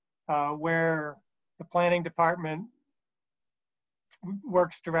where the planning department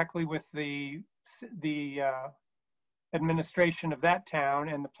works directly with the administration of that town,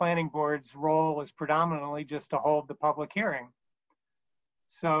 and the planning board's role is predominantly just to hold the public hearing.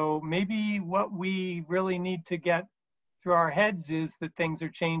 So maybe what we really need to get through our heads is that things are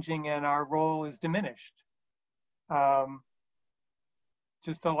changing and our role is diminished.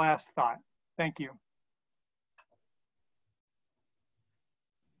 Just a last thought. Thank you.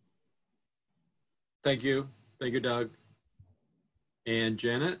 Thank you. Thank you, Doug. And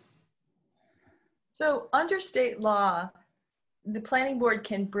Janet? So under state law, the planning board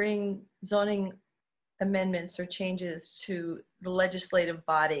can bring zoning amendments or changes to the legislative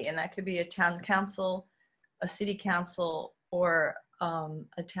body, and that could be a town council, a city council, or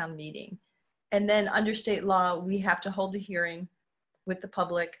a town meeting. And then under state law, we have to hold a hearing with the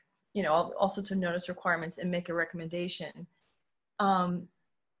public, you know, also to notice requirements and make a recommendation.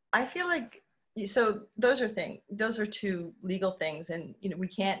 I feel like, so those are two legal things, and you know,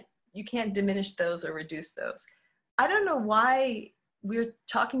 you can't diminish those or reduce those. I don't know why we're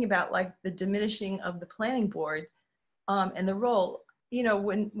talking about like the diminishing of the planning board and the role. You know,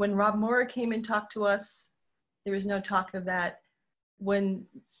 when Rob Mora came and talked to us, there was no talk of that. When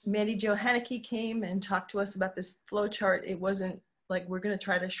Mandy Jo Haneke came and talked to us about this flow chart, it wasn't like we're going to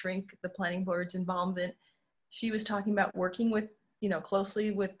try to shrink the planning board's involvement. She was talking about working with, you know,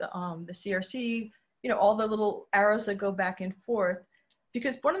 closely with the CRC, you know, all the little arrows that go back and forth.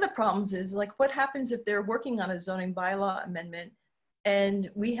 Because one of the problems is like, what happens if they're working on a zoning bylaw amendment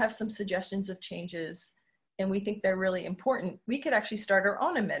and we have some suggestions of changes and we think they're really important? We could actually start our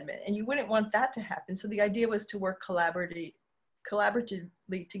own amendment, and you wouldn't want that to happen. So the idea was to work collaboratively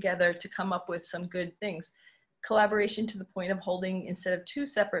together to come up with some good things. Collaboration to the point of holding, instead of two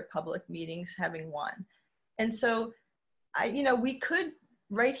separate public meetings, having one. And so, you know, we could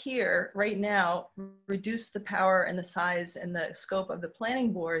right here, right now, reduce the power and the size and the scope of the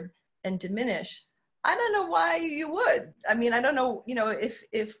planning board and diminish. I don't know why you would. I mean, I don't know, you know,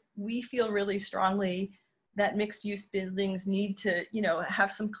 if we feel really strongly that mixed use buildings need to, you know,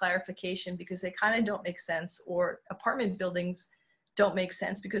 have some clarification because they kind of don't make sense, or apartment buildings don't make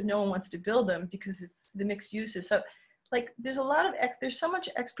sense because no one wants to build them because it's the mixed uses. So like there's a lot of, there's so much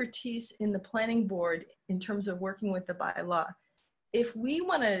expertise in the planning board in terms of working with the bylaw. If we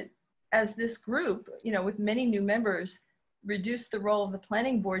want to, as this group, you know, with many new members, reduce the role of the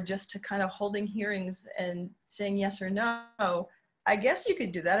planning board just to kind of holding hearings and saying yes or no, I guess you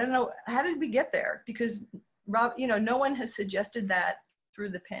could do that. I don't know, how did we get there? Because Rob, you know, no one has suggested that through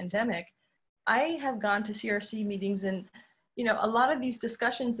the pandemic. I have gone to CRC meetings, and you know, a lot of these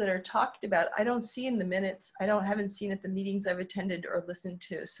discussions that are talked about, I don't see in the minutes. Haven't seen at the meetings I've attended or listened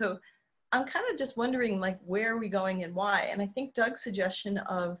to. So I'm kind of just wondering, like, where are we going and why? And I think Doug's suggestion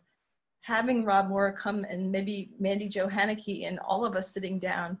of having Rob Mora come and maybe Mandy Jo Haneke and all of us sitting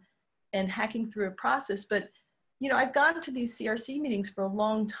down and hacking through a process. But I've gone to these CRC meetings for a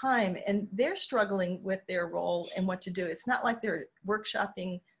long time, and they're struggling with their role and what to do. It's not like they're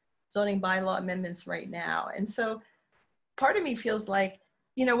workshopping zoning bylaw amendments right now. And so part of me feels like,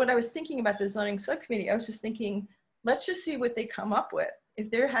 when I was thinking about the zoning subcommittee, I was just thinking, let's just see what they come up with. If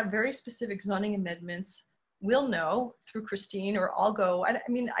they have very specific zoning amendments, we'll know through Christine, or I'll go.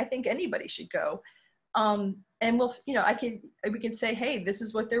 I think anybody should go. And we can say, hey, this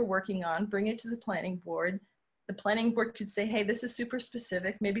is what they're working on, bring it to the planning board. The planning board could say, hey, this is super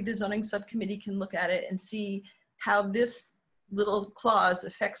specific. Maybe the zoning subcommittee can look at it and see how this little clause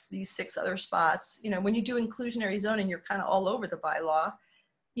affects these 6 other spots. When you do inclusionary zoning, you're kind of all over the bylaw.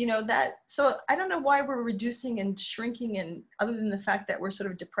 So I don't know why we're reducing and shrinking, and other than the fact that we're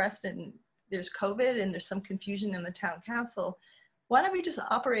sort of depressed and there's COVID and there's some confusion in the town council, why don't we just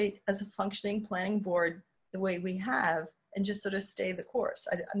operate as a functioning planning board the way we have and just sort of stay the course?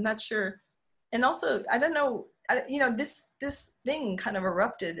 I'm not sure. And also, I don't know, this thing kind of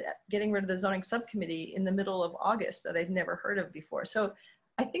erupted, getting rid of the zoning subcommittee in the middle of August, that I'd never heard of before. So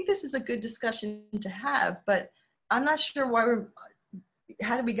I think this is a good discussion to have, but I'm not sure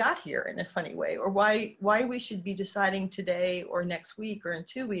how did we got here in a funny way, or why we should be deciding today or next week or in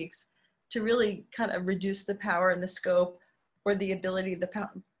 2 weeks to really kind of reduce the power and the scope or the ability of the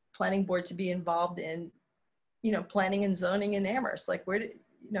planning board to be involved in, planning and zoning in Amherst. Like,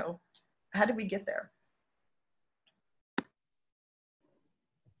 how did we get there?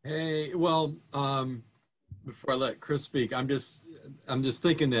 Hey, well, before I let Chris speak, I'm just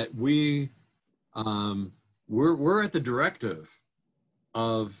thinking that we're at the directive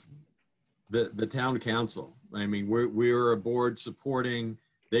of the town council. I mean, we're a board supporting.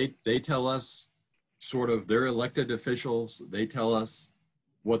 They tell us sort of, they're elected officials. They tell us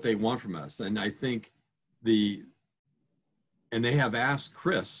what they want from us, and I think and they have asked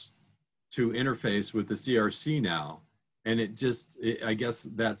Chris to interface with the CRC now. And I guess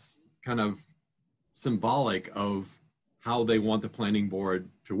that's kind of symbolic of how they want the planning board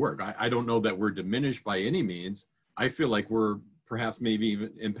to work. I don't know that we're diminished by any means. I feel like we're perhaps maybe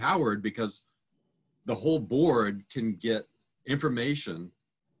even empowered, because the whole board can get information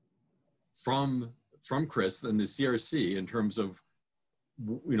from Chris and the CRC in terms of,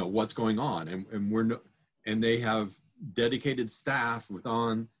 what's going on. And they have dedicated staff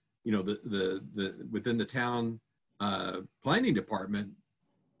within the town planning department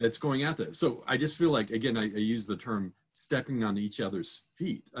that's going at this. So I just feel like, again, I use the term stepping on each other's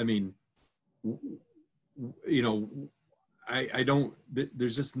feet. I mean, I don't,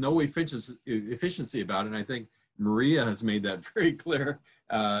 there's just no efficiency about it. And I think Maria has made that very clear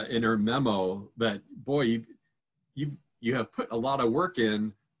in her memo, that, boy, you have put a lot of work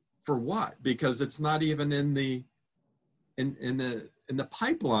in for what? Because it's not even in the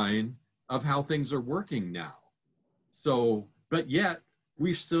pipeline of how things are working now. So, but yet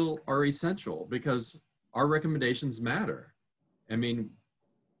we still are essential because our recommendations matter. I mean,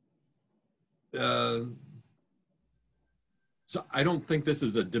 so I don't think this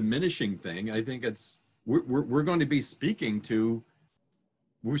is a diminishing thing. I think we're going to be speaking to,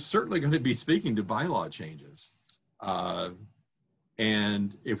 we're certainly going to be speaking to bylaw changes.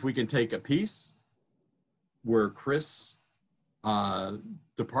 And if we can take a piece where Chris'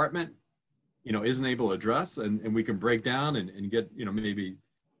 department isn't able to address, and we can break down and get, maybe,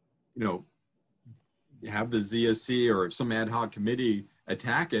 have the ZSC or some ad hoc committee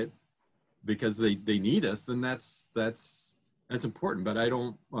attack it because they need us, then that's important. But I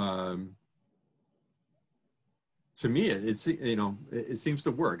don't, to me, it seems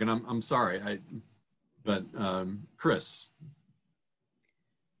to work, and I'm sorry, but Chris.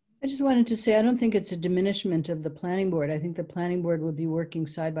 I just wanted to say, I don't think it's a diminishment of the planning board. I think the planning board would be working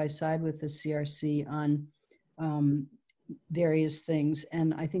side by side with the CRC on various things.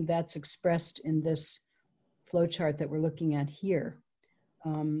 And I think that's expressed in this flow chart that we're looking at here.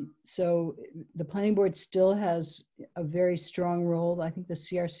 So the planning board still has a very strong role. I think the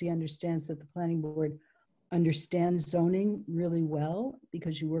CRC understands that the planning board understands zoning really well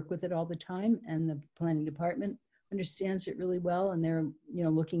because you work with it all the time, and the planning department understands it really well, and they're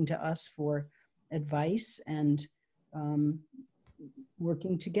looking to us for advice and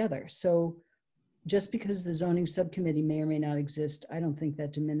working together. So just because the zoning subcommittee may or may not exist, I don't think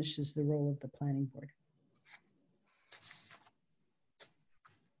that diminishes the role of the planning board.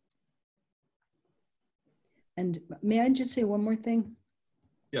 And may I just say one more thing?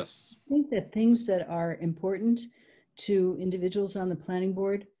 Yes. I think that things that are important to individuals on the planning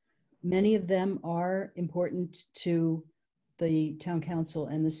board, many of them are important to the town council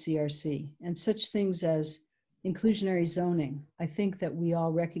and the CRC, and such things as inclusionary zoning. I think that we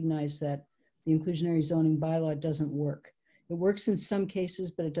all recognize that the inclusionary zoning bylaw doesn't work. It works in some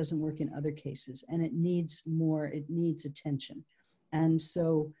cases, but it doesn't work in other cases. And it needs more, it needs attention. And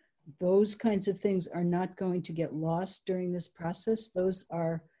so those kinds of things are not going to get lost during this process. Those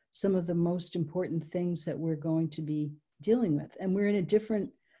are some of the most important things that we're going to be dealing with. And we're in a different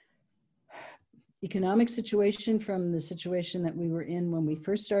economic situation from the situation that we were in when we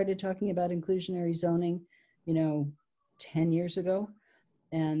first started talking about inclusionary zoning, 10 years ago.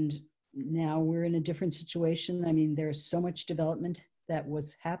 And now we're in a different situation. I mean, there's so much development that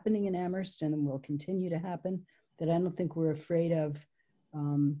was happening in Amherst and will continue to happen that I don't think we're afraid of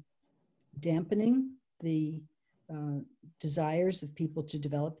dampening the desires of people to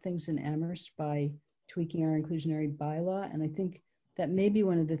develop things in Amherst by tweaking our inclusionary bylaw. And I think that may be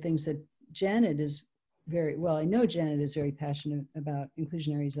one of the things that Janet is I know Janet is very passionate about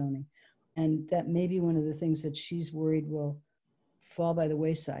inclusionary zoning. And that may be one of the things that she's worried will fall by the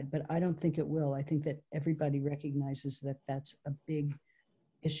wayside, but I don't think it will. I think that everybody recognizes that that's a big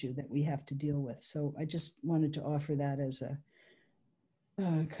issue that we have to deal with. So I just wanted to offer that as a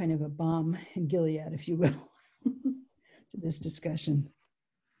kind of a bomb in Gilead, if you will, to this discussion.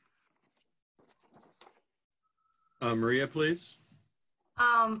 Maria, please.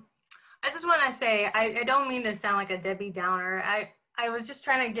 I just want to say, I don't mean to sound like a Debbie Downer. I was just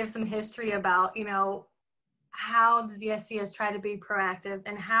trying to give some history about, how the DSC has tried to be proactive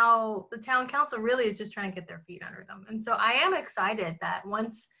and how the town council really is just trying to get their feet under them. And so I am excited that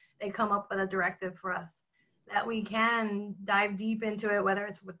once they come up with a directive for us, that we can dive deep into it, whether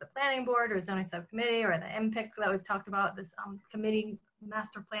it's with the planning board or zoning subcommittee or the MPIC that we've talked about, this committee,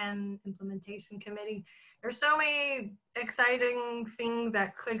 master plan implementation committee. There's so many exciting things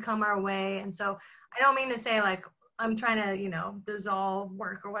that could come our way. And so I don't mean to say like, I'm trying to, dissolve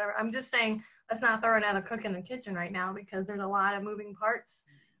work or whatever. I'm just saying, let's not throw another cook in the kitchen right now because there's a lot of moving parts.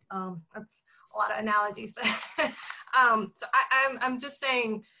 That's a lot of analogies, but so I'm just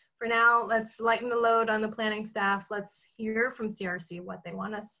saying for now, let's lighten the load on the planning staff. Let's hear from CRC what they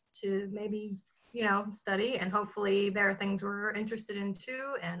want us to maybe, study, and hopefully there are things we're interested in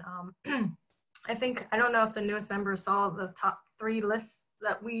too. And I don't know if the newest members saw the top 3 lists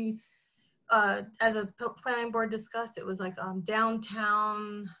that we, as a planning board discussed. It was like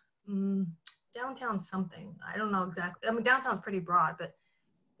downtown something. I don't know exactly. I mean, downtown's pretty broad, but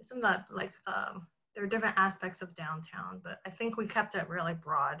it's not like there are different aspects of downtown, but I think we kept it really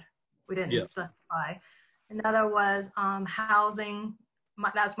broad. We didn't specify. Another was housing.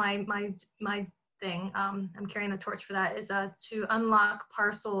 That's my thing. I'm carrying the torch for that, is to unlock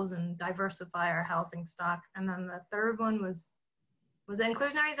parcels and diversify our housing stock. And then the third one was it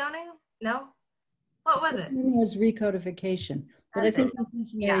inclusionary zoning? No? What was it? It was recodification. But I think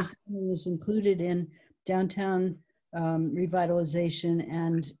inclusionary zoning is included in downtown revitalization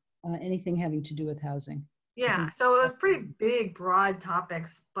and anything having to do with housing. Yeah, so it was pretty big, broad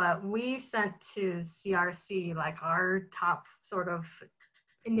topics, but we sent to CRC like our top sort of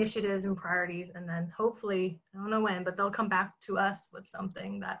initiatives and priorities, and then hopefully, I don't know when, but they'll come back to us with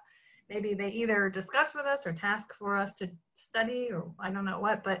something that maybe they either discuss with us or task for us to study, or I don't know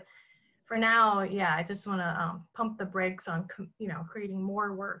what. But for now, yeah, I just want to pump the brakes on, creating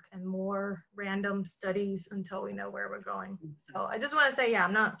more work and more random studies until we know where we're going. So I just want to say,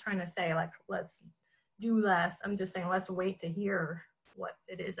 I'm not trying to say like, let's do less. I'm just saying, let's wait to hear what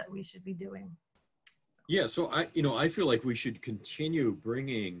it is that we should be doing. Yeah, so I feel like we should continue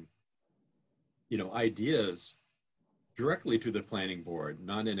bringing, ideas directly to the planning board,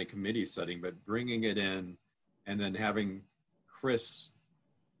 not in a committee setting, but bringing it in and then having Chris,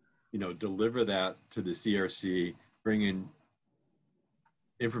 deliver that to the CRC, bring in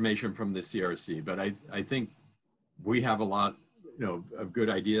information from the CRC. But I think we have a lot, of good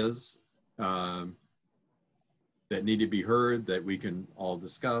ideas that need to be heard that we can all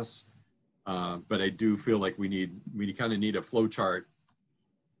discuss. But I do feel like we kind of need a flow chart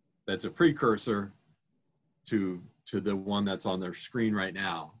that's a precursor to the one that's on their screen right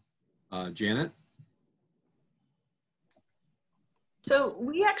now. Janet? So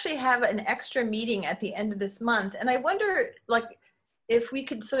we actually have an extra meeting at the end of this month, and I wonder, like, if we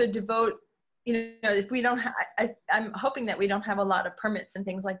could sort of devote, if we don't have, I'm hoping that we don't have a lot of permits and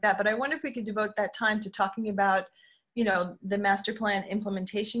things like that, but I wonder if we could devote that time to talking about, the master plan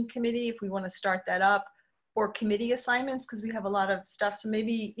implementation committee, if we want to start that up, or committee assignments, because we have a lot of stuff. So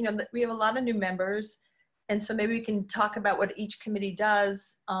maybe, we have a lot of new members, and so maybe we can talk about what each committee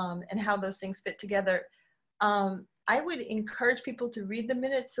does and how those things fit together. I would encourage people to read the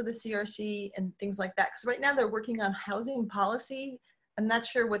minutes of the CRC and things like that, because right now they're working on housing policy. I'm not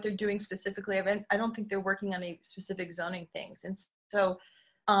sure what they're doing specifically. I don't think they're working on any specific zoning things. And so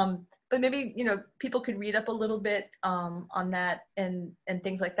but maybe, you know, people could read up a little bit on that and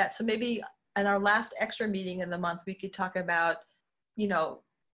things like that. So maybe in our last extra meeting in the month, we could talk about, you know,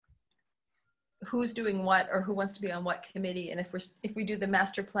 who's doing what or who wants to be on what committee. And if we do the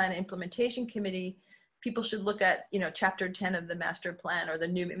master plan implementation committee, people should look at, you know, chapter 10 of the master plan, or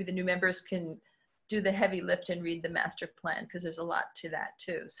maybe the new members can do the heavy lift and read the master plan, because there's a lot to that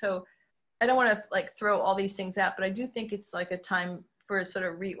too. So I don't want to like throw all these things out, but I do think it's like a time for sort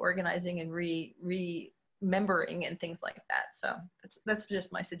of reorganizing and remembering and things like that. So that's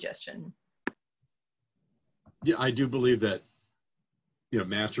just my suggestion. Yeah, I do believe that, you know,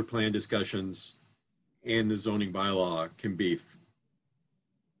 master plan discussions and the zoning bylaw can be,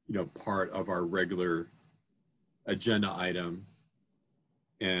 you know, part of our regular agenda item.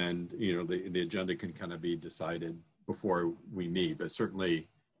 And, you know, the agenda can kind of be decided before we meet, but certainly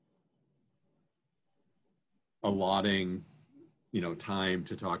allotting, you know, time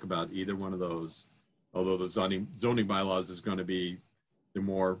to talk about either one of those, although the zoning bylaws is going to be the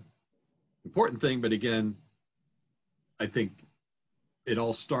more important thing. But again, I think it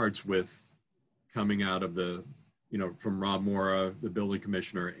all starts with coming out of the, you know, from Rob Mora, the building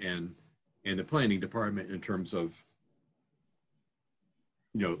commissioner, and the planning department in terms of,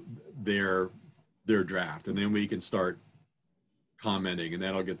 you know, their draft, and then we can start commenting, and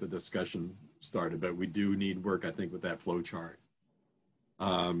that'll get the discussion started. But we do need work, I think, with that flow chart.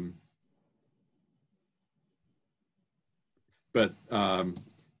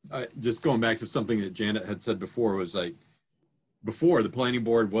 Just going back to something that Janet had said before, was like, before the planning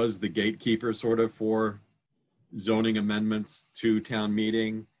board was the gatekeeper sort of for zoning amendments to town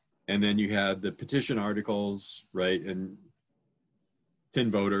meeting. And then you had the petition articles, right? And 10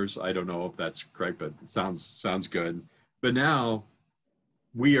 voters. I don't know if that's correct, but it sounds good. But now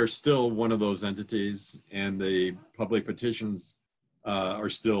we are still one of those entities, and the public petitions are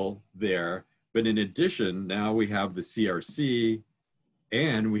still there. But in addition, now we have the CRC,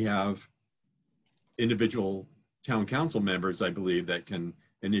 and we have individual town council members, I believe, that can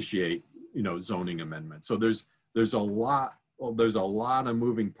initiate, you know, zoning amendments. So there's a lot of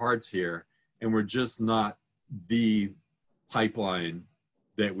moving parts here, and we're just not the pipeline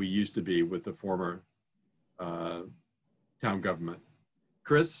that we used to be with the former town government.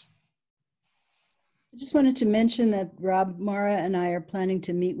 Chris? I just wanted to mention that Rob Mara and I are planning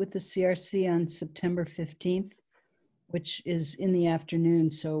to meet with the CRC on September 15th, which is in the afternoon.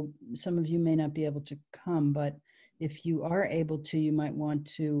 So some of you may not be able to come, but if you are able to, you might want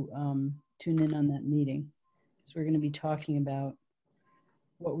to tune in on that meeting, because we're going to be talking about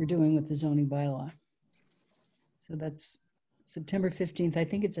what we're doing with the zoning bylaw. So that's September 15th. I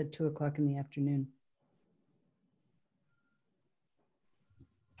think it's at 2 o'clock in the afternoon.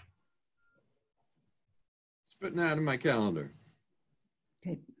 Just putting that in my calendar.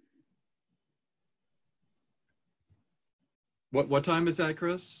 Okay. What time is that,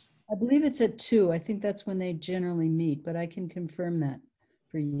 Chris? I believe it's at 2. I think that's when they generally meet, but I can confirm that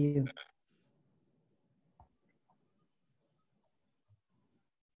for you.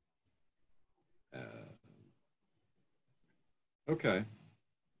 Okay.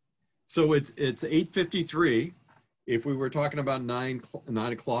 So it's 8:53. If we were talking about 9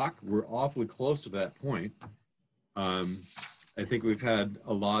 o'clock, we're awfully close to that point. I think we've had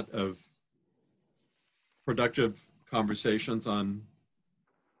a lot of productive conversations on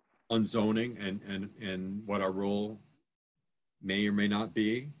zoning and what our role may or may not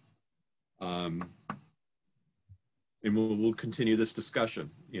be. And we'll continue this discussion,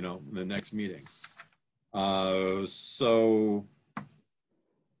 you know, in the next meeting. So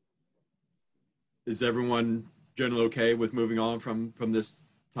is everyone generally okay with moving on from this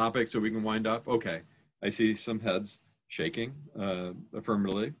topic so we can wind up? Okay, I see some heads shaking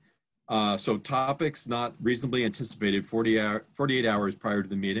affirmatively. So topics not reasonably anticipated 48 hours prior to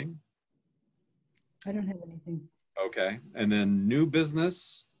the meeting. I don't have anything. Okay, and then new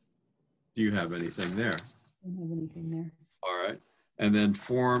business. Do you have anything there? I don't have anything there. All right, and then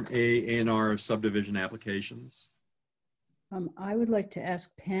Form A&R subdivision applications. I would like to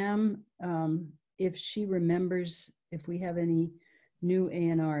ask Pam if she remembers if we have any new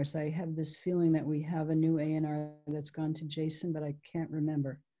A&Rs. I have this feeling that we have a new A&R that's gone to Jason, but I can't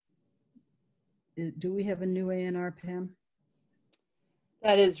remember. Do we have a new A&R, Pam?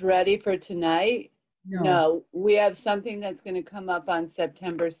 That is ready for tonight? No, we have something that's going to come up on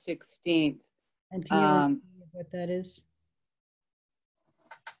September 16th. And can you remember what that is?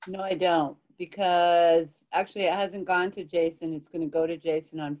 No, I don't, because actually it hasn't gone to Jason. It's going to go to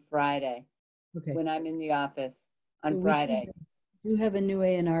Jason on Friday. Okay. When I'm in the office on So Friday. We do have a new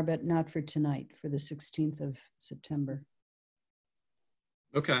A&R, but not for tonight, for the 16th of September.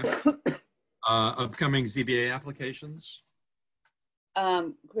 Okay. Upcoming ZBA applications?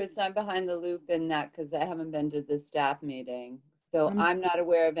 Chris, I'm behind the loop in that because I haven't been to the staff meeting. So I'm I'm not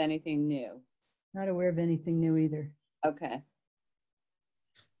aware of anything new. not aware of anything new either. Okay.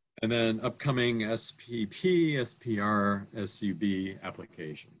 And then upcoming SPP, SPR, SUB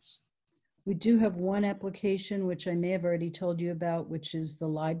applications. We do have one application, which I may have already told you about, which is the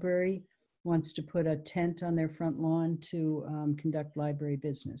library wants to put a tent on their front lawn to conduct library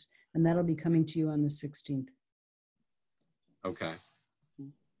business. And that'll be coming to you on the 16th. Okay.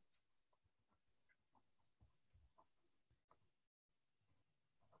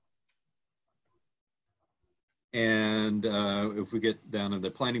 And if we get down to the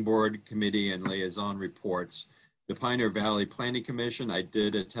planning board committee and liaison reports, the Pioneer Valley Planning Commission, I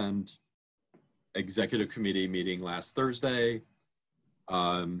did attend executive committee meeting last Thursday.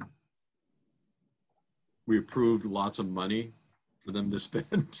 We approved lots of money for them to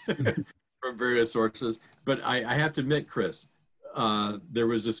spend from various sources. But I have to admit, Chris, there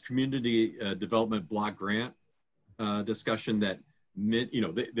was this community development block grant discussion that meant, you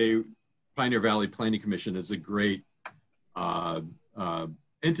know, they Pioneer Valley Planning Commission is a great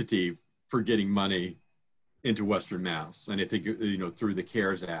entity for getting money into Western Mass. And I think, you know, through the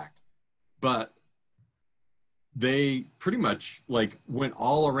CARES Act. But they pretty much like went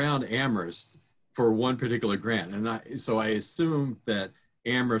all around Amherst for one particular grant. And so I assumed that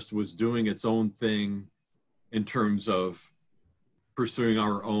Amherst was doing its own thing in terms of pursuing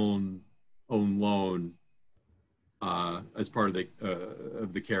our own loan as part of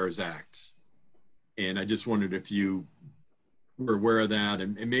the CARES Act. And I just wondered if you were aware of that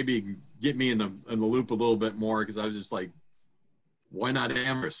and maybe get me in the loop a little bit more, because I was just like, why not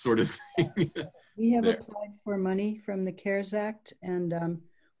Amherst sort of thing? We have applied for money from the CARES Act, and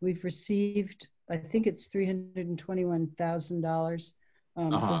we've received, I think it's $321,000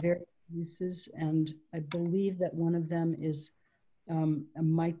 for various uses. And I believe that one of them is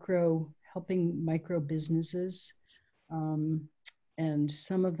helping micro businesses. And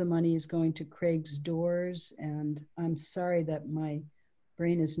some of the money is going to Craig's Doors. And I'm sorry that my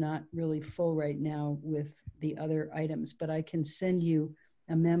brain is not really full right now with the other items, but I can send you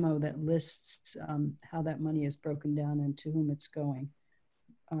a memo that lists how that money is broken down and to whom it's going.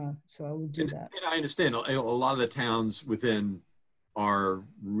 So I will do that. And I understand a lot of the towns within our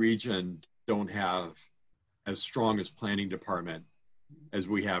region don't have as strong as planning department as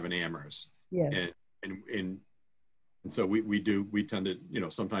we have in Amherst. Yes. And so we tend to, you know,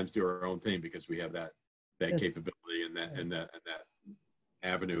 sometimes do our own thing because we have that capability and that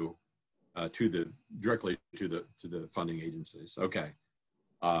avenue directly to the funding agencies. Okay.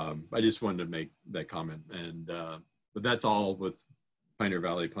 I just wanted to make that comment, and but that's all with Pioneer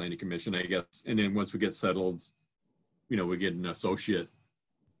Valley Planning Commission, I guess. And then once we get settled, you know, we get an associate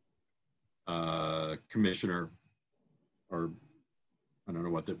commissioner, or I don't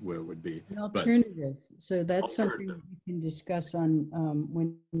know what that would be. An alternative. So that's something that we can discuss on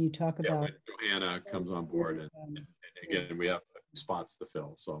when you talk about. When Johanna comes on board, and again, we have spots to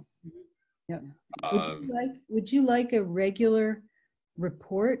fill. So. Yeah. Would you like a regular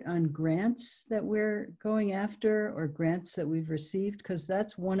report on grants that we're going after or grants that we've received? Because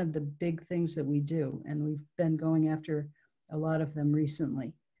that's one of the big things that we do, and we've been going after a lot of them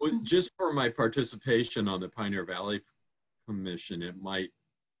recently. Well, just for my participation on the Pioneer Valley Commission, it might,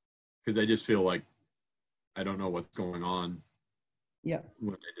 because I just feel like I don't know what's going on. Yeah.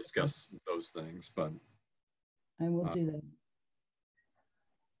 When they discuss those things, but I will do that.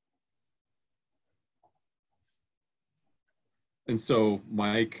 And so,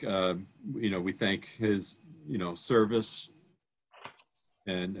 Mike, you know, we thank his, you know, service,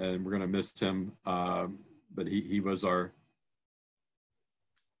 and we're going to miss him. But he was our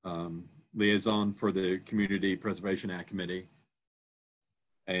liaison for the Community Preservation Act Committee,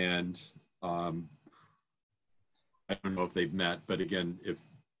 and I don't know if they've met, but again, if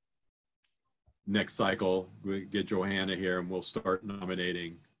next cycle we get Johanna here, and we'll start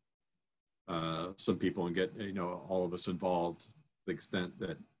nominating some people and get, you know, all of us involved to the extent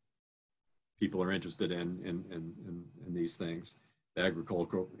that people are interested in these things. The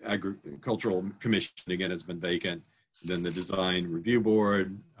agricultural commission again has been vacant. Then the design review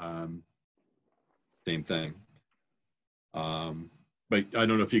board, same thing. But I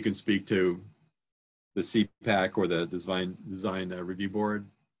don't know if you can speak to the CPAC or the design review board.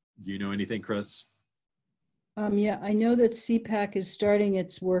 Do you know anything, Chris? Yeah, I know that CPAC is starting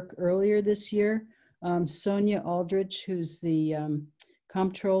its work earlier this year. Sonia Aldrich, who's the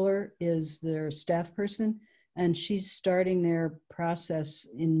comptroller, is their staff person, and she's starting their process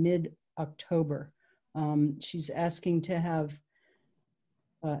in mid-October. She's asking to have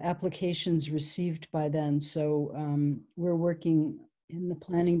applications received by then. So we're working in the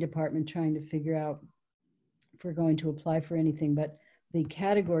planning department trying to figure out if we're going to apply for anything. But the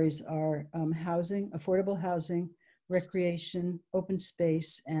categories are housing, affordable housing, recreation, open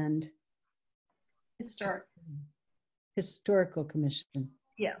space, and historical commission.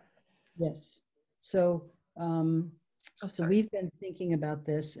 Yeah. Yes. So, so we've been thinking about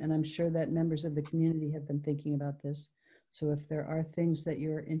this, and I'm sure that members of the community have been thinking about this. So if there are things that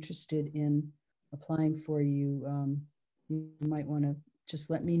you're interested in applying for, you might want to just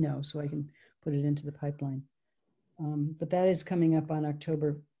let me know so I can put it into the pipeline. But that is coming up on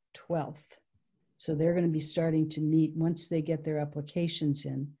October 12th. So they're going to be starting to meet once they get their applications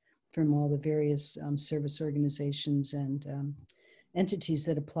in from all the various service organizations and entities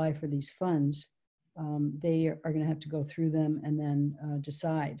that apply for these funds. They are going to have to go through them and then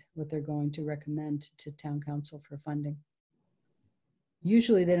decide what they're going to recommend to town council for funding.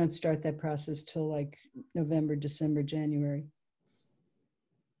 Usually they don't start that process till like November, December, January.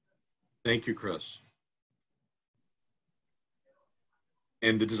 Thank you, Chris.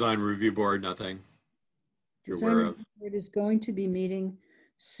 And the design review board, nothing you're aware of? Design board is going to be meeting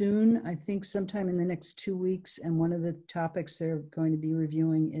soon, I think sometime in the next 2 weeks. And one of the topics they're going to be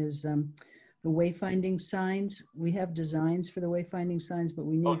reviewing is the wayfinding signs. We have designs for the wayfinding signs, but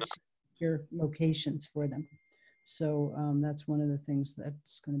we need to secure locations for them. So that's one of the things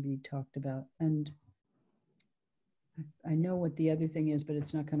that's going to be talked about. And I know what the other thing is, but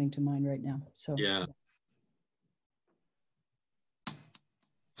it's not coming to mind right now. So yeah.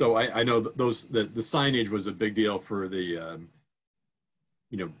 So I know that the signage was a big deal for the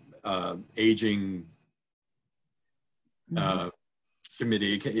aging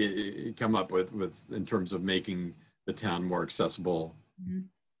committee come up with in terms of making the town more accessible,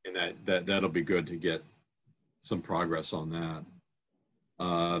 and that'll be good to get some progress on that.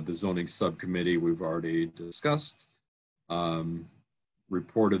 The zoning subcommittee we've already discussed.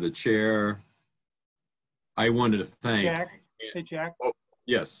 Report of the chair. I wanted to thank Jack. Hey, Jack. Oh,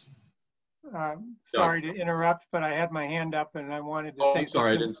 yes. Sorry to interrupt, but I had my hand up and I wanted to say I'm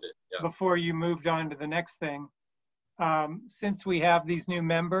sorry, I didn't see it. Yeah. Before you moved on to the next thing. Since we have these new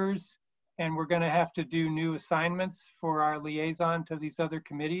members and we're going to have to do new assignments for our liaison to these other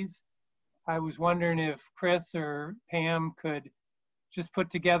committees, I was wondering if Chris or Pam could just put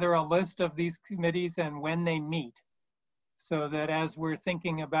together a list of these committees and when they meet, so that as we're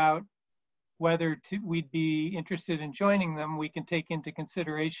thinking about whether we'd be interested in joining them, we can take into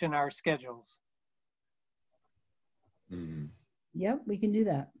consideration our schedules. Yep, we can do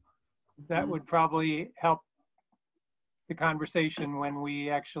that. That would probably help the conversation when we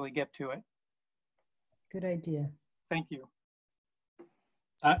actually get to it. Good idea. Thank you.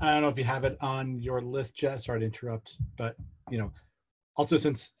 I don't know if you have it on your list, Jess. Sorry to interrupt, but also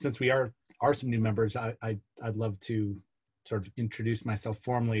since we are some new members, I'd love to sort of introduce myself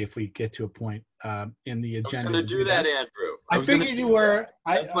formally if we get to a point in the agenda. I was going to do that, Andrew. I figured you were.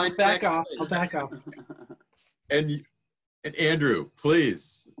 I'll back off. I'll back off. And Andrew,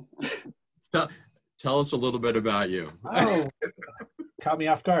 please tell us a little bit about you. Oh, caught me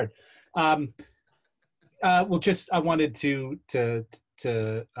off guard. Well, I wanted to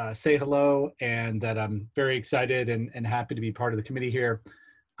say hello and that I'm very excited and happy to be part of the committee here.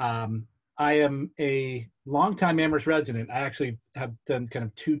 I am a longtime Amherst resident. I actually have done kind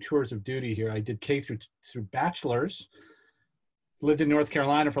of 2 tours of duty here. I did K through bachelor's, lived in North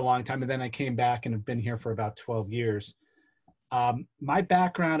Carolina for a long time, and then I came back and have been here for about 12 years. My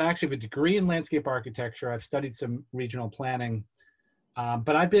background, I actually have a degree in landscape architecture. I've studied some regional planning,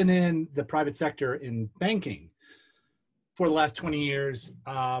 but I've been in the private sector in banking for the last 20 years,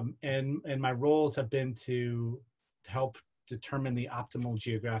 and my roles have been to help determine the optimal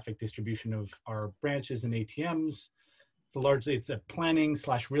geographic distribution of our branches and ATMs. So largely it's a planning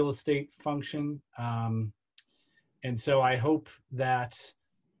 / real estate function. And so I hope that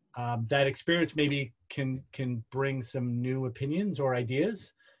that experience maybe can bring some new opinions or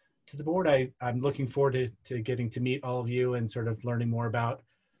ideas to the board. I'm looking forward to getting to meet all of you and sort of learning more about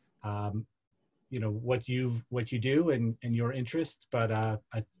what you do and your interests. But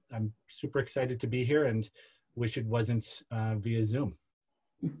I'm super excited to be here and wish it wasn't via Zoom.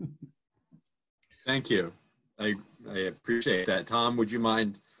 Thank you. I appreciate that. Tom, would you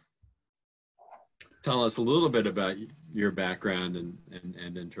mind telling us a little bit about your background and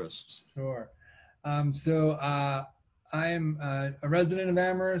interests? Sure. So I am a resident of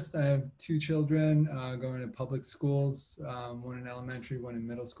Amherst. I have 2 children going to public schools, one in elementary, one in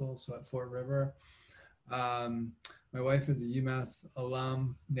middle school, so at Fort River. My wife is a UMass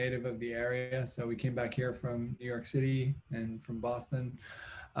alum, native of the area. So we came back here from New York City and from Boston.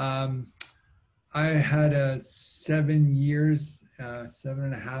 I had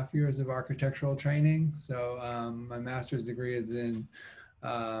 7.5 years of architectural training. So my master's degree is in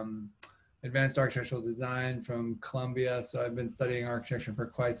advanced architectural design from Columbia. So I've been studying architecture for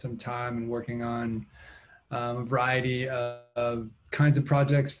quite some time and working on a variety of kinds of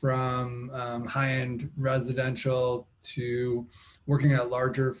projects, from high-end residential to working at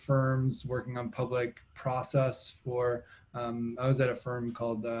larger firms, working on public process for, I was at a firm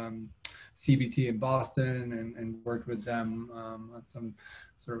called CBT in Boston and worked with them on some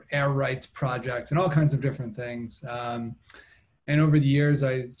sort of air rights projects and all kinds of different things. And over the years,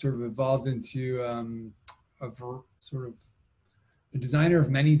 I sort of evolved into sort of a designer of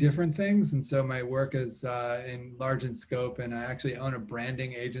many different things. And so my work is in large in scope, and I actually own a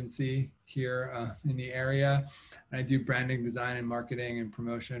branding agency here in the area. And I do branding design and marketing and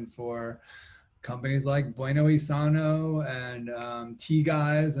promotion for companies like Bueno y Sano and Tea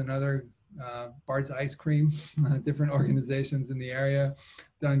Guys and other Bart's Ice Cream, different organizations in the area,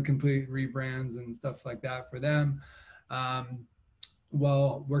 done complete rebrands and stuff like that for them.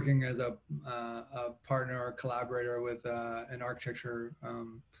 While working as a partner or collaborator with an architecture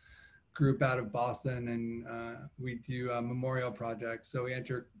group out of Boston, and we do memorial projects. So we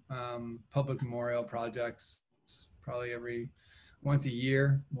enter public memorial projects probably every once a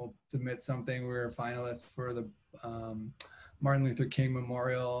year. We'll submit something. We're finalists for the Martin Luther King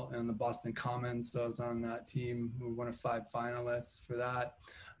Memorial and the Boston Commons. So I was on that team. We were one of 5 finalists for that.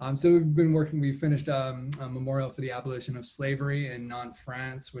 So we've been working, we finished a memorial for the abolition of slavery in Nantes,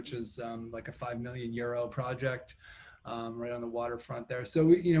 France, which is like a €5 million project right on the waterfront there.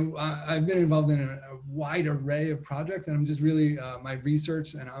 So, I've been involved in a wide array of projects, and I'm just really, my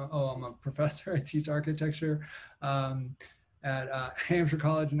research, and I'm a professor, I teach architecture at Hampshire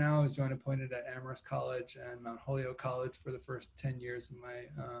College now. I was joint appointed at Amherst College and Mount Holyoke College for the first 10 years of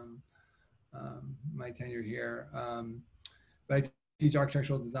my tenure here. But I teach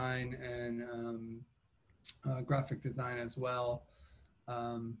architectural design and graphic design as well.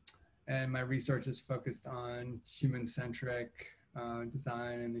 And my research is focused on human-centric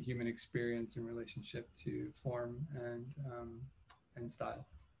design and the human experience in relationship to form and style.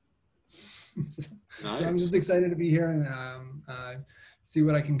 So I'm just excited to be here and see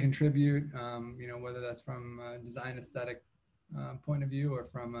what I can contribute, whether that's from a design aesthetic point of view or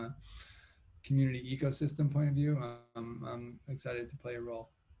from a community ecosystem point of view. I'm excited to play a role.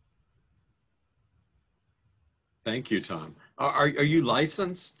 Thank you, Tom. Are you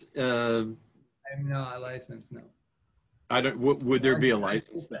licensed? I'm not licensed, no. I don't. Would there be a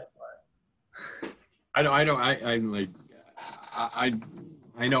license? I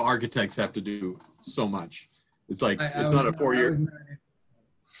know architects have to do so much. It's like it's not a 4-year.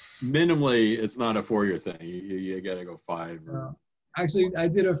 Minimally, it's not a 4-year thing. You got to go 5. Actually, I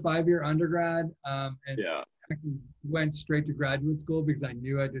did a 5-year undergrad and yeah, went straight to graduate school because I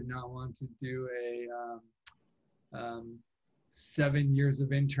knew I did not want to do a 7 years of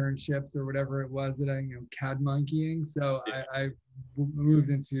internships or whatever it was that I CAD monkeying. So yeah. I moved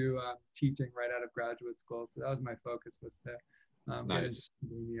into teaching right out of graduate school. So that was my focus, was to get into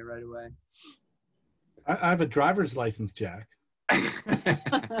academia right away. I have a driver's license, Jack.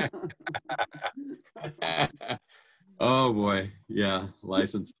 Oh boy, yeah,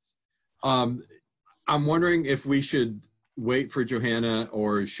 licenses. I'm wondering if we should wait for Johanna,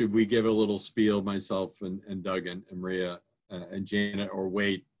 or should we give a little spiel, myself and Doug and Maria and Janet, or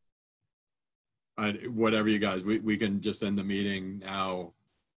wait? Whatever you guys, we can just end the meeting now.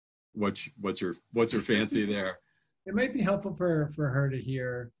 What's your fancy there? It might be helpful for her to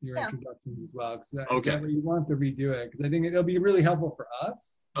hear your introductions as well, because you want to redo it, because I think it'll be really helpful for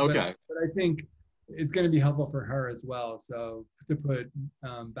us. Okay. But I think it's going to be helpful for her as well. So to put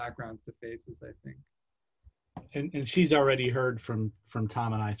backgrounds to faces, I think. And she's already heard from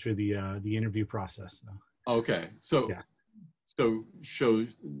Tom and I through the interview process. So. Okay. So yeah. So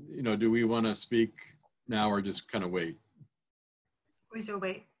do we want to speak now or just kind of wait? We should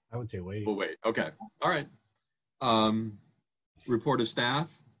wait. I would say wait. We'll wait. Okay. All right. Report of staff.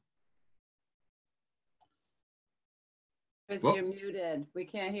 Chris, you're muted. We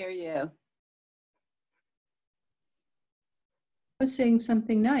can't hear you. I was saying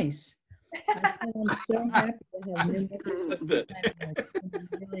something nice. I said I'm so happy to have new members. It's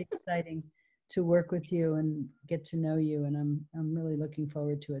really exciting to work with you and get to know you, and I'm really looking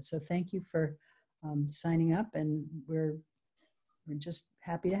forward to it. So thank you for signing up, and we're just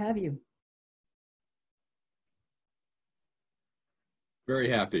happy to have you. Very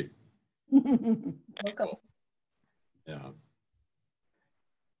happy. Welcome. Yeah.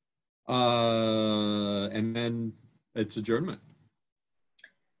 And then it's adjournment.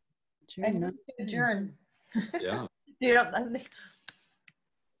 Adjourn. Yeah. Yeah.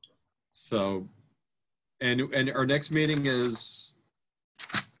 So, and our next meeting is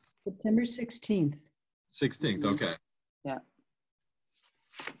September 16th. 16th. Okay. Yeah.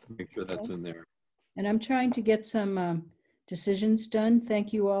 Make sure that's in there. And I'm trying to get some decisions done.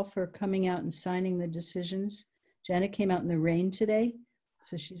 Thank you all for coming out and signing the decisions. Janet came out in the rain today,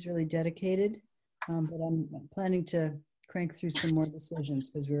 so she's really dedicated. But I'm planning to crank through some more decisions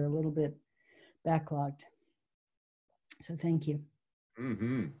because we're a little bit backlogged. So thank you.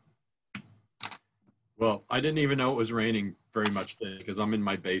 Mm-hmm. Well, I didn't even know it was raining very much today because I'm in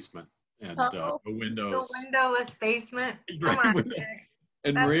my basement and the windows. The windowless basement. Come Right, on,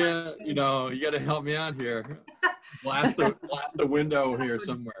 and That's Maria, you know, you got to help me out here. Blast a window here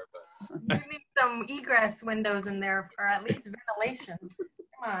somewhere. You need some egress windows in there, or at least ventilation.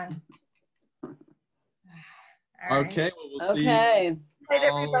 Come on. All right. Okay, well, we'll see. Okay. Good,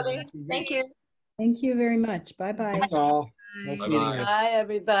 everybody. Thank you. Thank you very much. Bye-bye. Thanks all. Nice meeting you. Bye,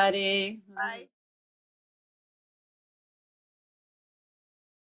 everybody. Bye.